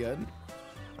 that's pretty good.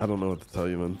 I don't know what to tell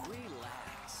you, man.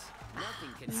 Relax. Nothing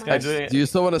can Yeah, Guys, do you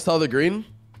still want to sell the green?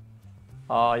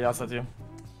 Oh, yeah, that's you.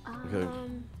 Okay.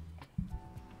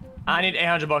 I need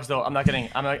 $800 though. I'm not kidding.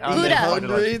 I'm Buddha. gonna get fucked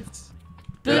with it.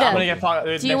 Buddha, I'm gonna get fucked-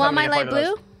 do next you time want I'm my gonna light get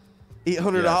fucked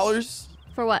blue? $800?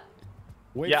 For what?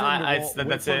 Wait Yeah, for him to I- roll- it's- that's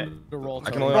wait for it. him to roll, I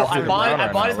can Tony. only Bro, offer I the bought brown it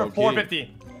right now, for low-key. $450.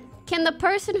 Can the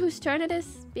person whose turn it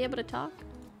is be able to talk?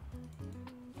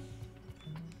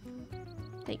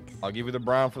 Thanks. I'll give you the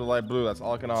brown for the light blue. That's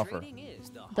all I can offer. Trading is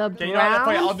the The Okay, you know what,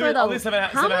 brown I'll do for it- the. I'll do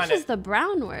 700. How much is the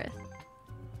brown worth?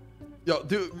 Yo,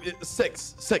 dude,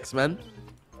 six, man.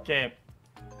 Okay,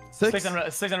 Six?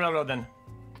 600 railroad then.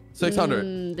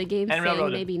 600. The game's And saying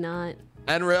railroad. maybe not.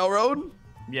 And railroad?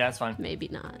 Yeah, that's fine. Maybe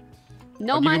not.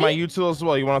 No I'll give money. you my util as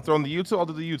well. You want to throw in the util? I'll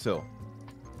do the util.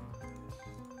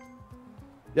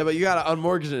 Yeah, but you gotta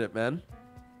unmortgage it, man.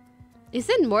 Is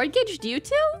it mortgaged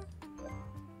util?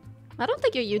 I don't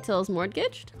think your util is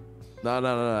mortgaged.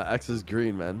 No. X is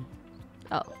green, man.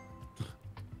 Oh.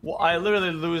 Well, I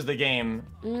literally lose the game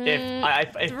if I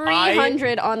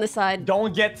 300 on the side.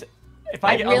 don't get. If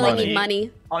I get really money need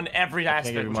money. on every give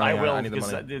aspect, you which money, I will, I need the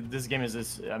because money. this game is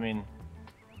this. I mean,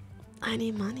 I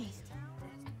need money.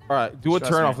 All right, do a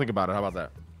Trust turn. me. I'll think about it. How about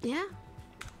that? Yeah.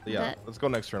 Yeah, Bet. let's go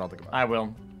next turn. I'll think about it. I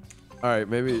will. All right,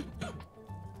 maybe.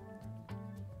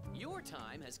 Your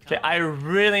time has Okay, I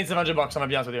really need $700. I'm gonna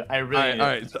be honest with you. I really need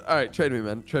it. All right. Trade me,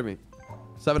 man. Trade me.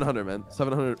 700, man.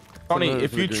 700. Tony,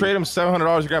 if you trade him $700,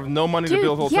 you're gonna have no money to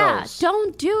build hotels. Yeah,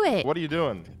 don't do it. What are you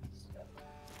doing?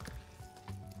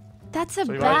 That's a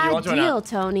So you bad want to or deal, not?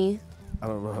 Tony. I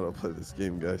don't know how to play this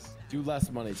game, guys. Do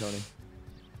less money, Tony.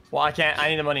 Well, I can't. I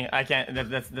need the money. I can't.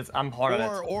 That's I'm hard on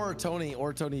it. Or Tony,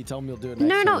 tell him you'll do it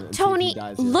No, next no, turn and see if he Tony,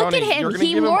 dies. look Tony, at him. you're gonna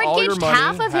He give him all your mortgaged money,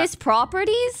 half of his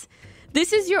properties.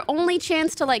 This is your only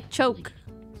chance to like choke.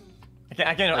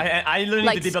 I can't. I literally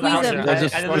Like, need to build a house squeeze here.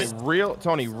 him. I literally-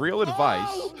 Tony, real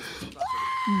advice.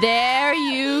 There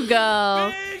you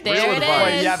go. There Real it advice.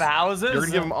 Wait, is. you have houses? You're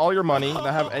gonna give him all your money, not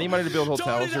have any money to build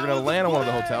hotels. You're gonna land on one of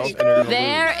the hotels, and you're gonna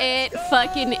There lose. it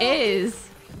fucking is.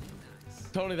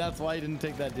 Tony, that's why you didn't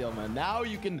take that deal, man. Now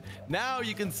you can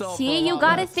sell. See, for a you lot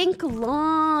gotta less. think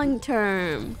long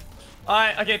term. All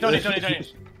right. Okay, Tony.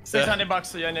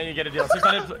 $600. Yeah, no, you get a deal.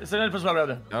 600 plus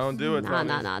baboabe. Don't do it, Tony.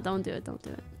 Nah. Don't do it.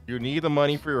 You need the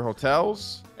money for your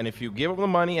hotels, and if you give them the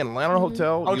money and land on a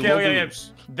hotel, you will Okay.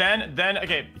 lose. Then,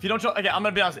 okay. If you don't, okay, I'm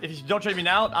gonna be honest. If you don't trade me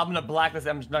now, I'm gonna blacklist.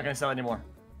 I'm just not gonna sell it anymore.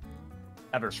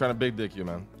 Ever. Just trying to big dick you,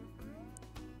 man.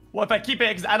 Well, if I keep it,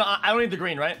 because I don't need the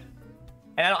green, right?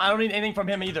 And I don't need anything from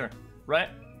him either, right?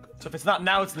 So if it's not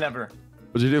now, it's never.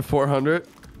 Would you do 400?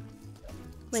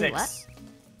 Wait, 6. what?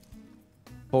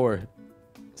 4.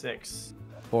 6.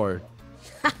 4.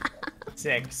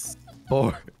 6.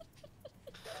 4.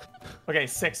 Okay,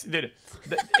 6, dude.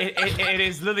 It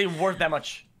is literally worth that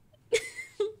much.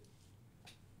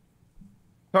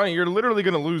 Tony, you're literally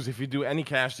gonna lose if you do any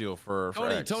cash deal for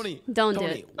X. Tony. Don't do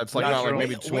Tony, it. That's like Not not like true.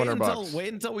 maybe $200.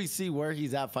 Wait until we see where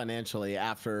he's at financially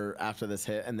after this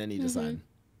hit, and then you decide.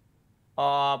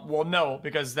 Well, no,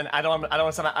 because then I don't want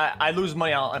to sell I lose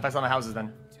money if I sell my houses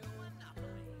then.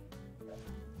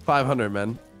 500,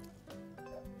 man.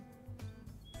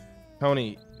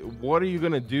 Tony, what are you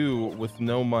gonna do with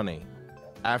no money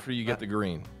after you get the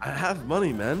green? I have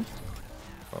money, man.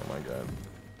 Oh my god.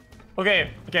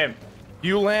 Okay.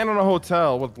 You land on a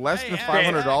hotel with less than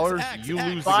 $500, X, you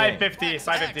lose the game. 550.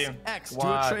 550. X, do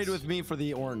What? a trade with me for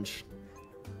the orange.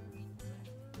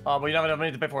 But you don't have enough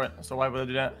money to pay for it, so why would I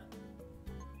do that?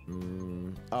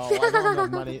 Oh, I don't have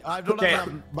enough money. I don't Okay. have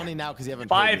enough money now because you haven't.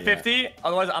 paid me yet. 550.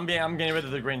 Otherwise, I'm getting rid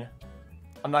of the green.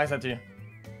 I'm not gonna send it to you.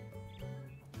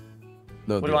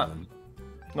 No, What do you want?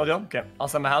 No deal. Okay, I'll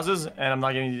sell my houses, and I'm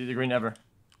not getting the green ever.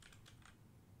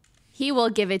 He will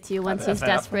give it to you once he's fair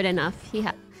enough. desperate enough.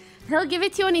 He'll give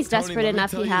it to you when he's Tony, desperate let me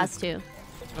enough. tell He you- has to.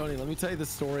 Tony, let me tell you the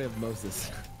story of Moses.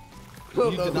 I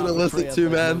don't You know did who not to listen betray to,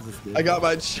 us like man. Moses did. I got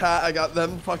my chat. I got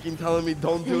them fucking telling me,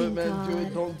 don't do it, Thank man. Do it,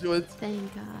 God. don't do it.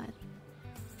 Thank God.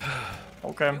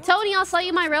 Okay. Tony, I'll sell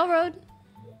you my railroad.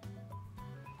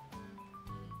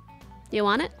 Do you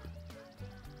want it?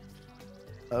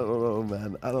 I don't know,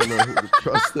 man. I don't know who to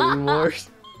trust anymore.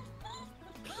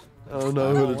 I don't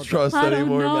know who to trust I don't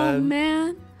anymore, know,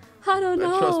 man. I don't Do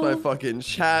know. I trust my fucking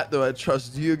chat? Do I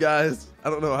trust you guys? I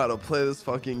don't know how to play this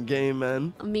fucking game,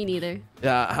 man. Me neither.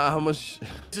 Yeah, how much?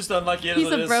 It's just unlucky. it is He's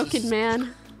what it a is. broken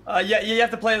man. Yeah, you have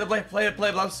to play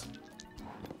gloves.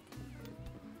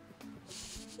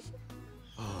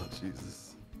 Oh,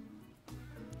 Jesus.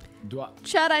 Do I?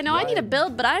 Chad, I know I need a Right.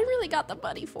 build, but I ain't really got the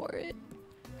money for it.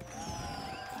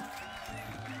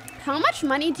 How much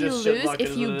money do you Just shit lose luck if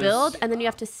is you what it is. build and then you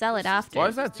have to sell it after? Why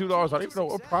is that $2? I don't even know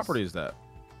what property is that.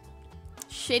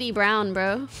 Shitty brown,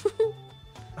 bro.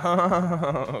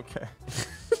 Okay.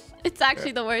 It's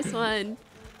actually the worst one.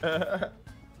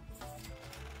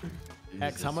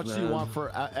 X, how much do you want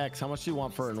for X? How much do you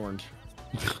want for an orange?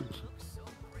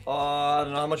 I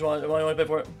don't know how much you want to pay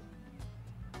for it.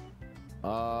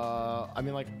 I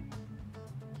mean, like,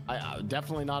 I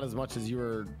definitely not as much as you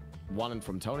were wanting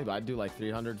from Tony, but I'd do like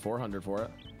 300, 400 for it.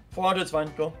 400 is fine.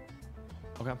 Cool.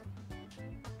 Okay.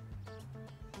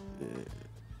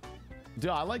 Dude,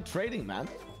 I like trading, man.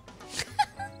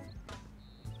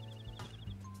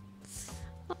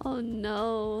 Oh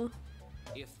no.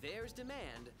 If there's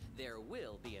demand, there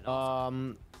will be an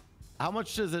offer. How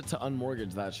much is it to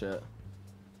unmortgage that shit?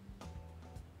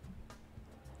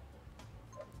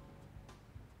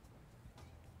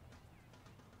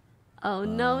 Oh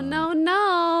no,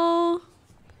 no.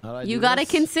 How do I You do gotta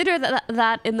this? consider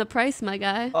that in the price, my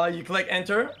guy. You click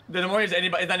enter. The more is it's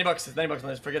 90 bucks. It's 90 bucks.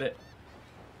 Let's forget it.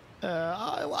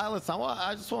 Listen,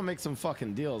 I just want to make some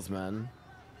fucking deals, man.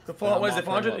 What is it?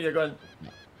 400? Yeah, go ahead.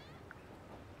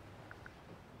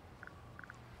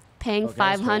 Paying Okay,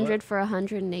 let's roll 500 it. for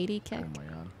 180k. Oh my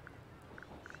god.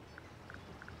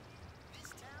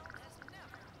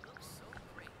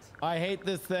 I hate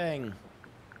this thing.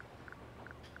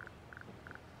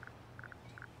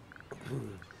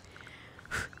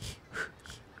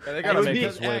 They gotta would make be-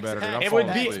 this way better. Dude. I'm It would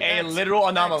falling be asleep. a literal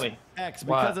anomaly. X,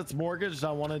 What? because it's mortgaged,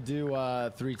 I want to do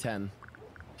 310.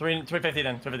 350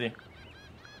 then, 350.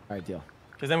 All right, deal.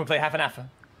 Because then we play half and half. All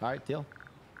right, deal.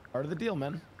 Part of the deal,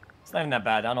 man. It's not even that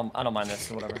bad. I don't mind this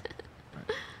or whatever.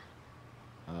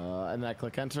 And then I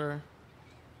click enter.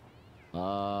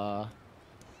 Deal.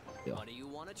 What do you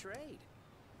want to trade?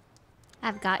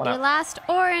 I've got What your up? last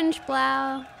orange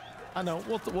blow. I know.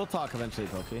 We'll talk eventually,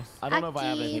 Pokey. I don't know if I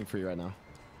have Aki. anything for you right now.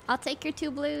 I'll take your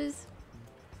 2 blues.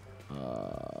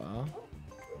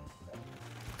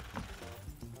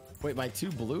 Wait, my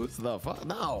 2 blues? The fuck?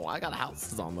 No, I got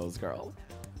houses on those, girl.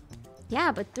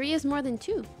 Yeah, but 3 is more than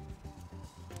 2.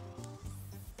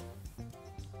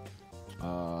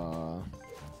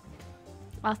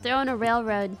 I'll throw in a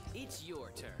railroad. It's your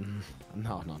turn.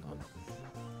 No.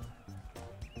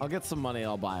 I'll get some money.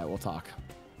 I'll buy it. We'll talk.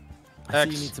 I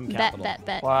see you need some capital.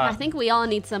 Bet. Wow. I think we all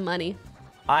need some money.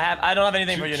 I don't have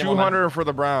anything for you anymore, man. 200 for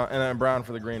the brown and then brown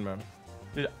for the green, man.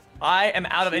 Dude, I am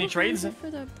out of any trades. For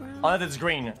the brown. Unless it's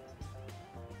green.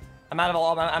 I'm out of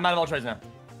all trades now.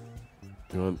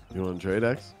 You want to trade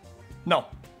X? No.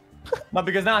 No,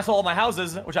 because now I sold all my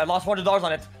houses, which I lost $400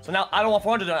 on it. So now I don't want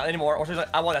 400 anymore. Or she's like,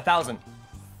 I want 1,000.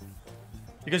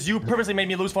 Because you purposely made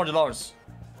me lose $400.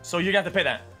 So you're gonna have to pay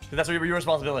that. Because that's your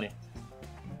responsibility.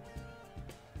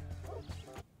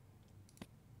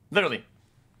 Literally.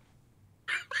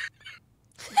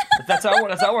 That's how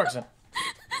it works.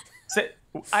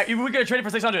 We could trade it for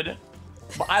 600,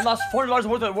 but I lost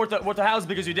 $400 worth of house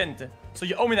because you didn't. So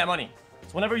you owe me that money.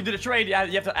 So whenever you do the trade, you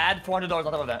have to add $400 on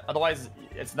top of that. Otherwise,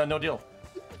 it's no deal.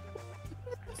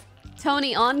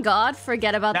 Tony, on God,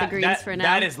 forget about the greens for now.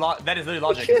 That is literally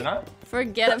logic, is it not?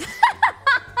 Forget about.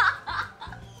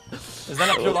 Is that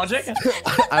not pure logic?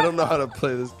 I don't know how to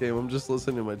play this game. I'm just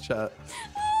listening to my chat.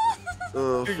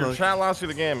 Oh, Dude, your fuck. chat lost you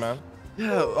the game, man.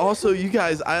 Yeah, also, you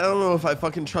guys, I don't know if I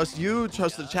fucking trust you,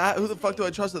 trust the chat. Who the fuck do I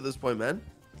trust at this point, man?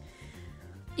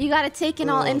 You gotta take in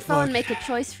all info fuck. and make a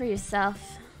choice for yourself.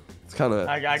 It's kind of.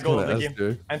 I go,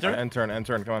 Mickey. Enter?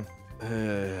 Enter, come on.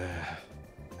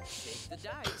 Shake the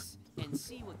dice and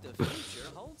see what the future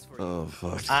holds for you. Oh,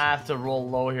 fuck. I have to roll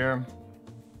low here.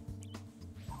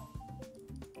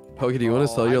 Pokey, do you want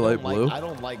to sell your light blue? I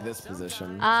don't like this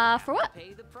position. For what?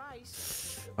 Pay the price.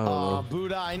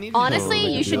 Buddha, I need. Honestly, Oh,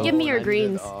 you should no. give me your I needed,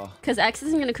 greens, because X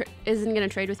isn't gonna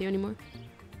trade with you anymore.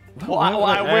 Well, I will,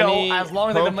 Any as long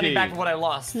as I have the money Pokey. back for what I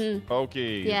lost.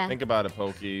 Pokey. Yeah. Think about it,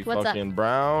 Pokey. What's up? Fucking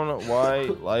brown,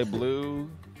 white, light blue.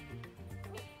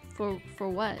 For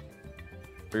what?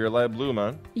 For your light blue,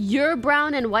 man. You're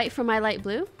brown and white for my light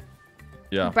blue.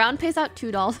 Yeah. Brown pays out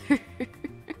 $2.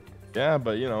 Yeah,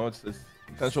 but you know, it's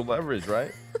potential leverage,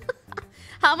 right?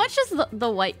 How much does the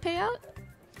white pay out?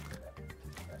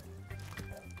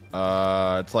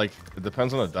 It's like, it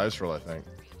depends on the dice roll, I think.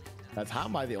 How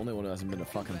am I the only one who hasn't been to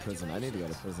fucking prison? I need to go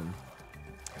to prison.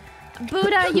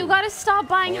 Buddha, you gotta stop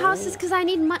buying houses because I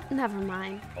need money. Never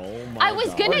mind. Oh my I was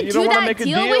God. gonna Well, you do don't wanna that make a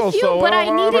deal deal, with you, so but what I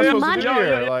am I needed supposed to money. do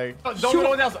here? Like, Don't go to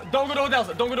hotels. Don't go to hotels.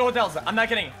 Don't go to hotels. I'm not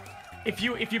kidding. If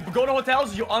you go to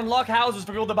hotels, you unlock houses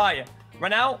for people to buy. Right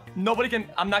now, nobody can.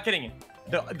 I'm not kidding.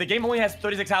 The game only has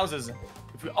 36 houses.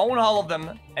 If we own all of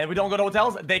them and we don't go to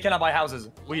hotels, they cannot buy houses.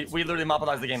 We literally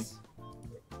monopolize the game.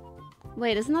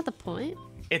 Wait, isn't that the point?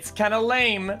 It's kind of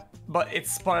lame, but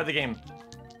it's part of the game.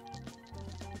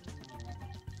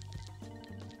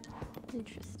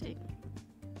 Interesting.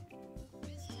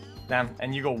 Damn,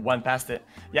 and you go one past it.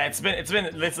 Yeah,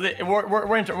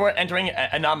 we're entering an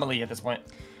anomaly at this point.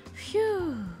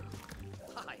 Phew.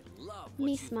 I love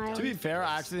Me To be smiling. fair,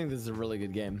 I actually think this is a really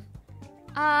good game.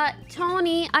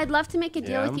 Tony, I'd love to make a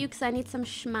deal Yeah? with you because I need some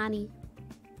shmoney.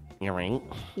 You're right.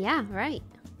 Yeah, right.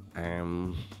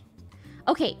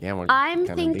 Okay, Yeah, what I'm kind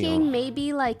of thinking deal?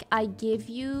 maybe like I give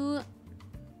you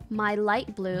my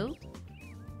light blue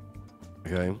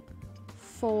Okay.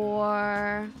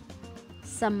 for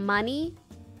some money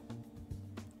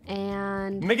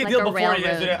and Make a like deal before you guys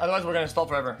railroad. do it, otherwise we're gonna stall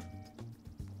forever.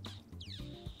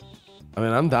 I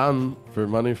mean, I'm down for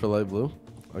money for light blue.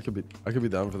 I could be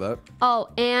down for that. Oh,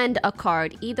 and a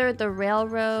card. Either the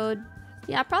railroad.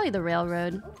 Yeah, probably the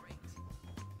railroad.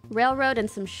 Railroad and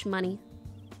some shmoney.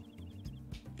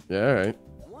 Yeah, all right.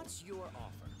 What's your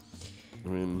offer? I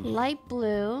mean, Light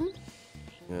blue.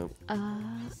 yeah.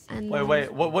 And Wait, then-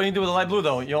 wait. What do you do with the light blue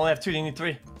though? You only have 2. You need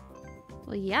 3.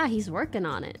 Well, yeah, he's working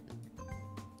on it.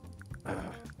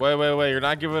 Wait. You're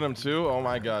not giving him 2? Oh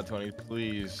my God, Tony,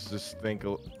 please just think,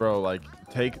 bro. Like,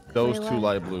 take those Wait, 2 what?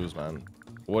 light blues, man.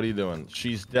 What are you doing?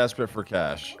 She's desperate for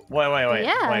cash. Wait.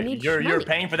 Yeah, I wait. need You're money.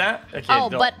 paying for that? Okay, Oh,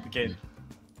 no, but- okay.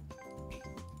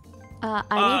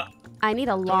 I I need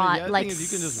a Tony, lot, the other like thing is you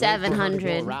can just wait for her to go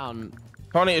 700. around.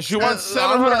 Tony, if she wants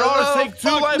 $700, take 2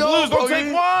 light blues. Don't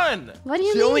take one. What do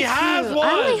you She mean? only has two? one.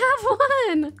 I only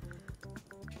have one.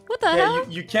 What the Yeah, hell?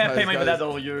 you can't pay Guys, money for that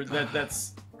guys. though.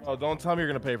 That's. Oh, don't tell me you're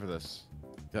gonna pay for this.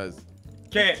 Guys,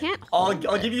 Okay, Can't I'll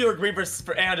hold give you your green for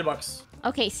 $800.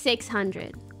 Okay,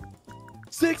 600.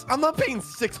 I'm not paying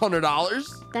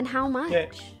 $600. Then how much? Okay.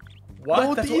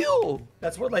 What? No deal.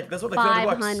 That's worth like $200.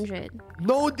 500.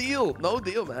 No deal,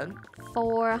 man.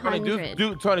 400.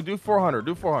 Tony, do 400.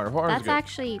 Do 400. 400 is That's good.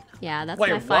 actually, yeah, that's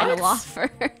Wait, my final what? offer.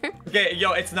 Okay,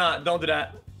 yo, it's not. Don't do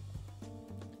that.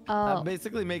 Oh, That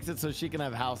basically makes it so she can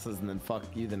have houses and then fuck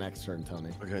you the next turn, Tony.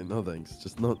 Okay, no thanks.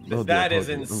 Just no deal. That is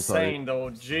Pokey. I'm sorry. insane, though.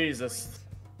 Jesus.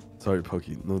 Sorry,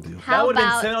 Pokey. No deal. how would've been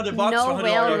about $700 no for $100.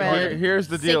 railroad? Here's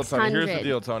the deal, Tony. Here's the 600.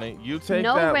 deal, Tony. You take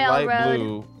No that light railroad.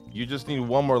 blue. You just need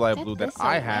one more light Get blue that this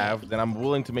I away. have. Then I'm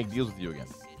willing to make deals with you again.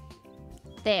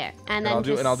 There, and then I'll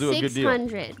do- just and I'll do a good deal.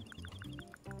 600.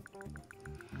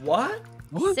 What?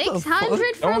 What the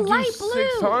 600 for Don't light do blue.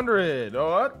 600. Oh,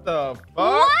 what the fuck?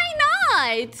 Why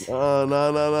not? Oh,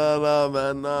 no,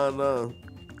 man. No.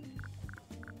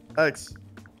 X,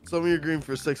 sell me your green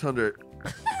for 600.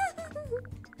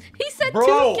 He said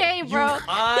Bro, 2K, bro.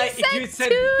 He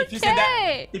said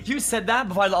 2K. If you said that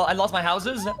before I lost my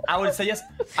houses, I would say yes.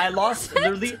 I lost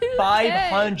literally 2K.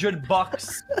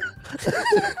 $500.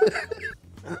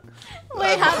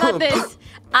 Wait, how about this?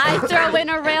 I throw in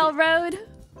a railroad.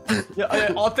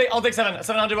 Yeah, I'll take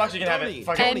 $700. You can have it.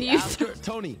 Fuck And it. you- ask her,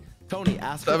 Tony,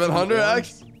 ask her. 700,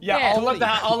 X? Yeah, Yeah.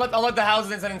 I'll let the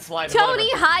houses and then slide. Tony,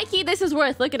 whatever. high key, this is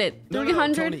worth. Look at it.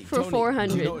 300 for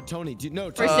 400. Tony, do you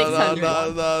know? For Tony,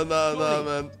 600. No,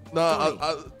 man.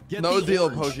 No, Get no the deal,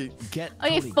 orange. Pokey. Get Okay,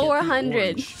 Tony, get the 400.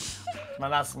 orange. My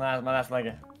last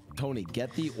leg. Tony,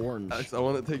 get the orange. X, I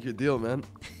want to take your deal, man.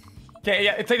 Okay,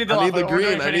 yeah, take the deal I off. need the We're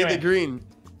doing green. it I need the anyway. green.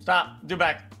 Stop. Do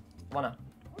back. Wanna?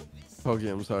 Pokey,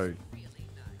 I'm sorry.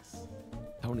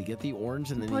 Tony, get the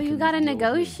orange and then. Well, you you can gotta deal with me.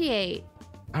 negotiate.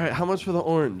 All right, how much for the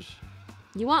orange?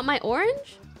 You want my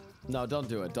orange? No, don't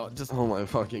do it. Don't just. Oh my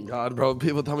fucking god, bro!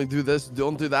 People tell me do this,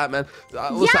 don't do that, man.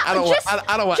 Listen, Yeah, I don't just- want.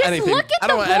 I don't want just anything. look at I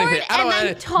don't the want board anything. I don't and want then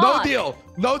anything. talk. No deal.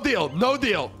 No deal. No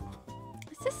deal.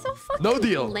 This is so fucking No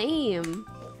deal. lame.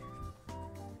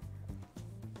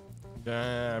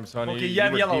 Damn, Sonny. Okay, you you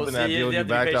have were yellow, keeping so that you deal. have You to be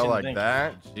backed out patient, like think.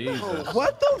 that? Jesus.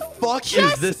 What the fuck is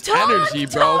Just this talk, energy,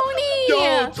 bro? Tony!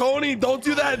 Yo, Tony, don't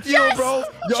do that deal, Just- bro. Yo,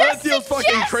 that just deal's fucking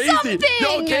suggest crazy. Yo,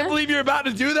 something. can't believe you're about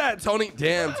to do that, Tony.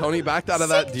 Damn, Tony backed out of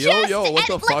that deal. Suggest Yo, what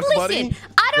the and- fuck, like, buddy? listen,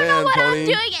 I don't know Damn, what I'm Tony.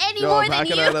 doing any Yo, more than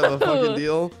backing you. out of a fucking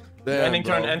deal. Damn, Ending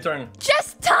turn. bro. End turn.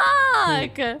 Just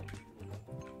talk.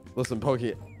 Listen,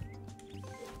 Pokey.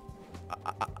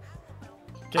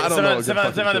 Okay, I don't know a good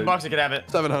fucking $700 trade. you can have it.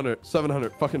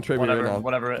 700. Fucking trade me right now.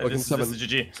 Whatever. Fucking This is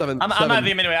GG. seven, I'm seven. out of the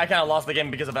game anyway. I kind of lost the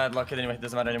game because of bad luck. Anyway, it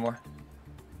doesn't matter anymore.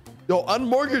 Yo,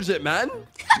 unmortgage it, man.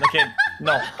 The kid.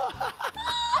 No.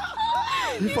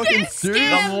 You fucking serious?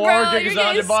 The scammed, bro. mortgage You're is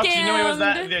getting $100. You knew it was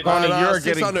that. scammed. Dude, Tony, Nah, you're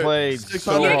getting 600. played so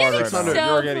 600. hard You're right getting now. so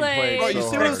You're getting played. played. Bro, you so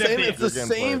see what I'm hard. saying? It's the 650.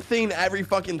 same You're getting thing every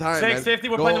fucking time, man. 650,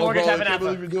 we're Go, playing the mortgage bro, half and can't half.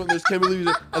 believe you're doing this. Can't believe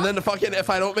you. And then the fucking, if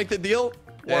I don't make the deal,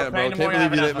 yeah, bro, playing can't the mortgage believe you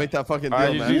half didn't and make that fucking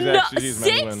Alright, deal, GG's, man. No, GG's, man.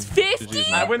 You win. 650? GG's,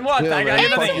 I man. win what? Yeah, I got man,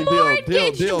 everything. fucking deal,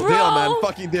 Mortgage, deal, bro. man,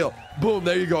 fucking deal. Boom,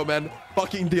 there you go, man.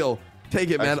 Fucking deal. Take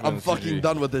it, man. I'm Excellent, fucking GG.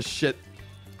 done with this shit.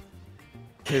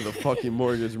 Pay the fucking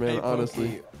mortgage, man. Hey, Pokey, Honestly,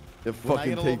 you When I fucking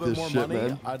get a take little bit this more shit, money,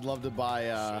 man. I'd love to buy.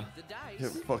 The dice. You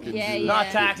fucking Yeah, do yeah. Not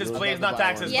this taxes, shit, please. bro. Not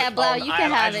taxes. Yeah, bro, you can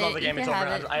I have just lost it. the game. You It's can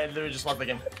over. have it. I literally just lost the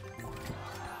game.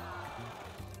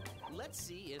 Let's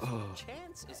see if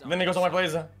chance is on. Then he goes somewhere,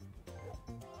 please.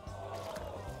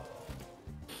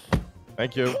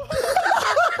 Thank you.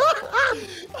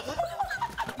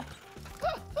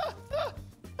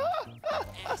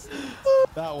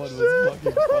 That one was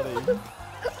fucking funny.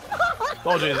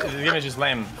 Told you, this game is just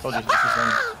lame. Told you, it's just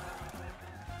lame.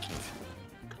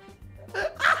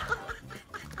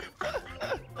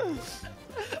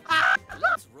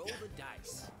 Let's roll the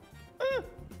dice.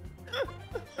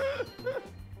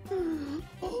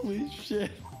 Holy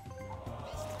shit.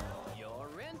 Your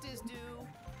rent is due.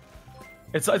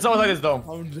 It's always like this though.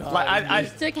 I'm done. Like I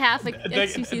Took half a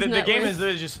the game is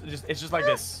literally just it's just like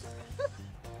this.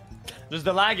 Just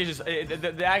the lag is just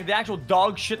the actual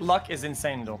dog shit luck is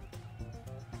insane though.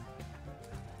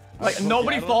 Like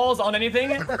nobody falls on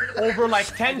anything over like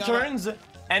 10 turns,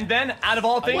 and then out of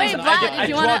all things, Wait, I Vlad, get I did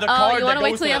you draw wanna- the oh, card you wanna that wait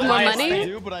goes till you to have the more highest money? I thing.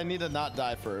 do, but I need to not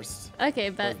die first. Okay,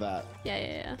 What bet. is that?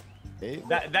 Yeah. 8?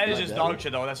 That is Am I just dead? dog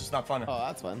shit though. That's just not fun. Oh,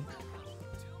 that's fun.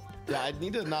 Yeah, I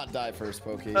need to not die first,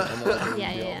 Pokey. And then I can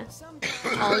Yeah, deal. yeah.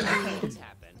 Sometimes things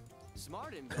happen.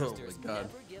 Smart investors God.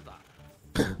 never give up.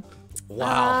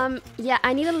 Wow. Yeah,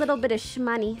 I need a little bit of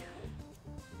shmoney.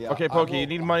 Yeah, Okay, Pokey, you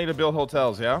need money to build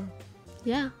hotels, yeah?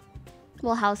 Yeah.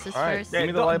 Well, houses All right. first. Give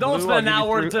me the light Don't blue, spend an I'll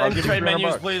hour give you to I'll give you trade 300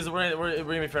 menus, bucks. please. We're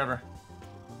gonna be forever.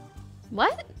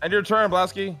 What? End your turn,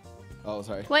 Blasky. Oh,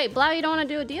 sorry. Wait, Blau, you don't want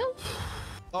to do a deal?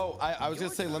 Oh, I was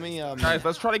gonna say, let me. Guys,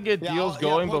 let's try to get Yeah, deals yeah,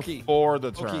 going Pokey. before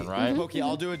the Pokey, turn, right? Pokey,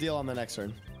 I'll do a deal on the next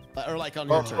turn, or like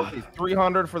on Oh, your turn. Pokey,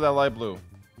 300 for that light blue.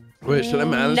 Wait, should I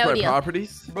manage No my deal.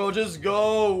 properties? Bro, just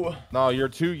go. No, you're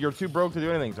too broke to do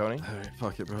anything, Tony. All right,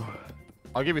 fuck it, bro.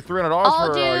 I'll give you $300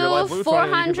 I'll for your light do blue,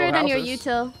 Tony. and you can 400 build on your houses.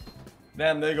 util.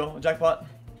 Damn, there you go, jackpot.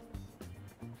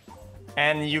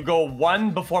 And you go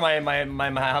one before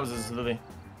my houses, Lily.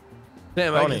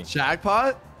 Damn, I Tony. get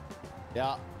jackpot?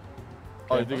 Yeah.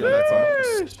 Oh, you did get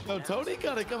that. No, Tony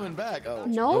got it coming back. Oh.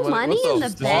 No What- money what in the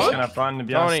the fuck? Kind bank? of fun to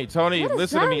be honest. Tony, What does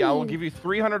listen to that me. I will mean? give you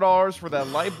 $300 for that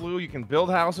light blue. You can build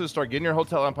houses, start getting your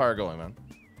hotel empire going, man.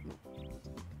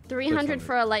 300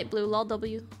 for a light blue, lol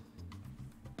W.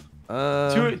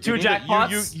 Two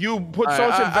jackpots. You put so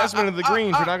much investment into the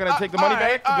greens. You're not gonna take the money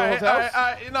back to build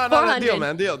hotels. No, 400. deal,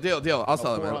 man. Deal. I'll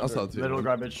sell it, man. I'll sell it to Little you.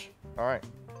 garbage. All right,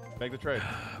 make the trade.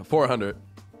 400.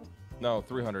 No,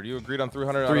 300. You agreed on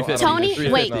 300. 350. Tony,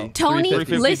 350. wait, No. Tony,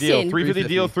 350 deal. listen. 350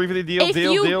 deal. 350 deal. If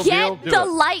Deal. you Deal. get Deal. the Do it.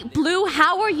 light blue,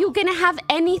 how are you gonna have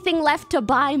anything left to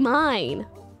buy mine?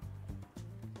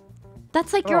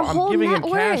 That's like your Bro, I'm whole giving net him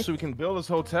worth. cash so we can build this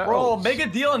hotel. Bro, make a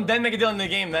deal and then make a deal in the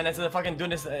game, man. Instead of fucking doing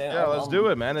this. Yeah, let's do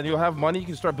it, man. And you'll have money. You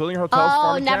can start building your hotels. Oh,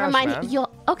 farming never cash, mind. man.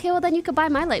 You'll okay. Well, then you could buy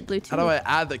my light blue too. How do I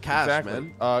add the cash, Exactly.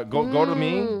 man? Go to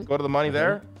me. Go to the money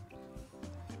there.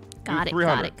 Got it.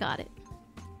 300. Got it.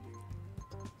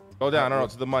 Go down. No,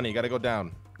 to the money. You gotta go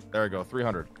down. There we go.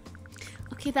 300.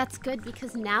 Okay, that's good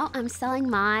because now I'm selling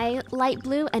my light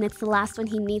blue and it's the last one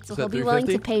he needs, so Is that he'll be willing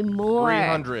to 350? pay more.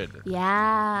 300.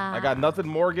 Yeah. I got nothing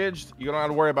mortgaged. You don't have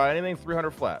to worry about anything.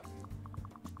 300 flat.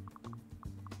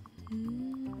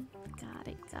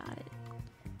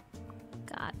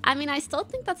 Got it. I mean, I still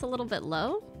think that's a little bit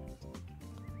low.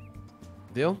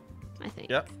 Deal? I think.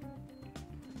 Yep.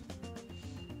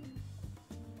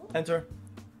 Enter.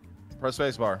 Press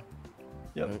spacebar.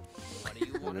 Yep. What do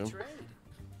you want to trade?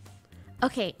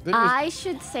 Okay, There is- I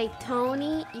should say,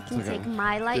 Tony, you can okay. take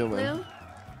my light Deal, man. blue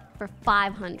for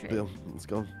 500. Deal. Let's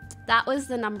go. That was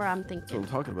the number I'm That's what thinking. I'm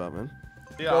talking about, man.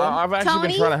 Yeah, I've actually Tony?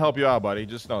 been trying to help you out, buddy.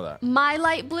 Just know that. My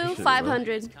light blue, Appreciate it, bro.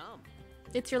 500. Come.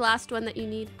 It's your last one that you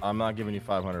need. I'm not giving you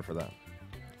 500 for that.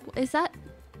 Is that?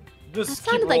 That Just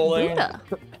sounded keep like rolling. Buddha.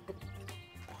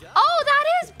 Oh, that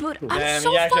is Buddha. I'm Damn,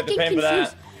 so you actually have to fucking pay for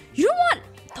confused. that. You don't want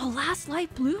the last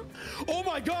light blue? Oh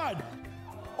my god!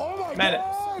 Oh my Man,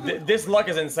 god! this luck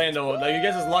is insane though. Like, you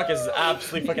guys' luck is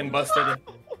absolutely fucking busted.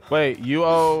 Wait, you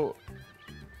owe...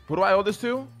 Who do I owe this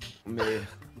to? Me.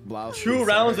 Blouse. 2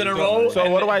 rounds in a row. So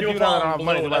and what do I you do now that I found have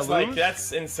money? blue. Do I That's like, lose?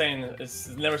 that's insane. It's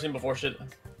never seen before shit.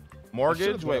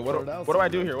 Mortgage? Wait, what do I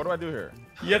do here? What do I do here?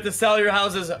 You have to sell your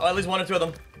houses, at least 1 or 2 of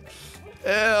them.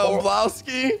 Ew,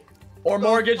 Blowski. Or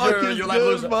mortgage fuck your is light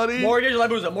this, blues. buddy? Mortgage your light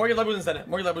blues. Mortgage light blues instead.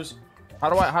 Mortgage light blues. How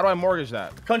do I mortgage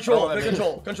that? Control. I don't know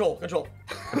what that Control. Control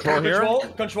here?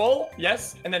 Control.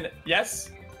 Yes. And then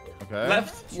yes. Okay.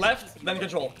 Left. Then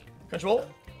control. Control.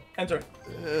 Enter.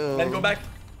 Then go back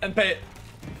and pay it.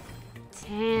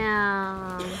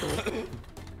 Damn.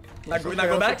 Now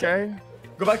go back. Okay.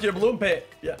 Go back to your blue and pay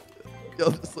it. Yeah. Yo,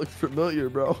 this looks familiar,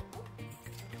 bro.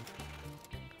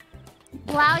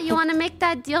 Wow, you want to make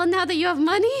that deal now that you have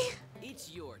money?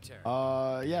 It's your turn.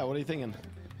 Yeah, what are you thinking?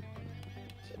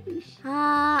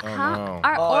 How, no.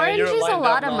 are Oh, you're oranges a lined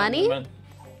lot up of wrong, money? man.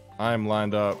 I'm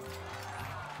lined up.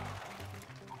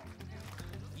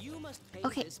 You must pay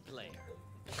Okay. this player.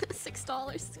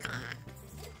 $6.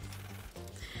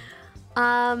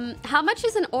 How much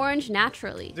is an orange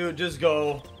naturally? Dude, just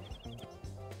go.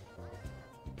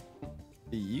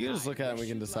 You can just look at it and we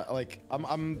can decide. Like,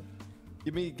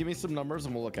 give me some numbers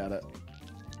and we'll look at it.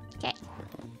 Okay.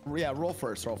 Yeah, roll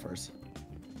first.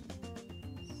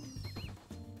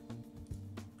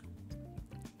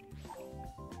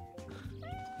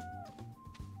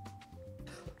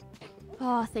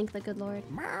 Oh, thank the good Lord.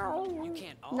 You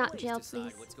can't always Not jail,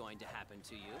 decide please. what's going to happen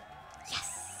to you.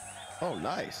 Oh,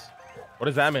 nice. What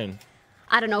does that mean?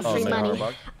 I don't know, Oh, free like money.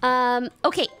 $100?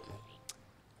 Okay.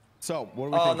 So, what are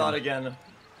we Oh, thinking? not again.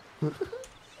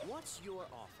 What's your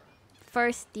offer?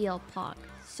 First deal, Pog.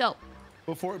 So,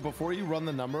 Before you run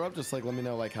the number up, just like let me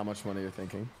know like how much money you're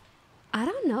thinking. I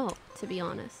don't know, to be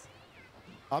honest.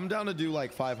 I'm down to do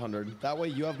like 500. That way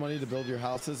you have money to build your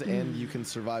houses and you can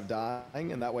survive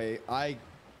dying, and that way I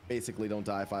basically don't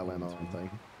die if I land on something.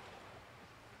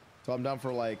 So I'm down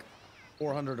for like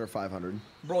 400 or 500.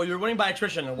 Bro, you're winning by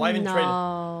attrition. Why even trade?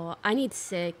 No, I need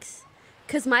 6.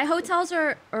 Because my hotels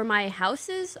or my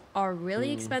houses are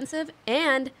really expensive,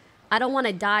 and I don't want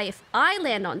to die if I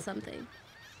land on something.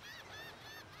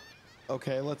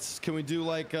 Okay, can we do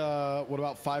like, what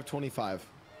about 525?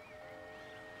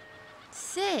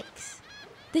 6.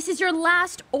 This is your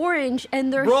last orange,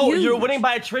 and they're Bro, huge. you're winning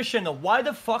by attrition. Why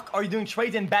the fuck are you doing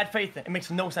trades in bad faith? It makes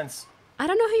no sense. I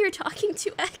don't know who you're talking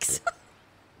to, X.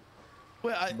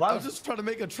 Wait, I was just trying to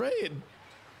make a trade.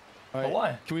 All right, But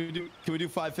why? Can we do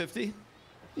 550?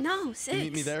 No, 6. Can you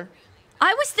meet me there?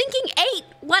 I was thinking 8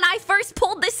 when I first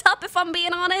pulled this up, if I'm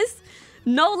being honest.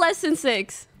 No less than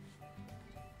 6.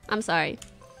 I'm sorry.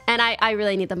 And I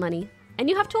really need the money. And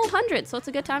you have 1,200, so it's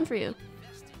a good time for you.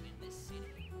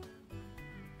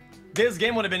 This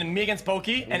game would have been me against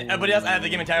Pokey, and everybody else out of the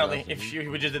game entirely if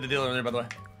we just did the deal earlier, by the way.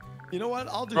 You know what?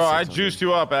 I'll do. Bro, I 600. juiced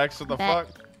you up, X. What the Bet.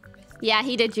 fuck? Yeah,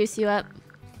 he did juice you up.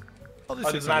 I'll do Oh,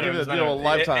 it doesn't 600. matter. Give It it a doesn't deal matter. of a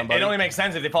lifetime, It buddy. only makes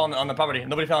sense if they fall on the property.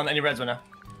 Nobody fell on any reds right now.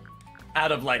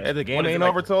 Out of like. Hey, the game what is it, ain't like-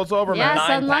 over till it's over, Yeah, man. it's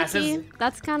 9 unlucky. passes?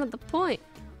 That's kind of the point.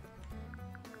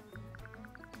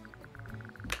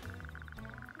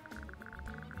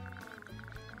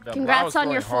 Yeah, Congrats Blau is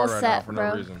on your throwing hard full right now set, for bro.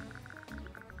 No reason.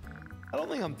 I don't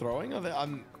think I'm throwing.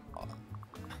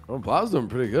 Oh, Blau's doing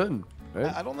pretty good.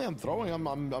 Right? I don't think I'm throwing. I'm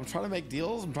trying to make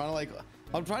deals. I'm trying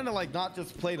to like not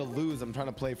just play to lose. I'm trying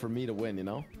to play for me to win. You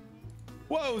know.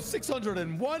 Whoa,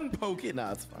 601 Poke.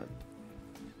 Nah, it's fine.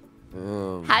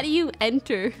 How do you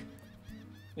enter?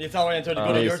 You tell me to go Ace, to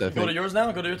I yours. Go think. to yours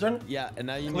now. Go to your turn. Yeah, and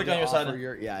now you Click need on to your side. offer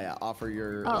your offer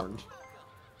your Oh. orange.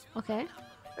 Okay.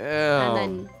 Damn. And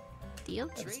then deal.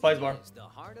 Spice bar. Is the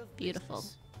heart of Beautiful.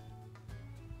 business.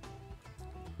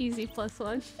 Easy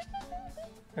 +1.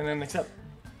 And then accept.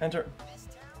 Enter.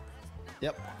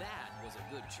 Yep. That was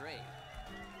a good trade.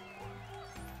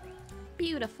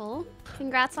 Beautiful.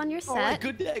 Congrats on your All right,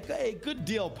 set. good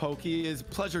deal, Pokey. It's a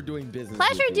pleasure doing business.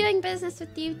 Pleasure with you. doing business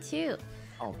with you too.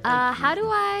 Oh, thank you. How do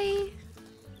I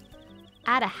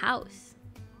add a house?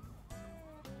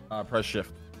 Press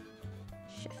shift.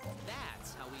 Shift.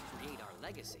 That's how we create our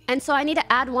legacy. And so I need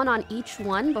to add one on each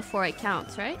one before it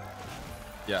counts, right?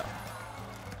 Yeah.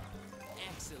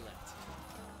 Excellent.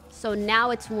 So now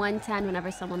it's 110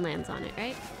 whenever someone lands on it,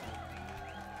 right?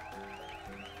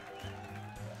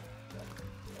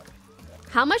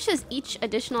 How much does each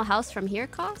additional house from here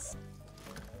cost?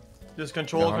 Just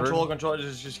control. 100.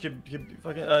 Just keep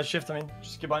fucking shift. I mean,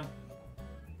 just keep buying.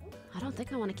 I don't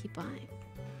think I want to keep buying.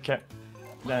 Okay.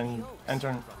 Then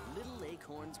enter. From little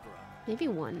acorns grow. Maybe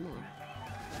one more.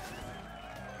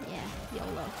 Yeah,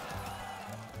 YOLO.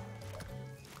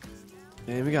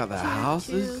 Man, we got the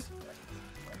houses.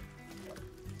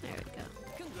 There we go.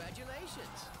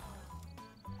 Congratulations.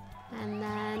 And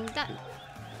then done.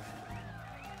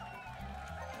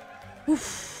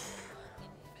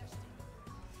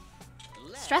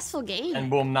 Stressful game. And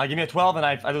boom. Now give me a 12, and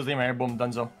I lose the game right here. Boom.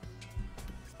 Dunzo.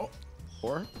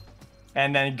 Or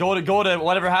And then go to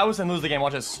whatever house and lose the game.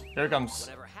 Watch this. Here it comes.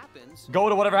 Whatever happens, Go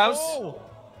to whatever house. oh,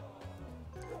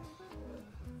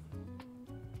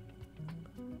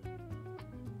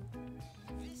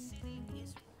 this city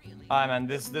is really Ah man,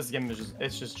 this game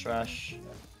is just trash.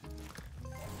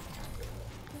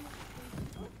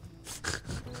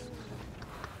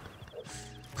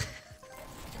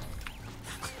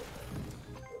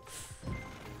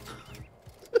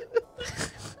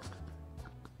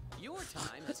 your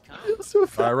time has come. So All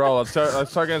right, roll. Let's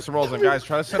start getting some rolls. And guys,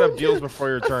 try to set up deals before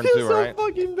your turn too, so right?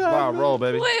 fucking bad. Wow, roll,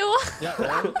 baby. Wait, what? yeah.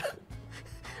 Right?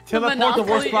 Teleport the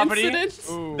worst property, incident?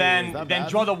 Ooh, is then that then bad?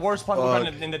 draw the worst possible Fuck.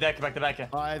 card in the deck back to back. I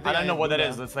think I I don't know hit what that Buddha.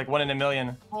 is. It's like 1 in a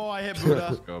million. Oh, I hit Buddha.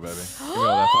 Let's go, baby. Give me all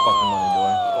that fucking money,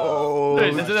 boy. Oh,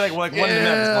 Dude, this is like 1 in a million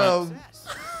at this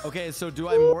point. Okay, so do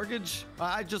I mortgage?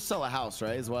 I just sell a house,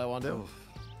 right? Is what I want to do.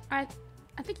 I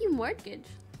think you mortgage.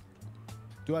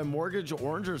 Do I mortgage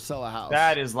orange or sell a house?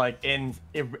 That is like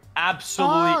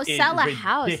absolutely sell a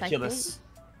house, I ridiculous.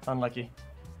 Unlucky.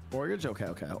 mortgage. Okay,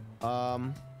 okay.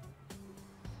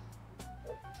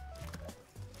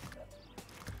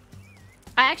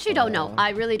 I actually don't know. I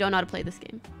really don't know how to play this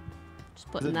game. Just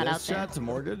Is putting it that out this there. chat to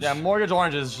mortgage? Yeah, mortgage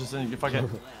orange is just you fuck it.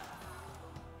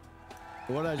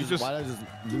 What did I You just, just- why did I just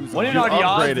lose? What do all you know that? the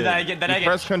odds Upgraded. that I get? That You I get?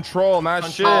 press control, not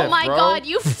shift, Oh my bro. god,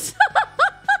 you.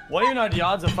 What do you know the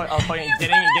odds of fucking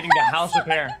getting the house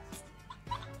repair?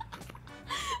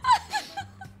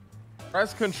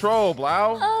 Press control,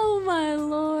 Blau. Oh my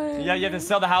lord. Yeah, you have to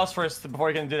sell the house first before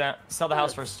you can do that. Sell the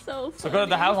house first. So So go to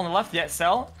the house on the left. Yeah,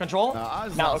 sell. Control. I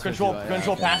was Now lost control. with you, yeah,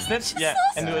 Control okay. past it. Yeah,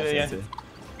 and do it again.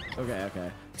 Okay,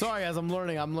 okay. Sorry, guys. I'm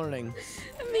learning. I'm learning.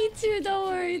 Me too. Don't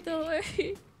worry. Don't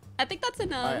worry. I think that's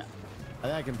enough. All right. I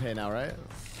think I can pay now, right?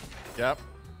 Yep.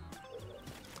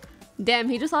 Damn,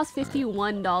 he just lost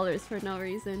 $51 for no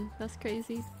reason. That's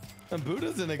crazy. And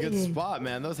Buddha's in a good spot,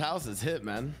 man. Those houses hit,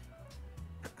 man.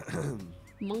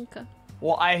 Monka.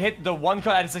 Well, I hit the one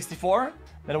card at 64,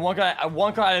 then one card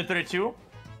at 32,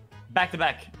 back to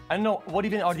back. I don't know what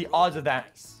even are the odds of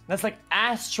that. That's like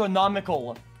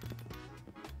astronomical.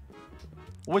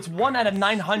 What's 1 out of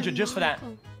 900 just for that?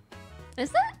 Is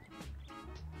it?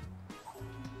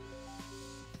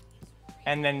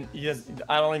 And then he just,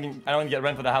 I don't even get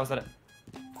rent for the house that.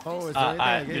 Oh, is there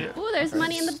anything? Ooh, there's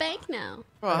money in the bank now.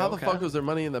 Bro, how the fuck was there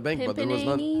money in the bank, but there Pimpin' was ain't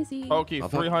none? easy. Pokey,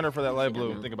 300 for that light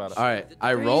blue. Think about it. All right,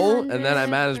 I roll and then I 300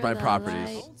 manage for my the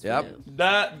properties. light Yep. blue.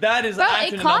 That is Bro, actually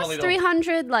it an costs anomaly, though.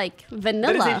 300 like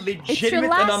vanilla. That is a It's your legitimate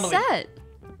last anomaly. set.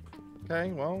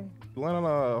 Okay, well, you land on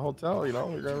a hotel, you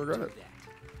know, you're gonna regret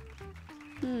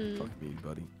it. Fuck me,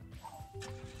 buddy.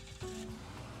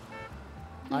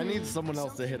 I need someone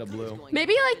else to hit a blue.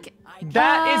 Maybe like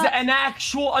That is an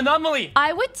actual anomaly.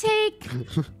 I would take.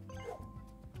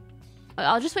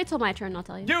 I'll just wait till my turn. I'll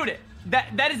tell you. Dude,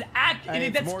 that is Hey,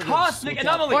 it's that's mortgage. cosmic Look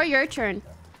out. anomaly. Or your turn.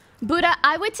 Buddha,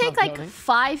 I would take like Tony?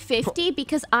 550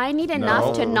 because I need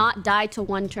enough to No. not die to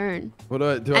one turn. What do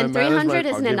I do? And I manage 300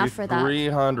 my, isn't enough for that.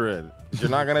 300. You're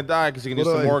not gonna die because you can do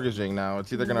What some do I- mortgaging now.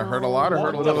 It's either gonna hurt a lot or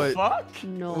hurt a What little. the fuck?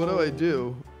 No. What do I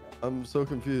do? I'm so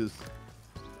confused.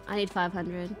 I need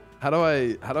 500. How do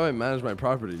I manage my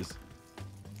properties?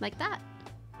 Like that.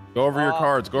 Go over your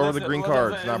cards. Go over the Listen, green listen,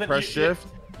 cards. listen, Now listen, press shift.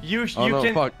 You Oh no,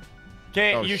 can. fuck.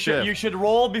 Okay, Oh, you shit. should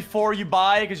roll before you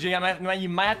buy because you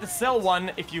might have to sell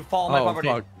one if you fall on my Oh property.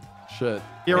 fuck. Shit.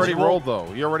 He already you roll? rolled though.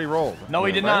 He already rolled. No,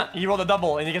 he did Right? not. He rolled a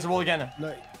double and he gets to roll again.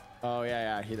 No. Oh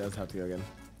yeah, he does have to go again.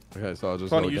 Okay, so I'll just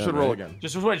Tony, go you again, should roll right? again.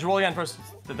 Just wait, roll again first.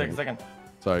 Take a second.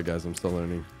 Sorry guys, I'm still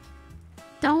learning.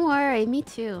 Don't worry, me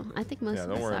too. I think most Yeah, of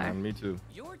don't us worry, are. man. Me too.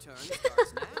 Your turn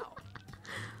starts now.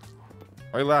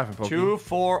 Why are you laughing, Pokey? 2,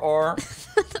 4, or.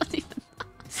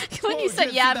 When you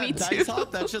said yeah, me that too. dice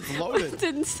hop, that shit's loaded.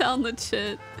 Didn't sound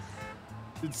legit.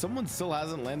 Dude, someone still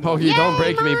hasn't landed. Pokey, don't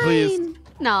Yay, break me, please. mine!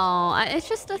 No, it's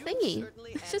just a thingy.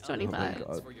 Certainly It's just have 25.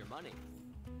 plans for your money.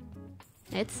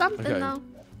 It's something Okay. though.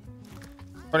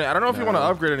 Tony, I don't know if you want to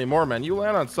upgrade anymore, man. You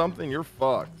land on something, you're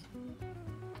fucked.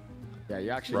 Yeah,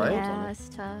 you actually. Right? Yeah, it's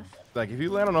tough. Like if you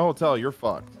land on a hotel, you're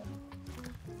fucked.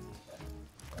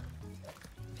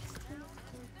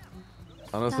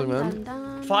 Honestly, Dun, man.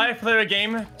 dun, dun. 5-player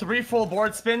game, 3 full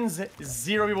board spins,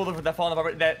 0 people that fall on the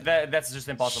property. That's just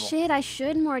impossible. Shit, I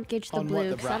should mortgage the On what, blue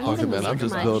the because I brown? don't Okay, even man, I'm make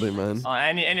just much. building, man.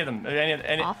 Any of them,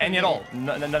 any at all.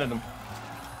 None of them.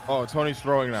 Oh, Tony's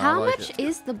throwing now. How I like much it.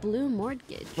 is the blue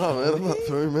mortgage? No, man, I'm not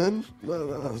throwing, man.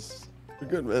 No, we're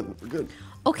good, man. We're good.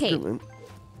 Okay, Good, man.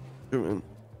 Good, man.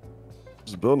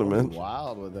 Just building, man.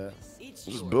 Wild with it.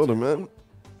 Just building, man.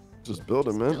 Just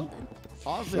building, man.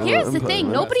 Honestly, here's the Empire, thing.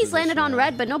 man. Nobody's landed on Position,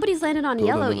 red, but nobody's landed on Building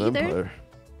yellow an either. empire.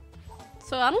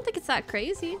 So I don't think it's that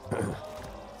crazy.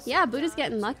 Yeah, Buddha's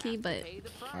getting lucky, but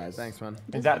All right, thanks, man.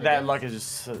 That luck is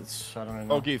just. I don't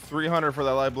know. Okay, 300 for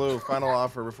that light blue. Final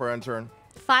offer before I end turn.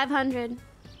 500,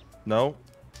 No.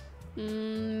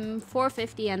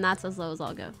 450, and that's as low as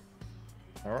I'll go.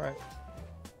 All right.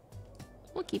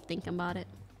 We'll keep thinking about it.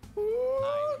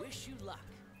 I wish you luck.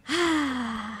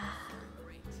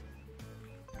 Great.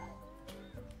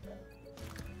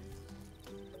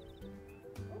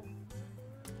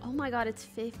 Oh my god, it's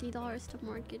 $50 to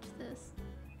mortgage this.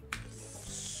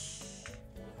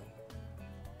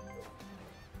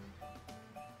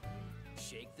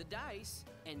 Shake the dice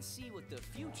and see what the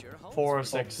future holds 4 or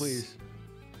for you. 6. Please.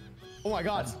 Oh my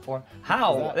God. 4.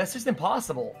 How? Is that- That's just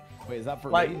impossible. Wait, is that for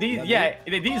Like me? these, That yeah,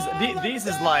 me? these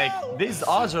is like these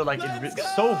odds are like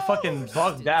so fucking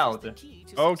bugged out.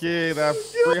 Okay, that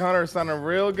 300 sounding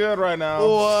real good right now.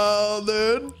 Wow,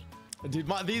 dude. Dude,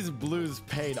 these blues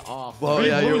paid off. Well, Three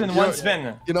yeah, blues you- in you- one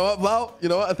spin. You know what, Val? You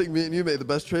know what? I think me and you made the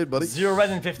best trade, buddy. 0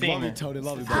 red and Love you, 15. Tony.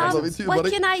 Love you, Love buddy. you too, What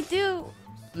buddy. can I do?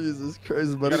 Jesus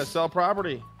Christ, You buddy. gotta sell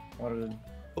property. What is it?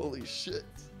 Holy shit.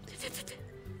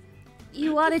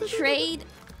 You want to trade?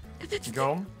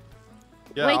 Go.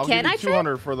 Yeah, Wait, I'll can give I you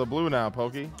 200 for the blue now,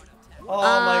 Pokey. Oh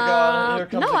my god, here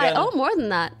it comes No, again. I owe more than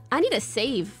that. I need a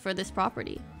save for this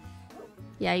property.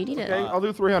 Yeah, you need Okay, it. I'll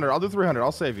do 300. I'll do 300.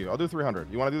 I'll save you. I'll do 300.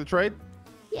 You want to do the trade?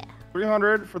 Yeah,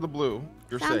 300 for the blue.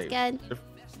 You're sounds saved. good.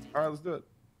 All right, let's do it.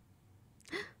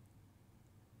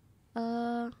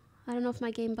 I don't know if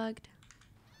my game bugged.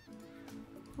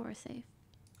 Or a save.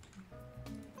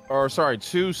 Or sorry,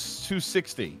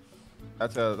 260.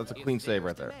 That's a clean If save they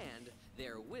right there. demand,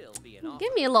 there will be an offer.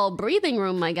 Give me a little breathing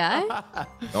room, my guy.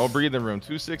 No breathing room.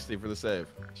 260 for the save.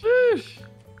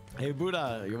 Hey,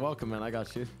 Buddha, you're welcome, man. I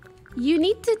got you. You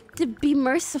need to be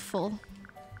merciful.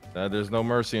 There's no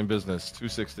mercy in business.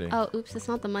 260. Oh, oops, it's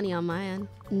not the money on my end.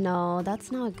 No,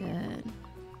 that's not good.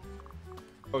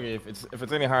 Okay, if it's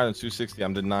any higher than 260,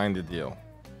 I'm denying the deal.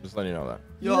 Just letting you know that.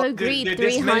 You Yo, agreed dude,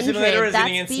 this main simulator 300. is That's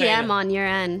getting insane. BM on your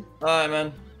end. Alright,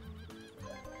 man.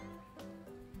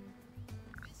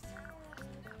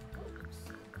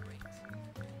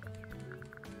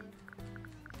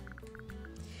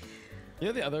 You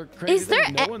know the other crazy Is there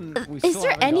thing? No one, we is still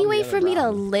there haven't any gotten way the for other me to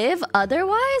round. live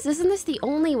otherwise? Isn't this the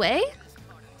only way?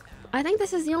 I think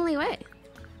this is the only way.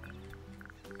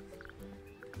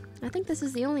 I think this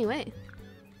is the only way.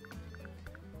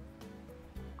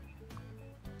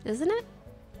 Isn't it?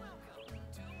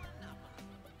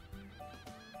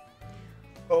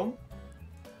 Boom.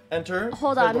 Enter.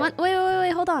 Hold Play on. board.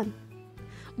 Wait, hold on.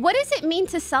 What does it mean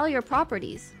to sell your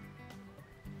properties?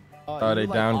 They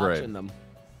downgrade. auction them.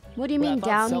 What do you But I mean thought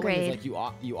selling is downgrade? like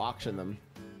you auction them.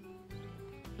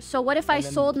 So what if I and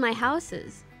then- sold my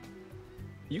houses?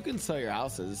 You can sell your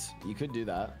houses. You could do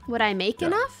that. Would I make Yeah.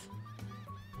 enough?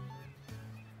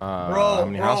 How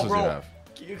many houses do you have?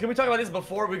 Can we talk about this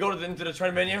before we go into the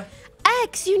trend menu?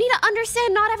 X, you need to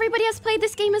understand not everybody has played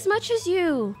this game as much as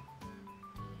you.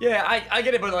 Yeah, I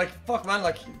get it, but like, fuck, man,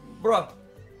 like, bro.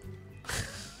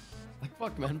 Like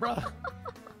fuck, man, bro.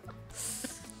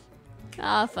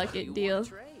 Ah, fuck it, deal.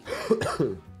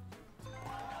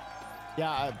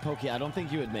 Yeah, Pokey, I don't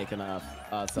think you would make enough.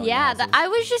 selling Yeah, houses. I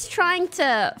was just trying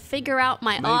to figure out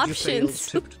my Major Sales options.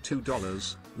 tipped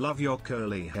 $2. Love your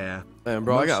curly hair. Man,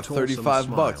 bro, I got Most awesome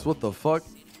 35 bucks. smile. What the fuck?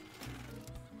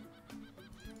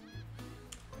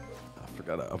 I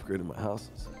forgot I upgraded my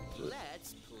houses.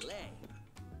 Let's play.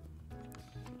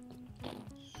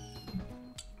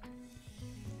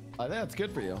 I think that's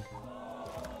good for you.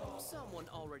 Someone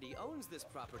already owns this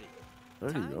property. There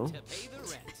you Time go. to pay the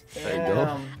rent. There you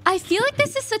go. I feel like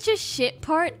this is such a shit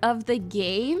part of the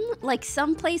game. Like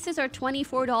some places are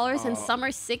 $24 and some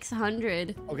are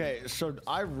 600. Okay, so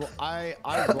I roll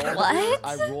What? Here,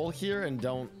 I roll here and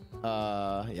don't.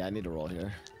 Yeah, I need to roll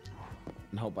here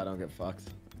and hope I don't get fucked.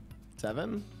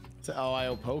 7? Oh, I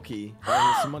owe Pokey.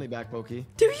 Oh, here's some money back, Pokey.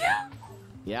 Do you?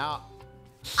 Yeah.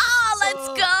 Ah, let's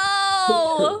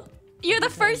go! You're the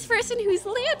first person who's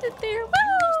landed there. Woo!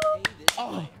 Pay this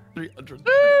Oh,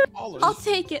 $300. I'll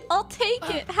take it. I'll take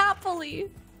it happily.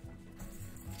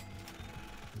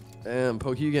 Damn,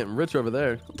 Pokey, you getting rich over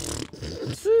there.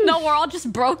 No, we're all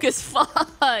just broke as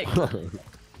fuck.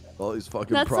 All these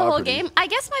fucking That's the whole properties. game. I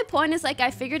guess my point is like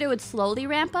I figured it would slowly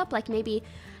ramp up, like maybe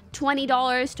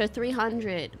 $20 to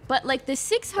 300. But like the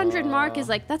 600 mark is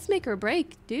like that's make or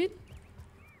break, dude.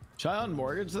 Should I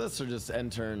unmortgage this or just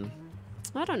end turn?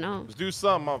 I don't know. Just do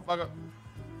something, motherfucker.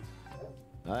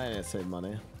 I need to save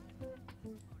money.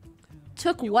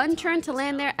 Took one turn to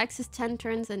land there. X is 10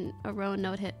 turns in a row,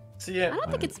 no hit. See ya. I don't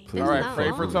think it's Please. been All right, that pray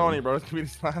for long. Tony, bro. This could be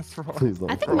his last roll. Please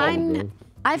don't I think fall, mine. bro.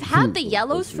 I've had the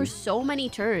yellows for so many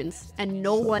turns, and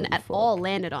no one at all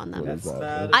landed on them. That's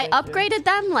bad. I upgraded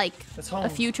them like That's a home.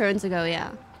 few turns ago,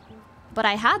 yeah. But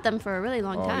I had them for a really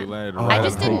long Oh, you time. landed I right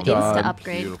just on didn't the God. insta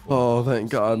upgrade. Beautiful. Oh, thank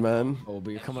God, man. Oh,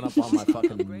 but you're coming up on my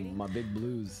fucking my big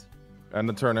blues. End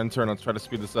the turn, end turn. Let's try to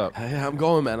speed this up. Hey, I'm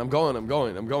going, man. I'm going.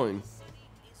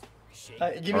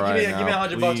 Give me All right, now,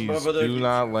 100 bucks, please brother. do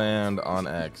not land on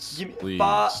X. Give me Please. do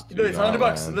Literally, it's not 100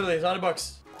 bucks. land. Literally, it's 100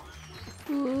 bucks.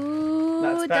 Ooh,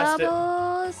 That's past it.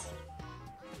 doubles.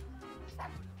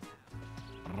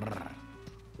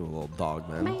 You little dog,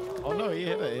 man. Oh no, he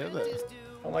hit it. He hit it.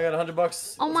 Oh my god, 100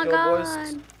 bucks. Oh my Let's go, boys.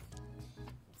 God.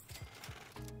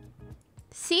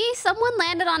 See, someone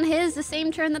landed on his the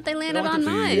same turn that they landed on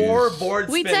mine. 4 board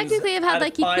We spins technically have had at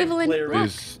like 5 equivalent player luck.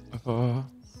 reach.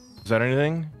 Is that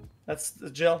anything? That's the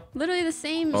jail. Literally the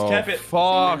same. Oh, Camp it.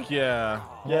 fuck yeah.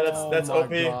 Yeah, that's Oh my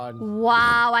OP. God.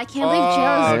 Wow, I can't believe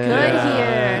Jail's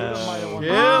good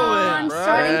here. Oh, I'm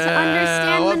starting to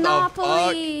understand What the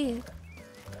Monopoly.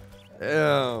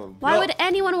 Damn. Why Yo. would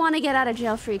anyone want to get out of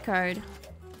jail free card?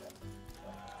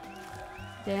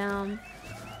 Damn.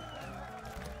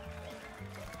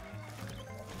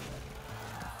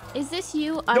 Is this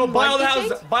you? Yo, buy all the unmortgaging?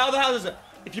 houses. Buy all the houses.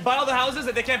 If you buy all the houses,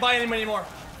 they can't buy any anymore.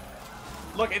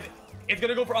 Look, it's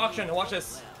gonna go for auction. Watch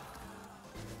this.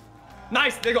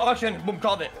 Nice, they go auction. Boom,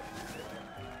 called it.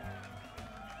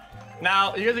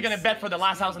 Now, you guys are gonna bet for the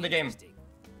last house in the game.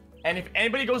 And if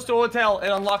anybody goes to a hotel, it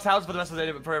unlocks houses for the rest of the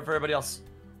day for everybody else.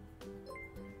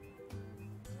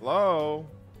 Hello?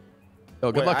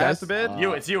 Yo, good Wait, luck, I have guys. to bid?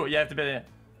 It's you. You have to bid it.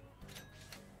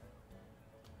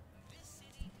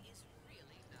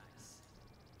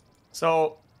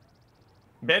 So,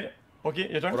 bid.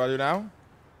 Okay, your turn. What do I do now?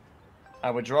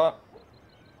 I would draw.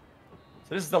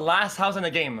 So this is the last house in the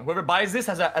game. Whoever buys this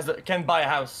can buy a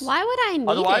house. Why would I need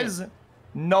Otherwise, it?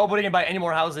 nobody can buy any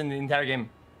more houses in the entire game.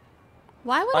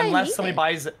 Why would I need Unless somebody it?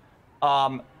 buys,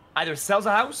 either sells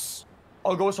a house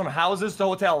or goes from houses to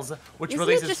hotels, which Isn't it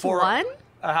releases just 4 one?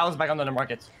 a house back onto the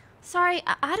market. Sorry,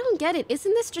 I don't get it.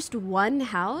 Isn't this just one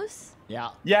house? Yeah.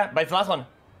 Yeah, but it's the last one.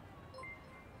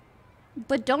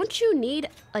 But don't you need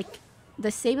like the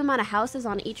same amount of houses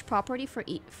on each property for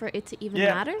it to even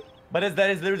matter? But that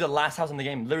is literally the last house in the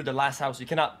game. Literally the last house. You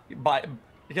cannot build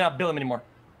them anymore.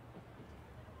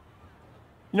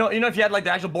 You know if you had like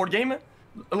the actual board game,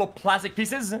 little plastic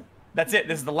pieces. That's it.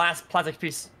 This is the last plastic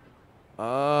piece.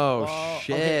 Oh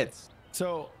shit. Okay.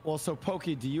 So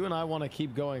Pokey, do you and I want to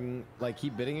keep going, like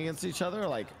keep bidding against each other?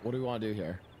 Like, what do we want to do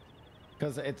here?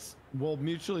 Because we'll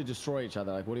mutually destroy each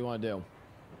other. Like, what do you want to do?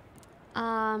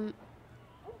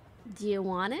 Do you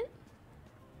want it?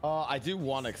 I do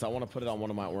want it because I want to put it on one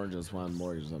of my oranges when I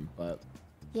mortgage them, but...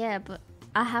 Yeah, but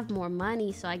I have more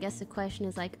money, so I guess the question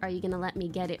is like, are you gonna let me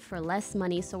get it for less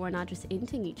money so we're not just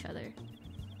inting each other?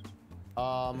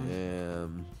 Yeah,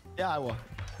 I will.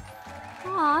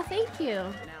 Aw, thank you.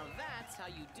 Now that's how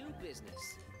you do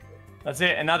business. That's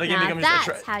it. And now the game Now becomes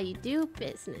that's how you do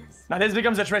business. Now this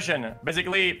becomes attrition.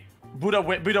 Basically, Buddha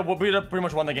pretty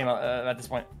much won the game at this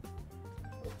point.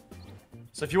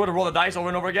 So if you were to roll the dice over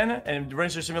and over again and run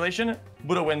your simulation,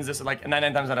 Buddha wins this like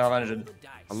 99 times out of 100.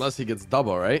 Unless he gets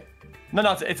double, right? No,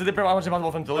 it's a different almost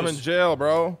impossible for him to lose. I'm in jail,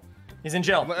 bro. He's in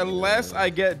jail. Unless I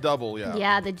get double, yeah.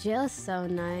 Yeah, the jail is so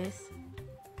nice.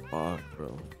 Fuck,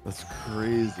 bro. That's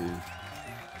crazy.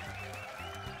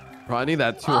 Bro, I need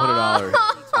that $200.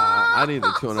 I need the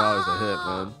 $200 a hit,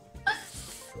 man.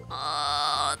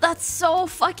 Oh, that's so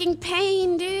fucking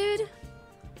pain, dude.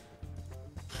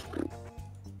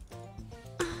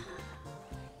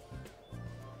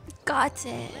 Got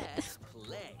it. Let's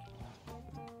play.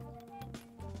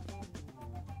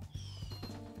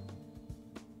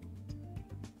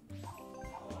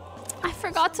 I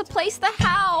forgot to place the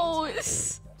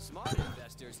house. Smart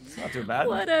investors Not too bad.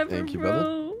 Whatever, Thank you, bro.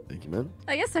 brother. Thank you, man.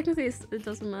 I guess technically it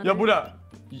doesn't matter. Yo, Buddha,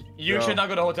 you Yo. should not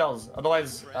go to hotels.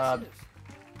 Otherwise,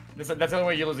 that's the only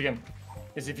way you lose the game.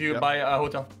 Is if you buy a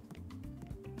hotel.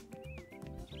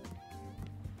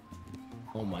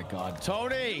 Oh my God,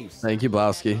 Tony! Thank you,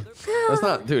 Blowski. That's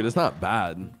not, dude. It's not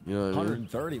bad. You know what I mean?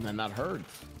 130, man, that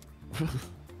hurts.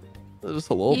 Just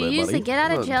a little You bit, use buddy. the get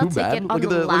out of Not jail too to bad. get on Look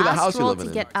the at look at the house last you roll live to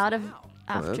in. get out of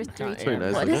after man. 3 It's very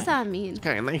nice, What okay? does that mean?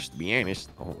 Kind of nice to be honest.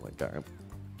 Oh my God.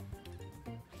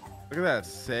 Look at that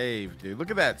save, dude. Look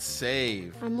at that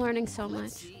save. I'm learning so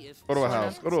much. Go to a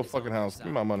house. Go to a fucking house. Give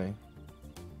me my money.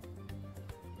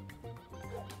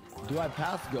 Do I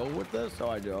pass go with this? Oh,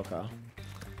 I do. Okay.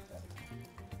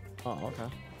 Oh,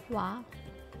 okay. Wow.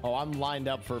 Oh, I'm lined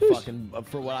up for fucking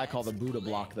for what I call the Buddha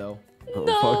block, though. Oh,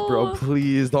 fuck, bro.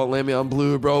 Please don't land me on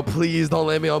blue, bro. Please don't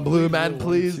land me on blue, man. 1,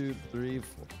 Please. 2, 3,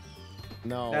 4.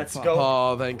 No. Let's fuck. go.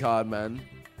 Oh, thank God, man.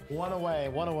 One away.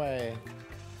 One away.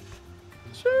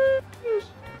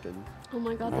 Oh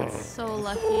my God, that's so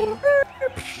lucky.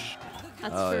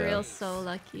 That's Oh, for yeah. real so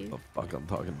lucky. The fuck I'm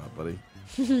talking about, buddy.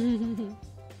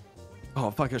 Oh,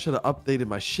 fuck. I should have updated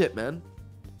my shit, man.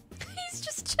 He's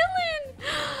just chilling.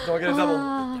 Don't get a double.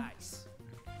 Ah.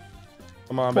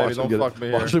 Come on, baby. Watch him Don't get fuck me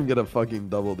a, here. watch him get a fucking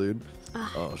double, dude.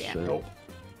 Ah, Oh, damn. shit. Nope.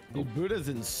 Dude, Buddha's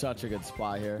in such a good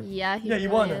spot here. Yeah, he Yeah, really you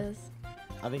won. is.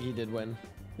 I think he did win.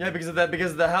 Yeah, because of that.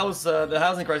 Because the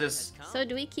housing crisis. So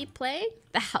do we keep playing?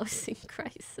 The housing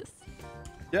crisis.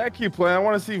 Yeah, I keep playing. I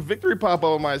want to see victory pop up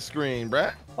on my screen,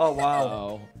 bruh. Oh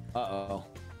wow. Uh-oh.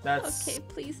 That's Okay,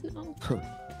 please no.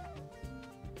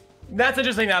 that's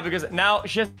interesting now because now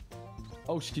she has,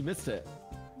 Oh, she missed it.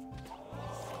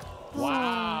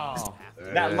 Wow.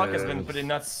 that luck has been pretty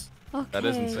nuts. Okay. That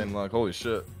is insane luck. Holy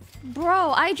shit.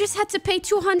 Bro, I just had to pay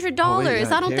 $200. Oh, wait,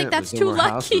 yeah, I don't I think can't. that's There's too no more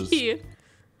lucky. houses.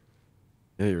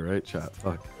 Yeah, you're right, chat.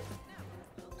 Fuck.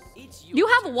 You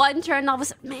have one turn, all of a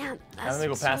sudden, man. I'm That's gonna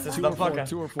go so past this lucky. motherfucker.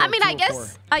 2 or 4. I mean, I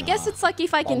guess it's lucky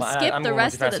if I can skip I'm the going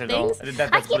rest of the multi-faster, though. things.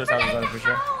 That's I what keep it sounds forgetting like the for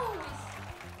sure. house.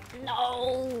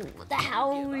 No, the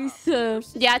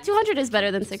house. Yeah, 200 is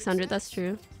better than 600. That's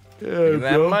true. Making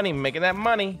that money. Making that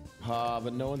money.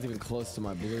 But no one's even close to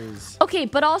my blues. Okay,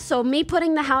 but also me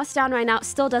putting the house down right now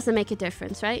still doesn't make a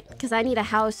difference, right? Because I need a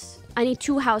house. I need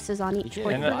 2 houses on each, or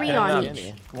can't- 3 and on not-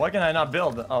 each. Why can I not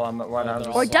build? Oh, I'm right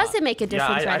now. Or does it make a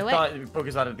difference yeah, right I away? thought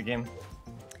Poke's out of the game.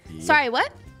 Sorry,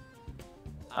 what?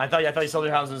 I thought you sold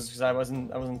your houses because I wasn't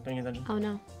paying attention. Oh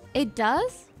no, it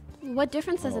does. What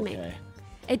difference does it make? Okay.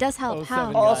 It does help.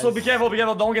 07 How? Also, guys. be careful.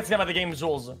 Don't get scammed by the game's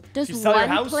rules. Does if you sell your one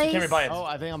house, you place- can't rebuy it. Oh,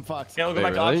 I think I'm fucked. It'll go Wait,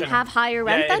 back to really? auction. Have higher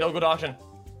rent Yeah, then? it'll go to auction.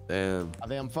 Damn. I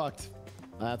think I'm fucked.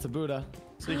 That's a Buddha.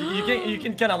 So you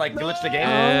can kind of like glitch the game.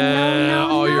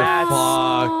 Oh, you're That's-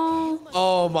 fucked.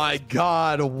 Oh my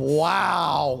god,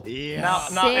 wow. Now,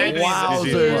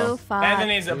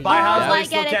 Anthony's Oh, buy house. I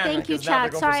get it. Thank you,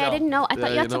 chat. Sorry, I didn't know. I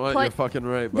thought you had to You're put fucking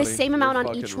right, the buddy. same amount You're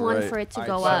on each fucking one right. for it to All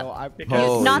go right, up.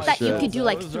 Holy Not that you shit. could do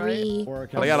like Those right, 3 or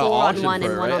But I got an 4 on auction one for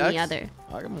and it, 1 right, on the X? other.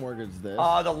 I can mortgage this.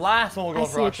 The last one will go I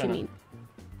for see what you auction. mean.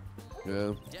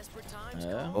 Yeah. Desperate times.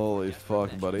 Yeah. Holy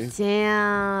fuck, buddy.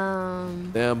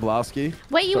 Damn. Damn, Blosky.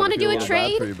 Wait, you want to do a For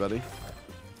trade? you, buddy.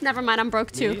 Never mind, I'm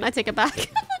broke too. I take it back.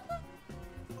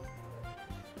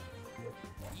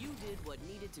 You did what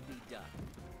needed to be done.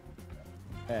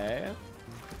 Okay.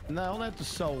 No, I only have to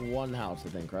sell one house, I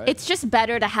think, right? It's just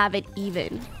better to have it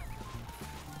even.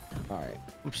 All right.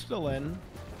 I'm still in.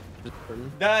 Just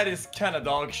certain. That is kind of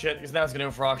dog shit because now it's gonna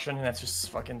go for auction and that's just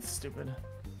fucking stupid.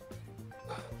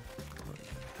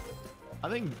 I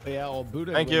think, yeah, well,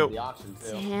 Buddha Thank wins you. the auction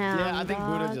too. Damn, Yeah, I think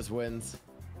Buddha dog. just wins.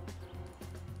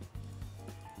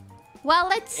 Well,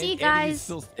 let's see, guys.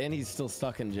 And he's still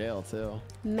stuck in jail too.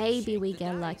 Maybe we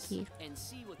get lucky. And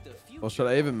see what the future Well, should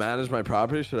I even manage my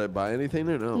property? Should I buy anything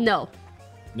or no? No.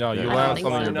 No, you Yeah. I don't land think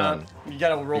something, so. you're done. You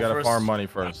gotta roll You gotta first. farm money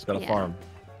first. Gotta Yeah. farm.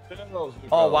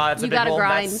 Oh wow, that's a You big gotta one.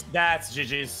 grind. That's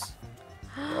GG's.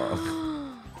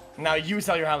 Now you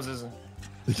sell your houses.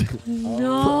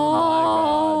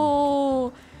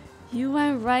 No. You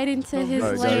went right into his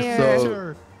Alright,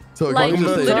 lair. guys, so Like can we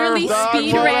just say, literally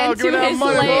speed ran to his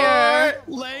lair.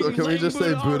 so can we just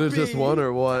say Buddha just won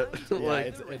or what? Yeah, Like,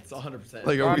 it's 100%.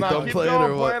 like, are we done keep playing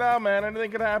going, or play it what? out, man.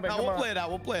 Anything could happen. No, Come we'll on. play it out.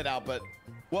 We'll play it out, but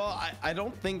well, I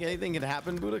don't think anything can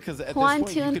happen, Buddha, because at One, this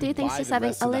point two, you and could three, thanks buy for the subbing.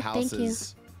 rest of the Alec, thank you.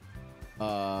 houses.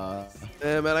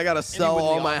 Yeah, man, I gotta sell with the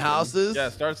all my auction. houses. Yeah,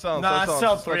 start selling. Nah, start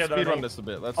sell selling. 3 of them, I Let's speedrun think. this a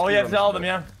bit. Let's Oh yeah, speedrun sell this a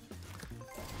them, bit.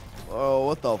 yeah. Oh,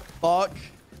 what the fuck?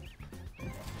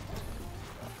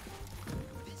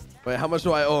 Wait, how much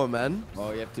do I owe him, man?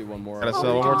 Oh, you have to do one more. Gotta Oh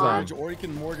sell one more time. Or you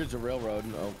can mortgage a railroad.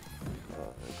 No.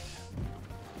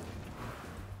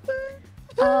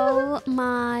 Oh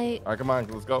my All right, come on,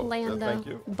 let's go. Landa. Thank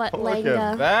you. But Look at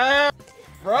Landa. that.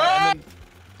 Right.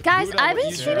 Guys, Buddha, I've what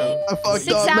been you do? streaming I fucked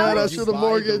 6 up, man. I hours. should have The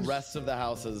mortgaged. rest of the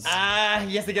houses. He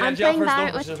has to get out I'm of jail playing first, though,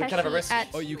 Valorant which with is kind of a Keshi risk. at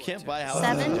Oh, you can't buy houses.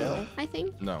 7, in jail? I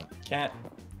think. No. Can't.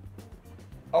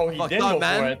 Oh, he Fucked did up, go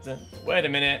man. for it. Wait a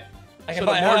minute. I can Should've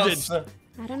buy a mortgaged. house.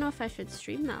 I don't know if I should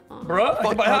stream that long. Bro, I can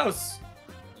Fuck buy a up. house.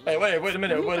 Hey, wait a Let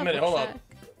minute, me hold up. double-check.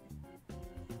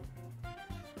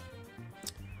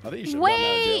 I think you should have gotten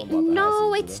out of jail Wait, and bought the no,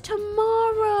 houses, it's Buddha.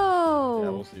 tomorrow. Yeah,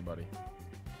 we'll see, buddy.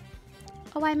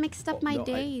 Oh, I mixed up Oh, my no,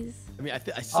 days. I mean, I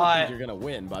still Alright. think you're gonna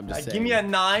win, but I'm just saying. Give me a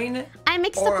 9. I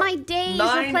mixed or up my days.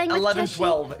 9, We're playing 11, with Keshi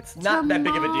 12. It's not that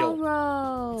big of a deal.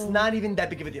 tomorrow. It's not even that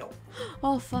big of a deal.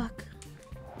 Oh, fuck.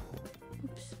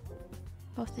 Oops.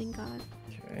 Oh, thank God.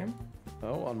 Okay.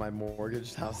 Oh, on my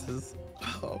mortgaged houses.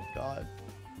 Oh God.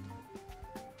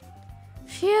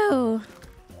 Phew.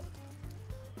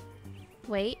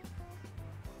 Wait.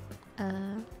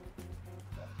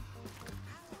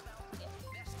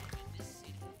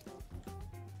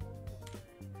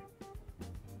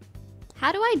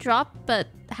 How do I drop a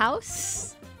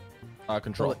house?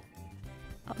 Control.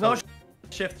 No,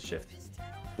 shift.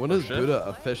 When does Shit. Buddha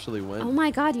officially win? Oh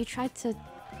my God, you tried to.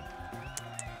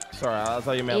 Sorry, I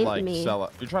thought you meant Hit like me. sell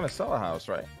it. You're trying to sell a house,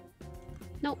 right?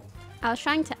 Nope. I was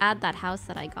trying to add that house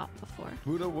that I got before.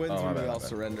 Buddha wins Oh, my when bad, we my all bad.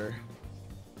 surrender.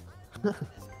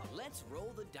 Let's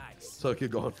roll the dice. So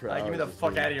keep going for Give me the hours.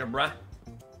 fuck out of here, bruh.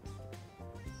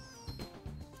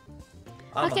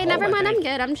 I'm Okay, home, never I mind. I'm think.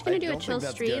 good. I'm just gonna I do a don't chill think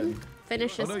that's stream. good.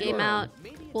 Finish Oh, this no, you game are. out.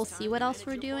 We'll see what else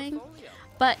we're doing.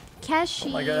 But Keshi, Oh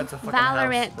my God, that's a fucking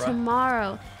Valorant house, bruh.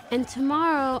 tomorrow. And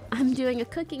tomorrow I'm doing a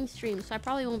cooking stream, so I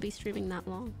probably won't be streaming that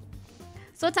long.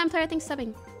 So what time player thinks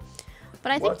subbing?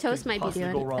 But I think What Toast could might be possibly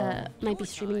doing go wrong? might be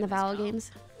streaming the Val games.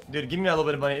 Dude, give me a little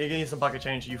bit of money. Give me some pocket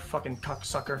change, you fucking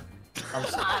cocksucker. I'm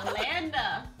sorry.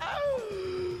 Amanda.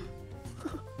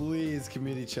 Please,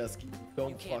 community chest,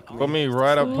 don't fuck me. Put me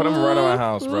right up. Put him right at my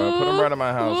house, bro. Put him right at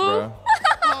my house, bro.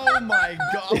 Oh my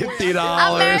God.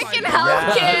 $50. American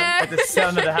healthcare. At the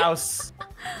sound of the house.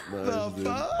 Nice, dude.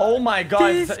 Oh my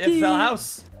God, it's the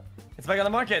house. It's back on the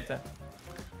market.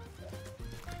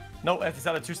 No, I have to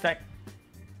sell a 2-stack.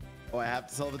 Oh, I have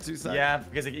to sell the 2 sets. Yeah,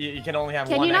 because you can only have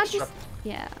Can one you not extra. just?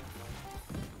 Yeah.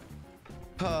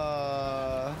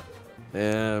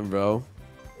 Damn, bro.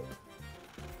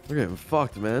 We're getting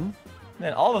fucked, man.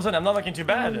 Man, all of a sudden I'm not looking too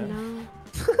bad.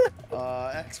 No.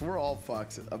 X, we're all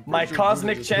fucked. I'm pretty My sure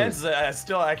cosmic Buddha just chance is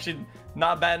still actually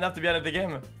not bad enough to be out of the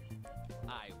game.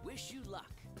 I wish you luck.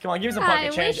 Come on, give me some I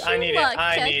pocket change. wish I you need luck, it.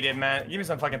 I Kev. need it, man. Give me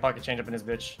some fucking pocket change up in this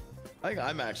bitch. I think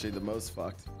I'm actually the most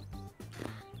fucked.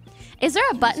 Is there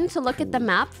a button to look at the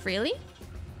map freely?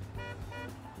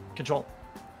 Control.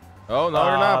 Oh, no,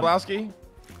 you're not, Blowski.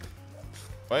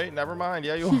 Wait, never mind.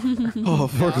 Yeah, you are. Oh,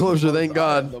 foreclosure, thank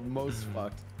God. The most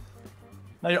fucked.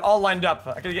 Now you're all lined up.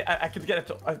 I could get it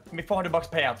to make $400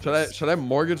 payout. Should I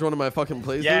mortgage one of my fucking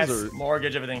places? Yes, Or?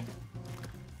 mortgage everything.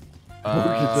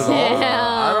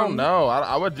 I don't know.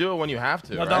 I would do it when you have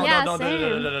to. No, right? don't do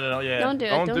it. Yeah. Don't do it.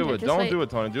 Don't do it. Just Don't wait. do it,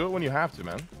 Tony. Do it when you have to,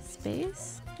 man.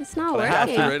 Space? It's not I have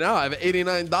to working. right now. I have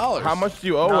 $89. How much do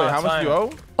you owe? No, Wait, it's how much do you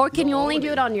owe? Or can you only do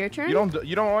it on your turn? You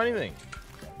don't owe anything.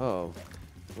 Oh.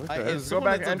 Okay. If Just go someone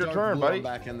back hits a and end your dark turn, blue, buddy. I'm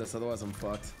back in this, otherwise I'm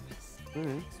fucked.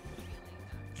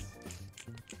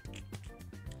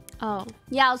 Oh.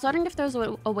 Yeah, I was wondering if there was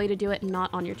a way to do it not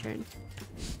on your turn.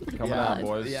 Coming out,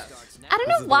 boys. Yeah. I don't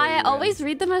This know is why the way I you always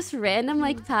read the most random,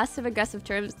 like, passive-aggressive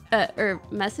terms or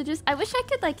messages. I wish I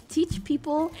could, like, teach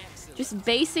people just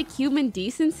basic human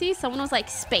decency. Someone was like,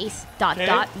 space, dot, Okay.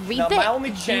 dot, read Now, the my only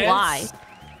UI. chance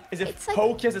is if It's like-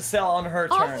 Poke has a sell on her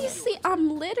turn. Obviously,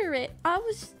 I'm literate.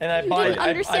 And I You buy- didn't I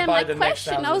understand buy my the next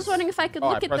question. I was houses. wondering if I could Oh,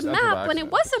 I look at pressed the enter by map when it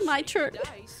accident. wasn't my turn.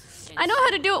 I know how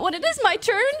to do it when it is my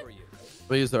turn. Let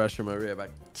me use the restroom. I'll be right back.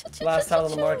 Last time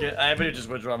on the market. I better just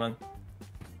withdraw, man.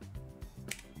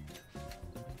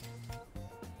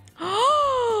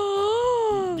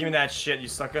 Give me that shit, you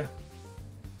sucker.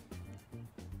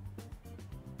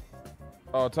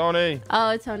 Oh, Tony.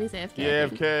 Oh, Tony's AFK. I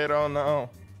think. AFK, don't know.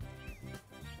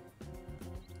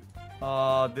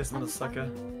 Oh, this little sucker.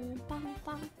 Bum,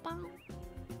 bum, bum.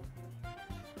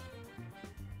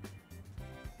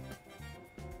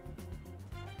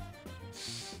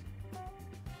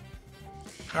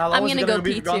 How long I'm is it gonna go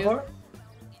be gone P2. for?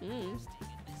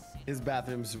 His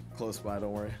bathroom's close by,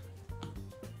 don't worry.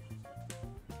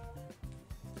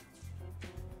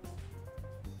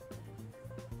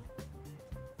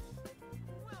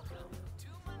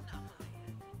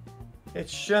 It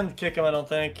shouldn't kick him, I don't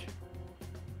think.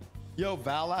 Yo,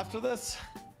 Val after this?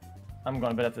 I'm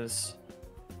going to bet at this.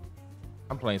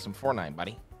 I'm playing some Fortnite,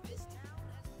 buddy.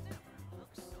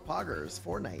 Poggers,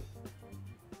 Fortnite.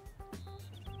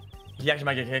 He actually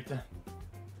might get kicked.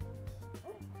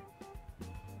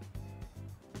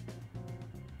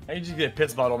 Hey, you just get a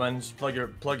piss bottle, man. Just plug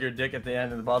your dick at the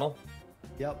end of the bottle.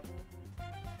 Yep.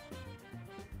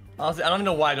 Honestly, I don't even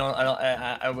know why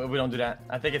we don't do that.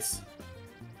 I think it's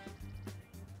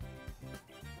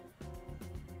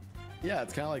Yeah,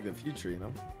 it's kind of like the future, you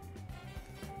know?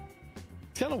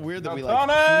 It's kind of weird that we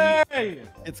Tony!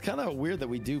 It's kind of weird that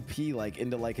we do pee like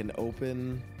into like an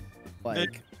open,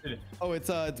 like. Oh, it's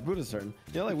Buddha's turn.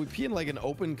 You know, like we pee in like an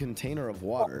open container of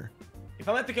water. if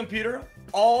I'm at the computer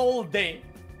all day,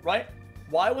 right?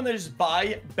 Why wouldn't I just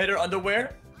buy better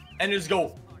underwear and just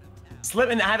go slip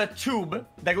and have a tube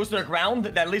that goes to the ground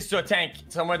that leads to a tank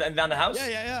somewhere down the house?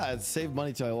 Yeah. It's save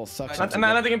money to a little suction. I'm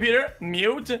at the computer,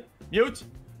 mute,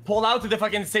 pull out the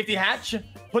fucking safety hatch,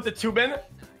 put the tube in,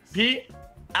 pee,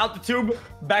 out the tube,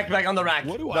 back on the rack.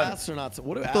 What do Done. astronauts?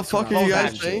 What do What the fuck are you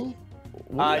guys astronauts saying?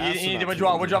 You need to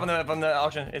withdraw from the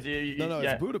auction. No,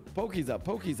 yeah. it's Buddha. Pokey's up.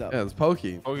 Yeah, it's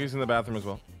Pokey. Pokey's in the bathroom as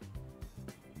well.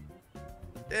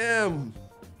 Damn.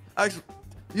 Actually,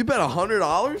 you bet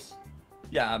 $100?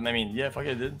 Yeah, I mean, yeah, fuck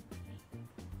it, dude.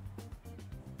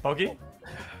 Pokey?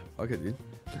 Okay, dude.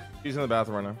 He's in the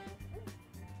bathroom right now.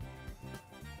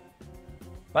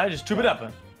 Right, just tube it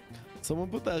up. Someone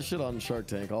put that shit on Shark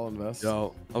Tank. I'll invest.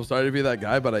 Yo, I'm sorry to be that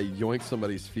guy, but I yoinked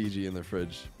somebody's Fiji in their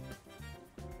fridge.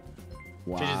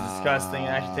 Wow. It's just disgusting. It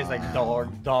actually tastes like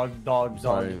dog.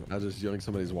 Sorry, I just yoinked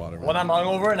somebody's water. When I'm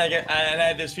hungover and I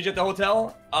had this feature at the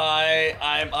hotel,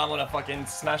 I'm gonna fucking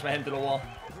smash my head into the wall.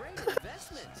 Great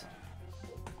investment.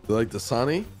 You like the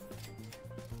Dasani?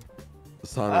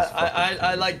 Dasani's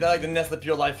I like the Nestle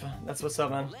Pure Life. That's what's up,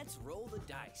 man. Let's roll the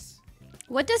dice.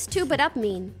 What does tube it up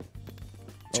mean?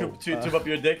 Tube up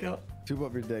your dick. Tube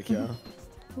up your dick, yeah.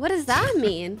 What does that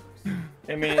mean?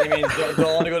 It means don't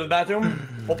want to go to the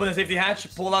bathroom. Open the safety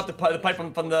hatch, pull out the pipe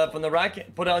from the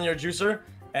rack, put it on your juicer,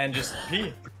 and just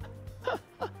pee.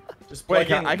 Just plug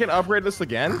Wait, in. I can upgrade this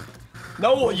again?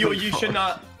 No, you should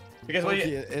not. Because what Pokey,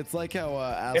 you, it's like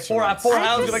how if four astronauts.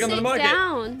 hours I go back just on the sit market.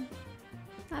 down.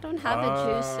 I don't have a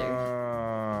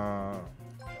juicer.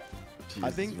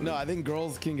 I think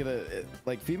girls can get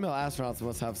like female astronauts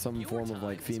must have some form of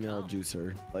like female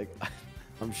juicer. Like,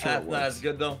 I'm sure. It That's works.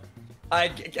 good though. I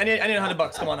need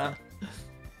 $100. Come on now.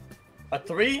 A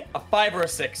 3, a 5, or a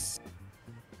 6.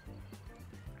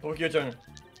 Look your turn.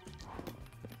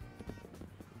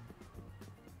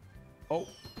 Oh,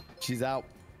 she's out.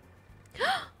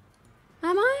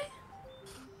 Am I?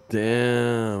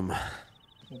 Damn.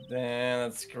 Damn,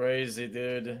 that's crazy,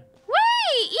 dude.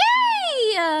 Wait!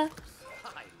 Yay! I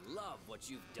love what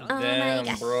you've done. Oh Damn,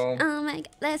 my gosh. bro. Oh my god.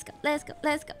 Let's go. Let's go.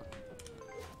 Let's go.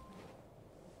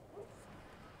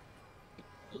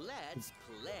 Let's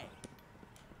play.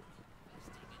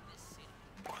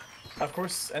 Of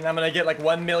course, and I'm gonna get like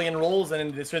 1 million rolls and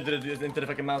then this into the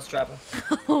fucking mousetrap.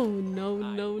 Oh no,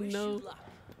 no, Wish you no. luck.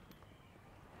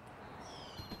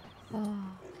 Oh.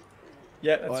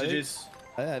 Yeah, that's What? GG's.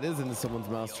 Yeah, it is into someone's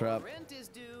mousetrap. Rent is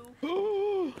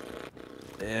due.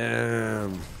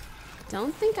 Damn.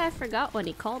 Don't think I forgot when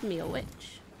he called me a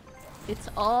witch. It's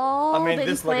all been this like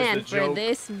is planned the for joke.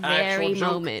 this Actual very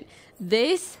joke. moment.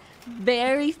 This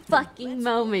very fucking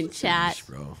moment, chat.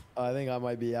 Bro. I think I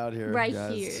might be out here. Right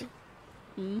guys.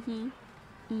 here.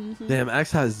 Damn,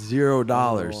 X has $0.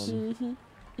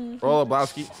 Roll a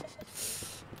Blowski.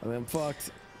 I mean, I'm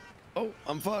fucked. Oh,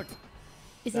 I'm fucked.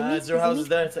 Is it me? Zero Is it houses me?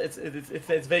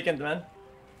 there. It's vacant, man.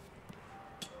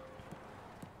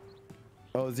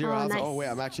 Oh, zero Oh, house. nice. Oh, wait,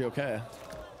 I'm actually okay.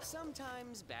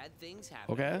 Sometimes bad things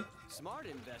happen. Okay. Smart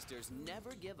investors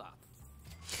never give up.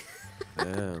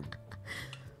 Damn.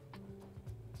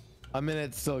 I'm in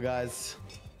it still, guys.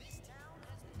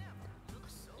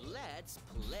 Let's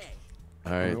play.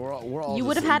 All right. We're all You just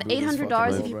would have in had Buddha's $800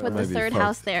 fucking if you world put right the Might be third fucked.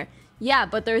 house there. Yeah,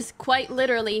 but there's quite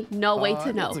literally no way now.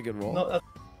 to know. That's a good roll. No,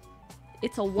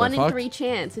 It's a 1 in fucked? 3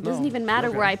 chance. It doesn't No, even matter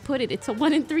okay. where I put it. It's a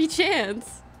 1 in 3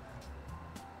 chance.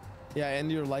 Yeah,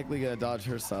 and you're likely gonna dodge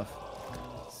her stuff.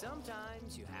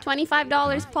 Sometimes you have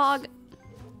 $25, Pog.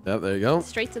 Yep, there you go.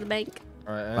 Straight to the bank.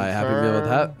 All right. Buy a Happy Meal with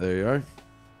that. There you are.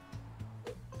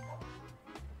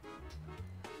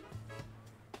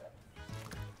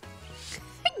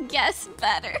 Guess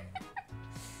better.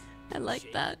 I like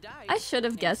shake that. the dice I should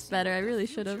have and guessed see better. I what the really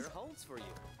should have. future holds for you.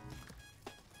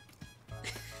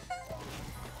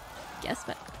 Guessed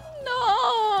better.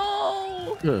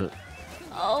 No!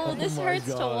 Oh, this my hurts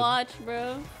to God. watch,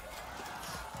 bro.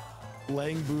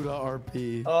 Playing Buddha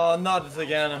RP. Oh, not this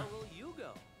again. Where will you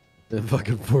go? And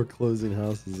fucking foreclosing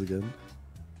houses again.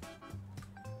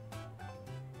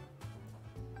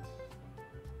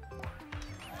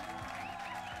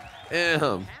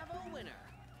 Damn. Have a winner.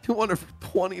 You won it for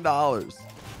 $20.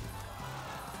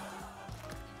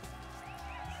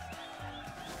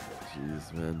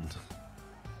 Jeez, man.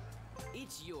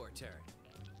 It's your turn.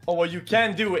 Oh, what you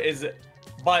can do is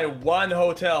buy one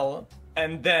hotel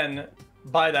and then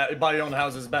buy your own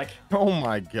houses back. Oh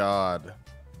my God.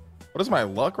 What is my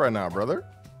luck right now, brother?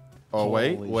 Oh,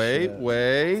 wait, Holy wait, shit.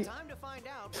 wait. Time to find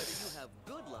out whether you have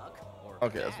good luck or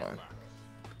Okay, that's bad fine. luck.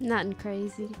 Nothing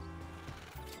crazy.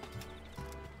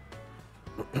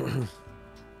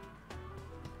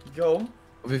 Go.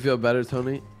 Hope you feel better,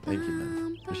 Tony. Thank you,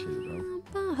 man. Appreciate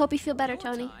it, bro. Hope you feel better,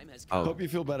 Tony. Time has Oh, Hope you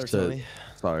feel better, shit. Tony.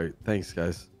 Sorry. Thanks,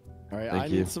 guys. All right, Thank I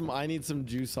you. need some. I need some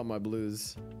juice on my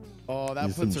blues. Oh, that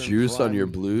Need puts some her juice in on your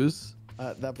prime- blues.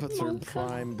 That puts her in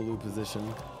prime blue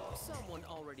position. someone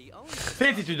already owns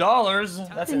 $52.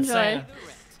 That's Enjoy. insane. the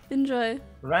rent. Enjoy.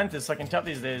 Rent is fucking tough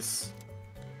these days.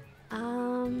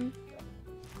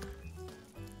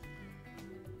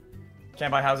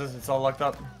 Can't buy houses. It's all locked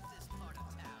up.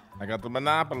 I got the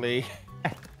monopoly.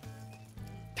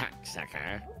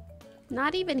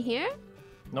 Not even here?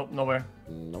 Nope, nowhere.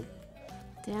 Nope.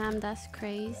 Damn, that's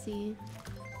crazy.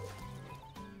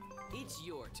 It's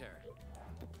your turn.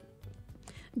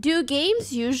 Do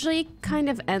games usually kind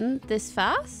of end this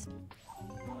fast?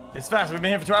 It's fast. We've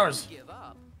been here for 2 hours. Give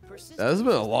up. Persistence This has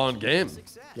been a is long the key to game.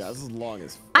 success. Yeah, this is long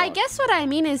as. I fuck. guess what I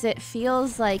mean is it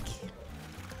feels like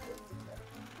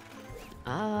it was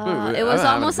I'm having a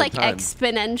almost good like time.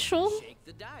 exponential, Shake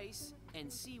the dice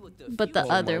and see what the but the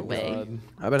future other Oh my way. God.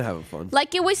 I've been having fun.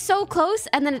 Like it was so close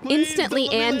and then it Please instantly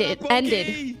don't let me ended. win that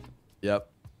bogey.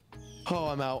 Yep. Oh,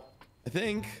 I'm out. I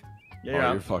think. Yeah, Oh,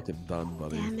 yeah. you're fucking done,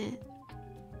 buddy. Damn it.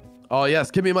 Oh,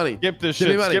 yes. Give me money. Skip this Give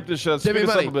me shit. money. Skip this shit. Give me Speed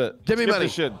us money. up a bit. Give me Skip money.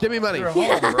 this shit. Give me money. You're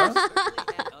home, bro. probably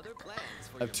had other plans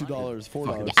for I have your money.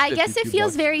 $2, $4. I guess it 52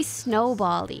 feels bucks. very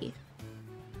snowbally.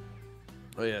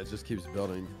 Oh, yeah. It just keeps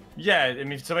building. Yeah, I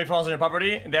mean, if somebody falls on your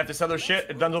property and they have to sell their shit,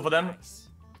 it's done for them.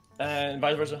 And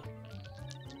vice versa.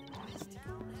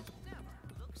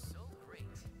 Looks so great.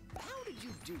 How did you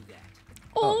do that?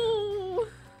 Oh.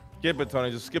 Skip it,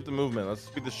 Tony. Just skip the movement. Let's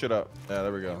speed this shit up. Yeah,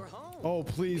 there we go. You're home. Oh,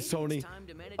 please, Tony. Time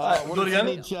to manage What do it does he again?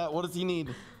 need, chat? What does he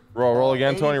need? Roll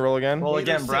again, Tony. Roll again. Roll 8 or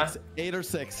again, bruh. 6. 8 or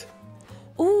 6.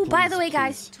 Ooh, by Please, the way,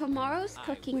 guys, please. tomorrow's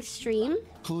cooking stream,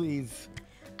 Please.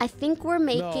 I think we're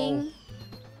making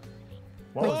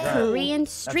What was that? Korean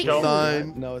street go. food.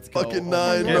 9. No, it's go. Fucking Oh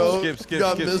my 9, God. bro. Skip,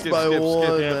 Got skip, missed skip, by skip,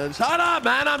 1, yeah. man. Shut up,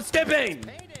 man. I'm skipping.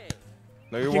 payday.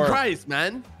 No, you Fucking weren't. Christ,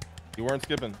 man. You weren't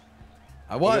skipping.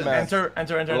 I was. man.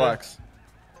 Enter. Relax.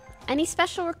 Any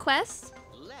special requests?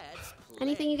 Let's play.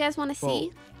 Anything you guys want to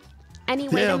see? Any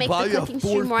way to Damn, make Blau, the you have cooking $4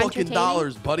 stream more fucking entertaining?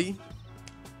 dollars, buddy.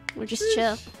 Or just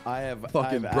chill. I have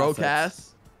Fucking I have broke assets. ass.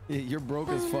 Yeah, you're broke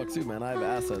as fuck too, man. I have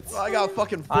assets. I got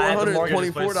fucking I have the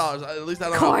mortgage, $424. At least I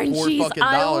don't Corn have $4 cheese. fucking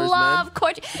I dollars, love man.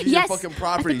 corn cheese. These are Yes. fucking I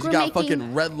properties. think You we're got making-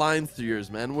 fucking red lines through yours,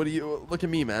 man. What do you look at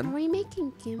me, Are man? we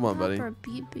making Come on, buddy. gimbap or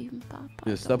bibimbap? I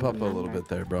Yeah, step don't up a little remember. bit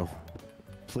there, bro.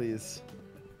 Please.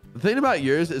 The thing about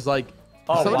yours is like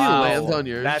Oh, somebody wow. lands on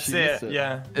yours. That's She it. missed it.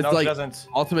 Yeah. It's No, like it doesn't.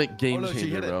 ultimate game Oh, no, she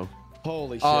changer, hit it. bro.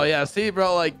 Holy shit. Oh yeah, see,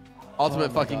 bro, like ultimate Oh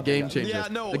my fucking God, game God. changer. Yeah,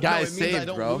 no, the guy no, is it means I saved,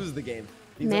 don't bro. lose the game.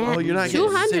 Man, Oh, you're not getting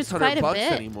 200 is 600 quite a bucks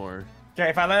bit. anymore. Okay,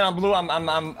 if I land on blue,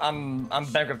 I'm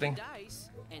bankrupting. Dice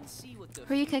and see what the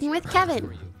Who are you cooking with,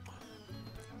 Kevin?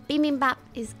 Bibimbap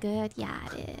is good. Yeah,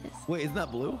 it is. Wait, isn't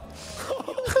that blue?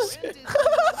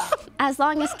 As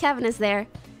long as Kevin is there.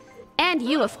 And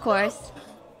you, of course.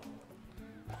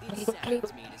 It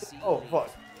saddens me to see Oh, you fuck.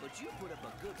 leave, but you put up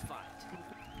a good fight.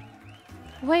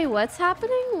 Wait, what's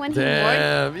happening when he won?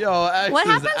 Damn, yo, X What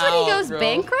is happens when he out, goes bro.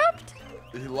 bankrupt?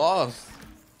 He lost.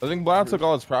 I think Blau took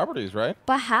all his properties, right?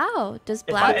 But how? Does If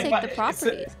Blau I- take if I- the it's-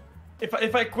 properties?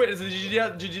 If I quit, does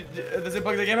it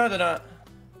bug the game out or not?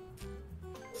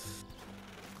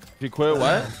 If you quit,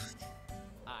 what?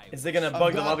 Is it gonna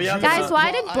bug the lobby out? Guys,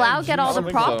 why did I Blau have get all the juice.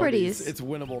 I don't think so. properties? It's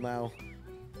winnable now.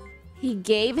 He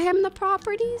gave him the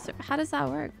properties? Or how does that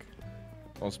work?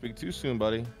 Don't speak too soon,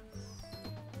 buddy.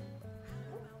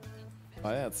 Oh,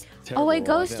 yeah, it's Oh, terrible. it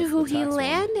goes I to think who it's the he tax one.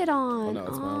 landed on. no,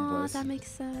 it's my own Oh, place. that makes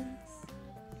sense.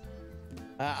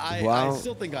 I Wow.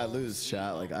 still think I lose,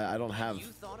 chat. Like, I don't have... You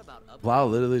thought about up Blau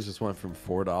literally just went from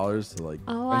 $4 to like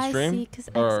Oh, On I stream? see. Because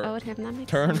X Or owed him. That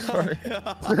makes Turn, sense. sorry.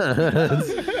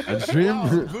 on stream.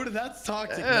 Wow, Buddha, that's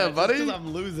toxic. Yeah, man. Just buddy. 'cause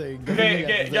I'm losing.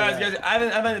 Okay, guys, I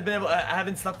haven't been able. I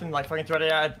haven't slept in like fucking 30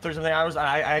 something hours.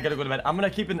 I gotta go to bed. I'm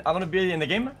gonna be in the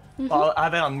game. I'll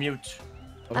have it on mute.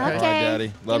 Okay. All right,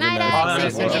 Daddy. Love Good you, night, man.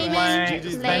 X. Thanks for Thanks for gaming. playing.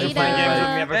 GG's. Thanks for playing games with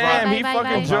me, everyone. Damn, he Bye,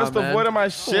 fucking bye. just Bye, man. avoided my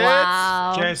shit.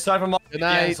 Wow. Okay, sorry for Good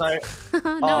night. Yeah, sorry. No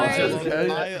Oh, worries.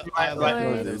 okay. I like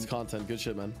worries. those content. Good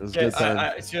shit, man. It was Okay, good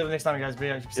time. see you next time, guys.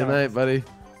 Good night, buddy.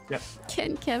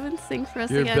 Can Kevin sing for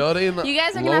us You're again? building. You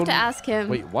guys are gonna have to loan- ask him.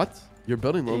 Wait, what? You're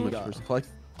building loan Yeah. which collect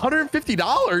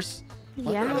 $150.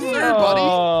 Yeah. Sure, buddy.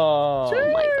 Oh.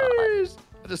 Oh my god.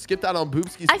 I just skipped out on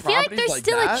Boopski's I feel like properties there's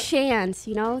still that. a chance,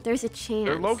 you know? There's a chance.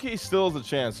 There low-key still is a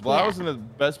chance. Blau's in the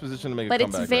best position to make But a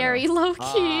it's comeback. very low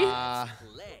key. play.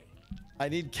 I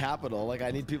need capital. Like, I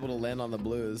need people to land on the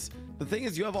blues. The thing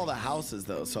is, you have all the houses,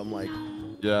 though, so I'm like...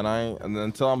 Yeah, and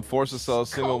until I'm forced to sell a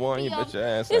single one, you Copium. bet your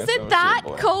ass. Is ain't it selling that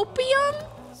shit, boy. copium?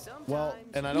 Well,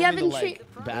 and I don't You need to, haven't like,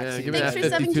 Yeah, backseat. give me Thanks that for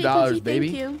 17 $52, cookie, baby.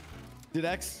 thank you. Did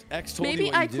X told Maybe you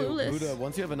what I you do? clueless. Buddha,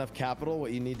 once you have enough capital,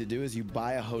 what you need to do is you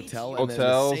buy a hotel and then in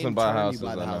Hotels the same and buy turn, houses. You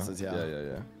buy the I know. houses, yeah.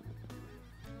 Yeah.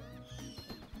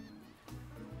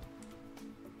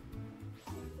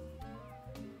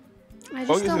 I just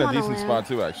Bogi's don't in a want to decent land. spot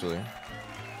too, actually.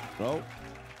 Oh,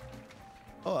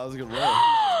 that was a good roll.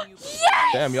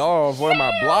 Yes! Damn, y'all avoid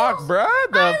my block, bruh.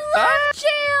 The I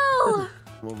fuck? love jail!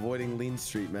 I'm avoiding Lean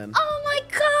Street, man. Oh my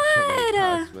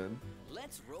god!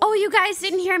 Let's roll. Oh, you guys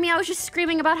didn't hear me. I was just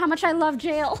screaming about how much I love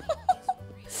jail.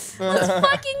 Let's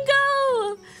fucking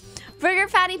go! Burger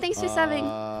Patty, thanks for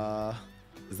subbing.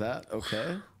 Is that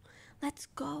okay? Let's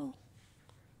go.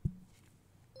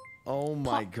 Oh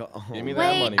my god. Give me that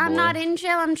Wait, money, I'm boy. not in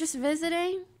jail. I'm just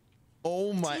visiting.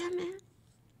 Oh my. Damn it.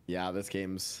 Yeah, this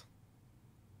game's.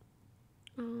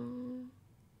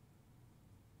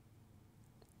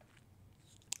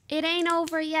 It ain't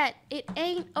over yet. It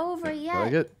ain't over yet. Did I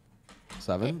get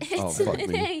 7? Oh, fuck it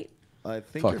me. ain't. I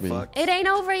think Fuck you're me. fucked. It ain't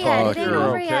over yet. Fuck, It ain't You're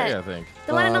over okay, yet. I think.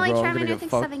 The one and only Bro, I'm gonna Charmander, get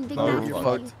thanks fucked. 7 big No, nuts. I'm you're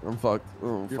fucked. I'm fucked. Oh,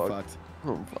 I'm You're fucked. fucked.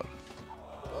 Oh, I'm fucked.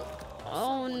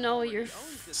 Oh no, you're.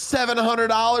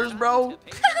 $700, bro.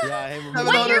 Yeah, hey,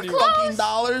 remember, Wait, you're $700 close. fucking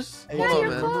dollars. hey, Hold Yeah, on, you're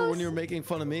man. close. remember when you were making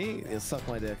fun of me? Yeah, suck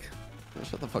my dick.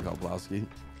 Shut the fuck up, Blowski.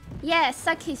 Yeah,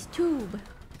 suck his tube.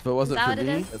 If it wasn't Is that for what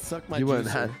it me, is? It sucked my you wouldn't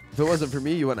juicer. have. If it wasn't for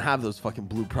me, you wouldn't have those fucking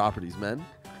blue properties, man.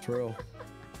 True.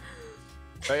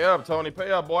 Pay up, Tony.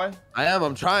 Pay up, boy.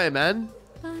 I'm trying, man.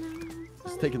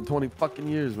 It's taking 20 fucking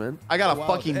years, man. I got a Wow,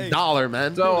 fucking hey. $1,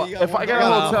 man. So you got if I one get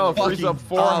dollar. a hotel, it frees Fucking up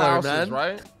 4 dollar, houses, man.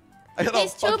 right? I got a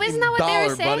His tube, fucking isn't that what they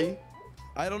were $1, saying? buddy.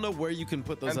 I don't know where you can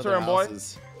put those Enter other him, boy.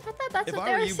 houses. I thought that's If what I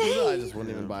they were were you, Buddha, I saying. just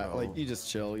wouldn't even buy it. bro. Like, you just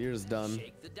chill. You're just done.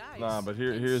 Shake the dice. Nah, but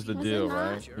here's the Was deal, it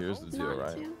not? right? Here's the deal, Not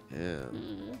right? to.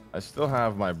 Yeah. I still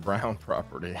have my brown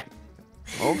property.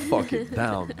 I'm fucking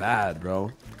down bad,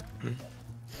 bro.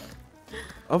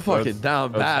 I'm fucking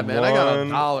down that's bad, man. I got one.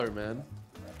 $1, man.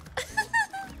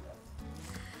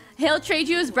 He'll trade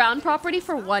you his brown property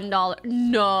for $1.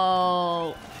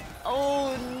 No.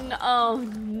 Oh no! Oh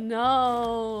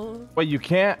no! Wait, you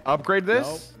can't upgrade this?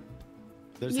 Nope.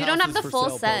 There's You don't have houses the for full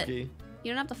sale, set. Pokey.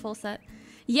 You don't have the full set.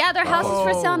 Yeah, their house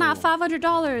is for sale now,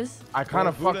 $500. I kind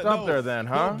of Buddha- fucked up no, there then,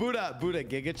 huh? No, Buddha,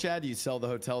 Giga Chad, you sell the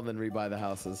hotel and then rebuy the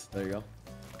houses. There you go.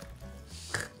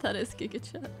 That is Giga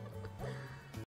Chat.